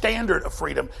standard of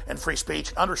freedom and free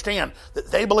speech. Understand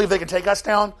that they believe they can take us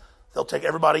down, they'll take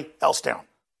everybody else down.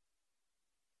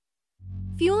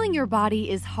 Fueling your body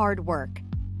is hard work.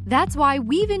 That's why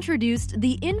we've introduced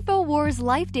the InfoWars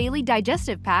Life Daily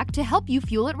Digestive Pack to help you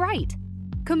fuel it right.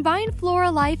 Combine Flora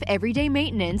Life Everyday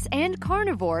Maintenance and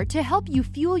Carnivore to help you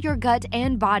fuel your gut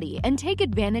and body and take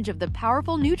advantage of the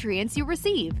powerful nutrients you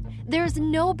receive. There's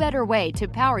no better way to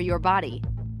power your body.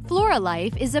 Flora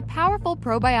Life is a powerful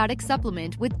probiotic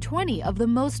supplement with 20 of the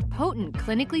most potent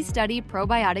clinically studied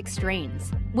probiotic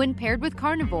strains. When paired with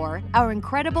Carnivore, our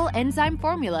incredible enzyme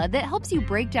formula that helps you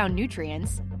break down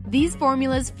nutrients, these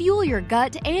formulas fuel your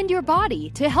gut and your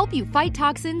body to help you fight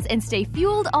toxins and stay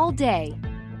fueled all day.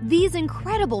 These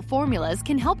incredible formulas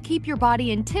can help keep your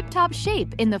body in tip-top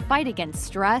shape in the fight against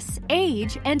stress,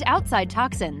 age, and outside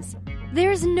toxins.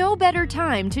 There's no better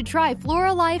time to try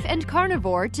Flora Life and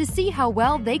Carnivore to see how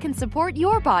well they can support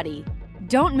your body.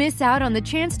 Don't miss out on the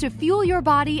chance to fuel your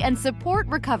body and support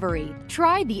recovery.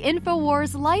 Try the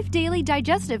InfoWars Life Daily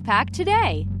Digestive Pack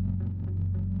today.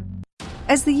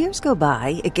 As the years go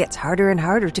by, it gets harder and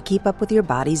harder to keep up with your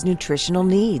body's nutritional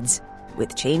needs.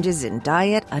 With changes in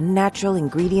diet, unnatural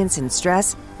ingredients, and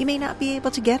stress, you may not be able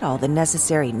to get all the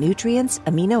necessary nutrients,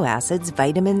 amino acids,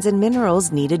 vitamins, and minerals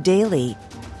needed daily.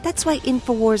 That's why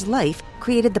InfoWars Life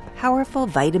created the powerful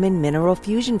Vitamin Mineral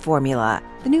Fusion formula.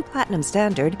 The new platinum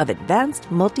standard of advanced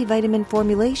multivitamin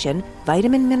formulation,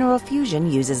 Vitamin Mineral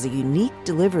Fusion uses a unique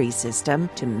delivery system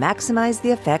to maximize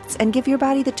the effects and give your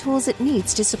body the tools it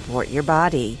needs to support your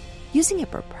body. Using a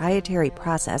proprietary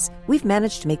process, we've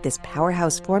managed to make this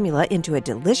powerhouse formula into a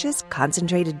delicious,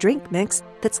 concentrated drink mix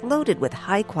that's loaded with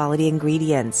high-quality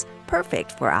ingredients.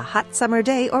 Perfect for a hot summer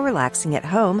day or relaxing at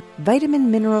home,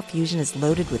 Vitamin Mineral Fusion is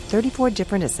loaded with 34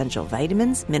 different essential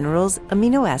vitamins, minerals,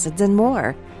 amino acids, and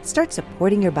more. Start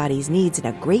supporting your body's needs in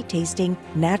a great-tasting,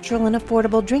 natural, and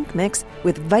affordable drink mix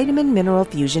with Vitamin Mineral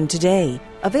Fusion today.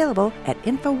 Available at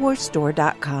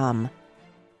InfoWarsStore.com.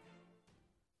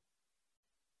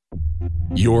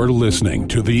 You're listening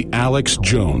to The Alex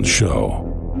Jones Show.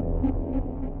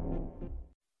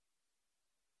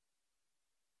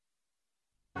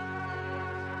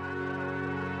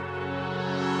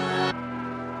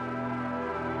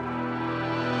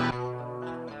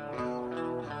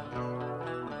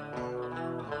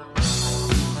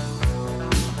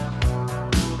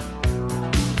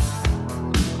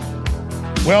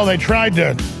 Well, they tried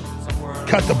to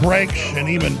cut the brakes and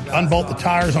even unbolt the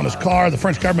tires on his car. The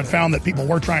French government found that people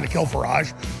were trying to kill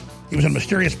Farage. He was in a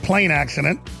mysterious plane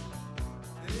accident.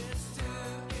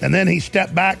 And then he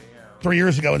stepped back 3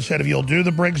 years ago and said, if you'll do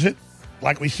the Brexit,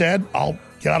 like we said, I'll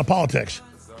get out of politics.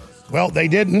 Well, they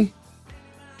didn't.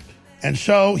 And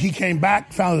so he came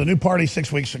back, founded a new party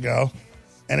 6 weeks ago,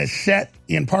 and is set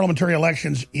in parliamentary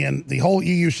elections in the whole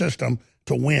EU system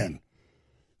to win.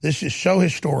 This is so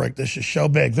historic. This is so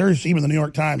big. There's even the New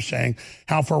York Times saying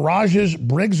how Farage's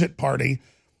Brexit party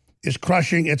is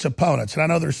crushing its opponents. And I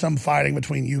know there's some fighting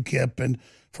between UKIP and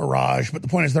Farage, but the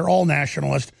point is they're all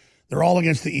nationalists. They're all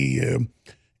against the EU.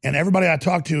 And everybody I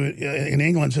talked to in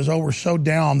England says, oh, we're so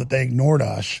down that they ignored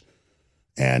us.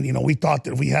 And, you know, we thought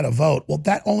that we had a vote. Well,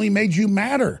 that only made you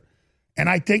madder. And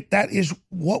I think that is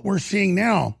what we're seeing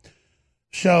now.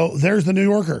 So there's the New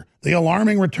Yorker, the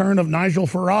alarming return of Nigel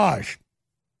Farage.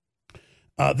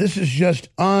 This is just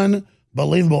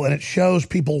unbelievable, and it shows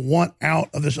people want out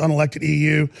of this unelected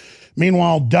EU.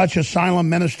 Meanwhile, Dutch asylum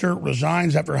minister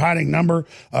resigns after hiding number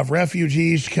of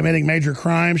refugees committing major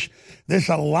crimes. This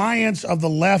alliance of the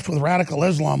left with radical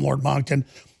Islam, Lord Moncton,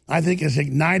 I think has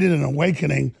ignited an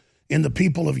awakening in the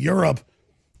people of Europe.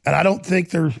 And I don't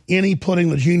think there's any putting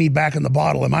the genie back in the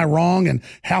bottle. Am I wrong? And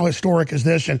how historic is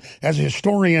this? And as a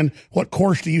historian, what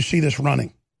course do you see this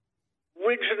running?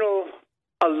 Original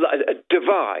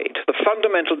divide, the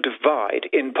fundamental divide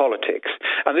in politics.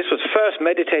 And this was first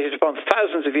meditated upon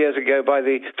thousands of years ago by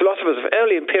the philosophers of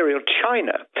early imperial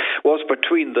China, was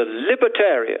between the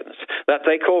libertarians, that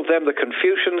they called them the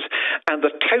Confucians, and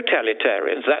the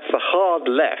totalitarians, that's the hard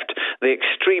left, the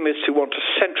extremists who want to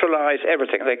centralize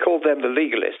everything. They called them the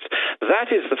legalists. That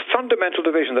is the fundamental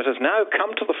division that has now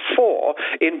come to the fore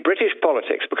in British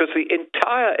politics, because the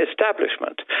entire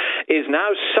establishment is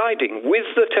now siding with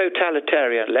the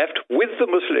totalitarian left, with the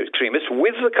Muslim extremists,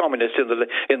 with the communists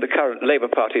in the current Labour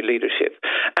Party leadership,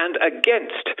 and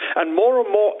against, and more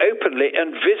openly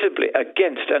and visibly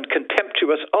against and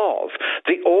contemptuous of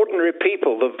the ordinary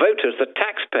people, the voters, the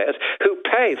taxpayers who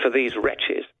pay for these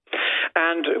wretches.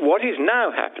 And what is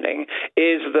now happening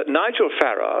is that Nigel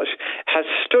Farage has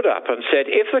stood up and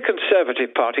said, if the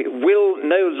Conservative Party will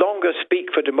no longer speak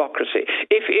for democracy,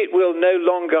 if it will no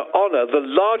longer honour the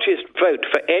largest vote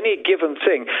for any given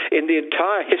thing in the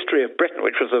entire history of Britain,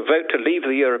 which was the vote to leave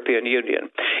the European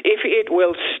Union, if it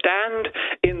will stand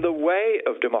in the way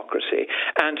of democracy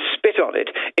and spit on it,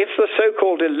 if the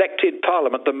so-called elected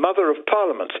parliament, the mother of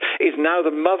parliaments, is now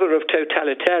the mother of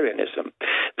totalitarianism,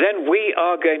 then we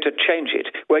are going to change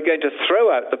it. We're going to throw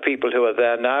out the people who are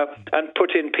there now and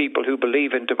put in people who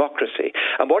believe in democracy.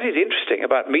 And what is interesting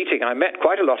about meeting, I met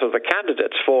quite a lot of the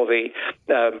candidates for the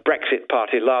Brexit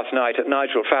Party last night at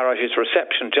Nigel Farage's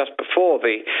reception just before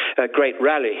the great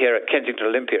rally here at Kensington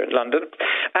Olympia in London.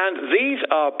 And these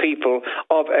are people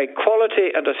of a quality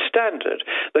and a standard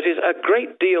that is a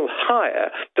great deal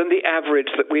higher than the average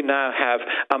that we now have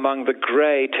among the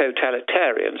grey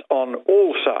totalitarians on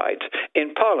all sides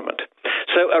in Parliament.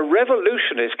 So a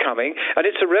revolution is coming, and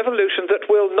it's a revolution that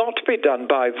will not be done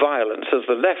by violence as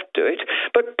the left do it,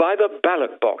 but by the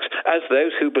ballot box as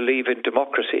those who believe in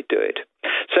democracy do it.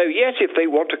 So yes, if they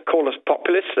want to call us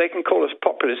populists, they can call us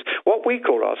populists. What we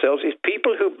call ourselves is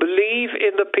people who believe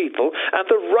in the people and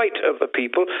the right of the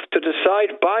people to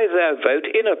decide by their vote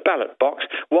in a ballot box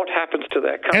what happens to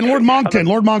their country. And Lord Monckton,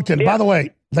 yeah. By the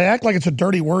way, they act like it's a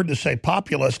dirty word to say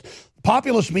populist.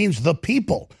 Populist means the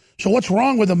people. So what's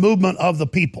wrong with the movement of the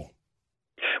people?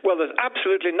 Well, there's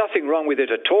absolutely nothing wrong with it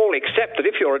at all, except that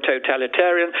if you're a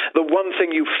totalitarian, the one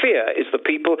thing you fear is the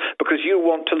people, because you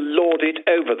want to lord it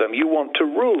over them. You want to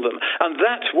rule them. And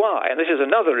that's why, and this is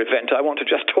another event I want to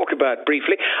just talk about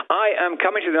briefly, I am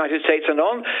coming to the United States, and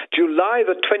on July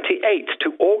the 28th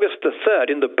to August the 3rd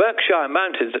in the Berkshire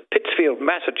Mountains at Pittsfield,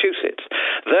 Massachusetts,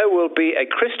 there will be a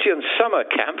Christian summer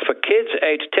camp for kids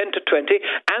aged 10 to 20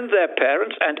 and their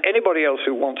parents and anybody else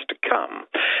who wants to come.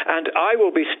 And I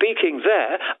will be speaking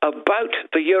there about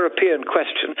the European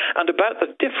question and about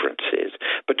the differences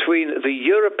between the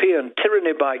European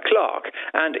tyranny by Clark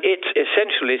and its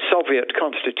essentially Soviet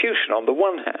constitution on the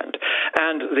one hand,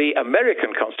 and the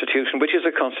American constitution, which is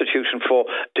a constitution for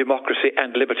democracy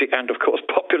and liberty and, of course,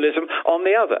 populism on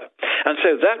the other. And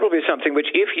so that will be something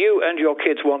which, if you and your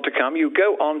kids want to come, you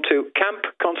go on to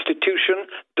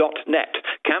campconstitution.net,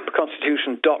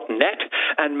 campconstitution.net,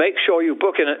 and make sure you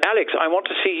book in. And Alex, I want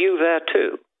to see you there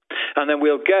too. And then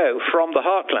we'll go from the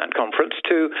Heartland Conference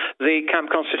to the Camp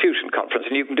Constitution Conference,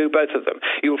 and you can do both of them.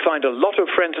 You'll find a lot of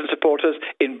friends and supporters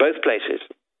in both places.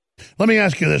 Let me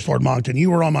ask you this, Lord Monckton.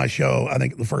 You were on my show, I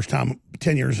think, the first time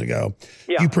 10 years ago.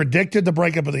 Yeah. You predicted the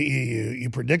breakup of the EU. You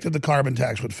predicted the carbon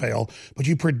tax would fail, but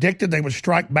you predicted they would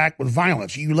strike back with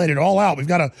violence. You laid it all out. We've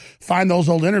got to find those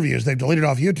old interviews. They've deleted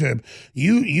off YouTube.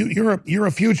 You're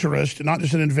a futurist, not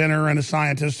just an inventor and a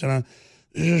scientist and a.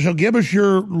 So give us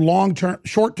your long-term,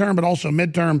 short-term, but also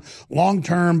mid-term,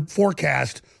 long-term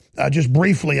forecast, just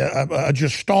briefly, a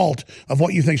gestalt of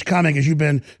what you think's coming as you've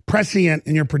been prescient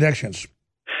in your predictions.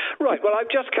 Right. Well, I've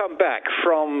just come back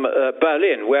from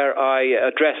Berlin, where I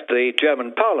addressed the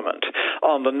German parliament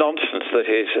on the nonsense that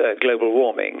is global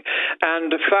warming,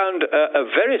 and found a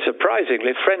very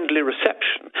surprisingly friendly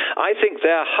reception. I think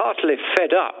they're heartily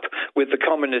fed up with the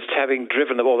communists having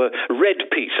driven them, or the red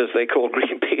peace, as they call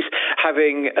Greenpeace,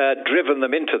 having driven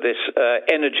them into this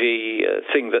energy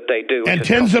thing that they do. And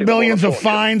tens of billions of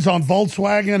fines on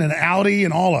Volkswagen and Audi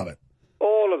and all of it.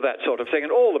 All of of that sort of thing.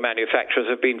 And all the manufacturers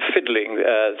have been fiddling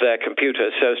their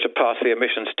computers so as to pass the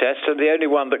emissions test. And the only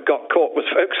one that got caught was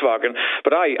Volkswagen.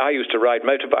 But I used to ride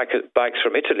motorbikes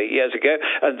from Italy years ago,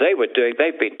 and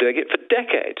they've been doing it for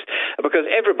decades, because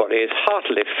everybody is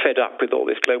heartily fed up with all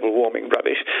this global warming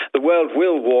rubbish. The world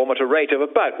will warm at a rate of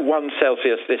about 1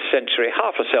 Celsius this century,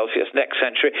 half a Celsius next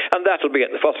century, and that'll be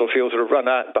at the fossil fuels that have run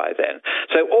out by then.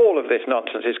 So all of this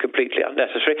nonsense is completely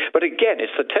unnecessary. But again,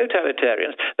 it's the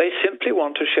totalitarians. They simply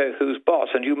want to show who's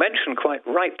boss. And you mentioned quite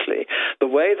rightly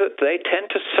the way that they tend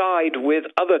to side with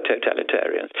other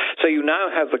totalitarians. So you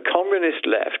now have the communist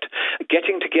left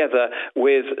getting together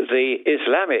with the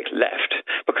Islamic left,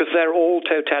 because they're all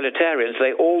totalitarians.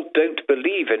 They all don't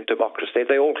believe in democracy.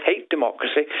 They all hate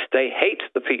democracy. They hate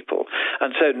the people.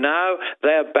 And so now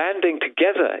they're banding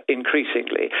together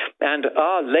increasingly. And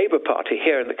our Labour Party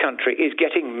here in the country is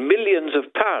getting millions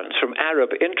of pounds from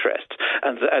Arab interests,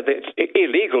 and it's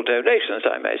illegal donations,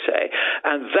 I may say.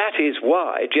 And that is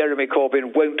why Jeremy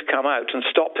Corbyn won't come out and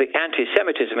stop the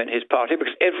anti-Semitism in his party,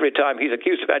 because every time he's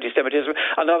accused of anti-Semitism,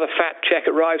 another fact check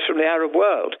arrives from the Arab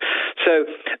world. So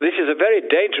this is a very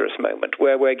dangerous moment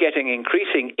where we're getting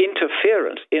increasing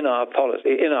interference in our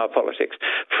politics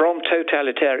from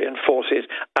totalitarian forces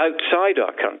outside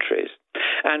our countries.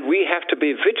 And we have to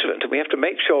be vigilant, and we have to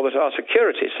make sure that our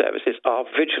security services are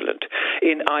vigilant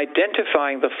in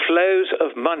identifying the flows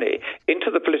of money into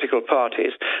the political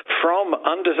parties from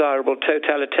undesirable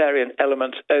totalitarian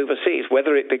elements overseas,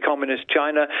 whether it be communist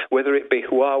China, whether it be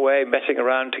Huawei messing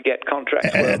around to get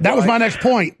contracts. That was my next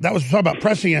point. That was talking about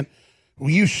prescient.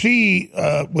 You see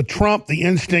with Trump the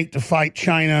instinct to fight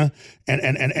China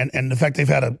and the fact they've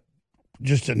had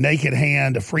just a naked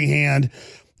hand, a free hand.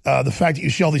 The fact that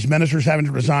you see all these ministers having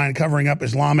to resign, covering up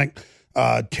Islamic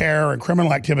terror and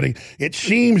criminal activity. It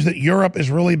seems that Europe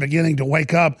is really beginning to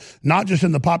wake up, not just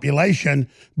in the population,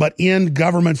 but in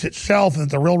governments itself, and that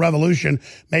the real revolution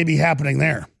may be happening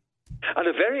there. And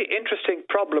a very interesting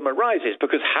problem arises,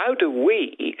 because how do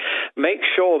we make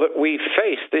sure that we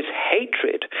face this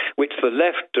hatred which the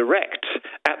left directs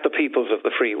at the peoples of the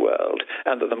free world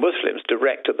and that the Muslims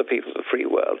direct at the peoples of the free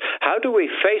world? How do we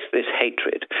face this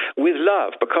hatred with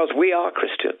love? Because we are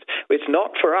Christians. It's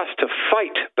not for us to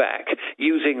fight back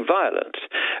using violence.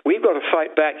 We've got to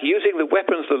fight back using the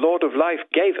weapons the Lord of life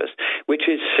gave us, which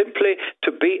is simply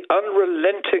to be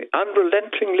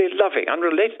unrelentingly loving,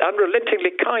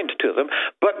 unrelentingly kind to them,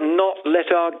 but not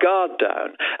let our guard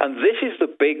down. And this is the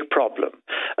big problem,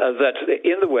 that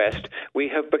in the West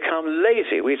we have become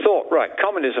lazy. We thought, right,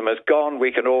 communism has gone,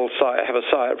 we can all have a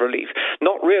sigh of relief,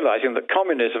 not realizing that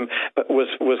communism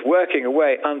was working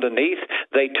away underneath.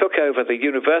 They took over the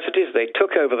universities, they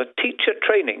took over the teacher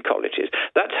training colleges.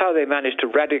 That's how they managed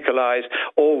to radicalize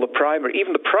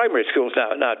even the primary schools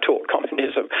now taught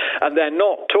communism, and they're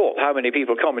not taught how many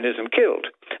people communism killed.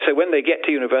 So when they get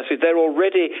to university, they're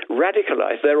already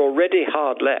radicalized, they're already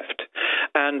hard left.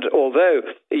 And although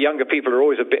younger people are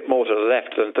always a bit more to the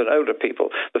left than older people,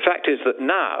 the fact is that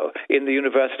now in the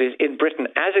universities in Britain,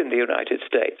 as in the United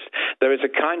States, there is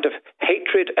a kind of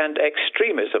hatred and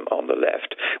extremism on the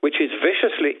left, which is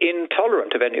viciously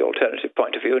intolerant of any alternative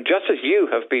point of view. And just as you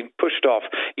have been pushed off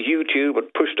YouTube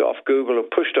and pushed off Google and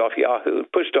pushed off Yahoo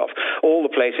and pushed off all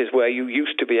the places where you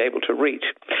used to be able to reach.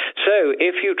 So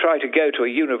if you try to go to a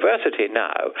university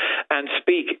now and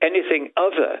speak anything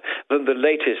other than the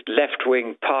latest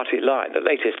left-wing party line, the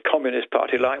latest communist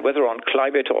party line, whether on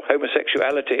climate or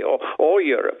homosexuality or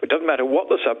Europe, it doesn't matter what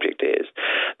the subject is,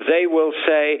 they will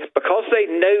say, because they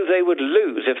know they would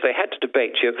lose if they had to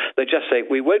debate you, they just say,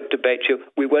 we won't debate you,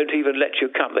 we won't even let you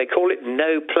come. They call it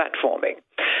no platforming.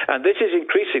 And this is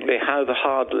increasingly how the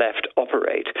hard left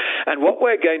operate. And what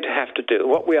we're going to have to do,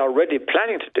 what we are already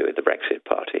planning to do in the Brexit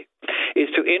Party, is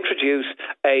to introduce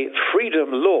a freedom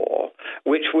law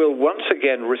which will once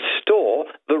again restore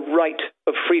the right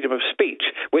of freedom of speech,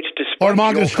 which despite Lord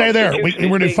Monk, stay there. We're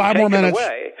going to do 5 more minutes.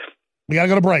 Away, we got to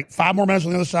go to break. 5 more minutes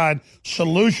on the other side.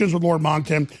 Solutions with Lord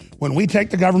Monkton. When we take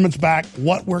the governments back,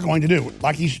 what we're going to do.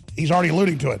 Like he's already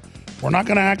alluding to it. We're not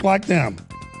going to act like them.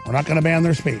 We're not going to ban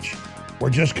their speech. We're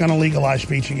just going to legalize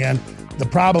speech again. The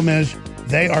problem is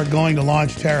they are going to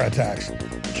launch terror attacks.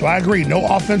 So I agree, no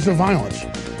offensive violence.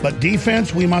 But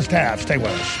defense, we must have. Stay with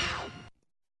us.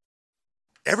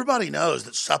 Everybody knows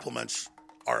that supplements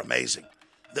are amazing,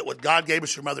 that what God gave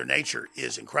us from Mother Nature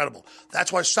is incredible.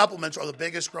 That's why supplements are the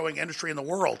biggest growing industry in the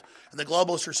world, and the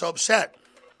globalists are so upset.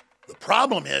 The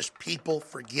problem is people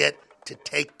forget to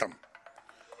take them.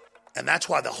 And that's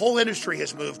why the whole industry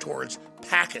has moved towards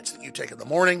packets that you take in the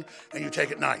morning and you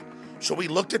take at night. So we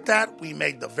looked at that. We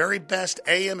made the very best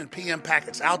AM and PM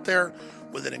packets out there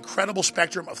with an incredible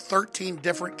spectrum of 13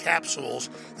 different capsules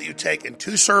that you take in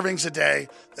 2 servings a day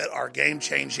that are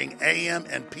game-changing AM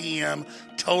and PM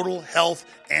total health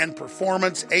and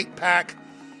performance 8-pack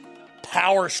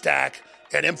power stack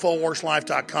at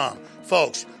InfoWarsLife.com.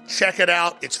 Folks, check it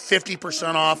out. It's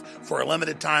 50% off for a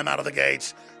limited time out of the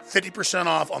gates. 50%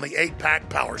 off on the 8-pack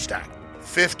power stack.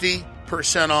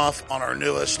 50% off on our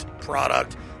newest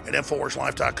product at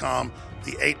InfoWarsLife.com,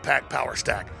 the 8-pack power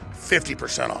stack.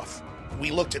 50% off.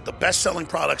 We looked at the best-selling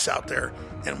products out there,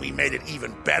 and we made it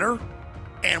even better,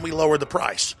 and we lowered the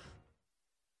price.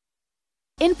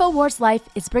 InfoWars Life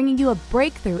is bringing you a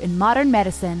breakthrough in modern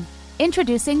medicine.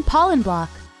 Introducing Pollen Block.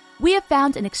 We have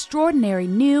found an extraordinary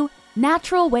new,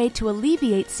 natural way to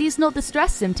alleviate seasonal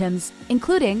distress symptoms,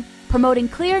 including promoting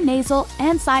clear nasal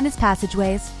and sinus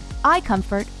passageways, eye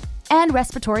comfort, and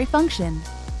respiratory function.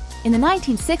 In the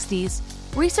 1960s,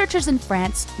 researchers in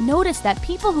France noticed that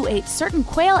people who ate certain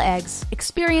quail eggs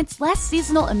experienced less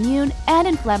seasonal immune and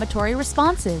inflammatory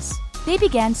responses. They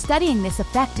began studying this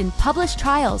effect in published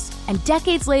trials, and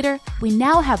decades later, we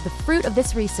now have the fruit of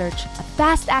this research, a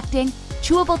fast-acting,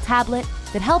 chewable tablet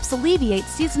that helps alleviate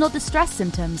seasonal distress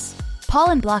symptoms.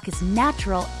 Pollen Block is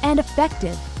natural and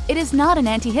effective. It is not an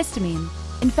antihistamine.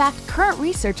 In fact, current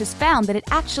research has found that it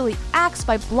actually acts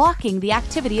by blocking the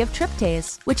activity of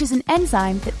tryptase, which is an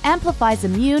enzyme that amplifies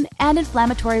immune and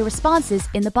inflammatory responses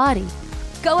in the body.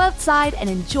 Go outside and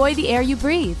enjoy the air you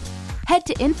breathe. Head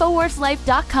to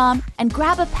InfoWarsLife.com and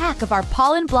grab a pack of our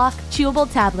Pollen Block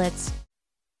chewable tablets.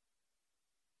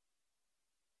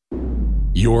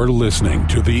 You're listening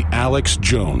to The Alex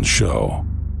Jones Show.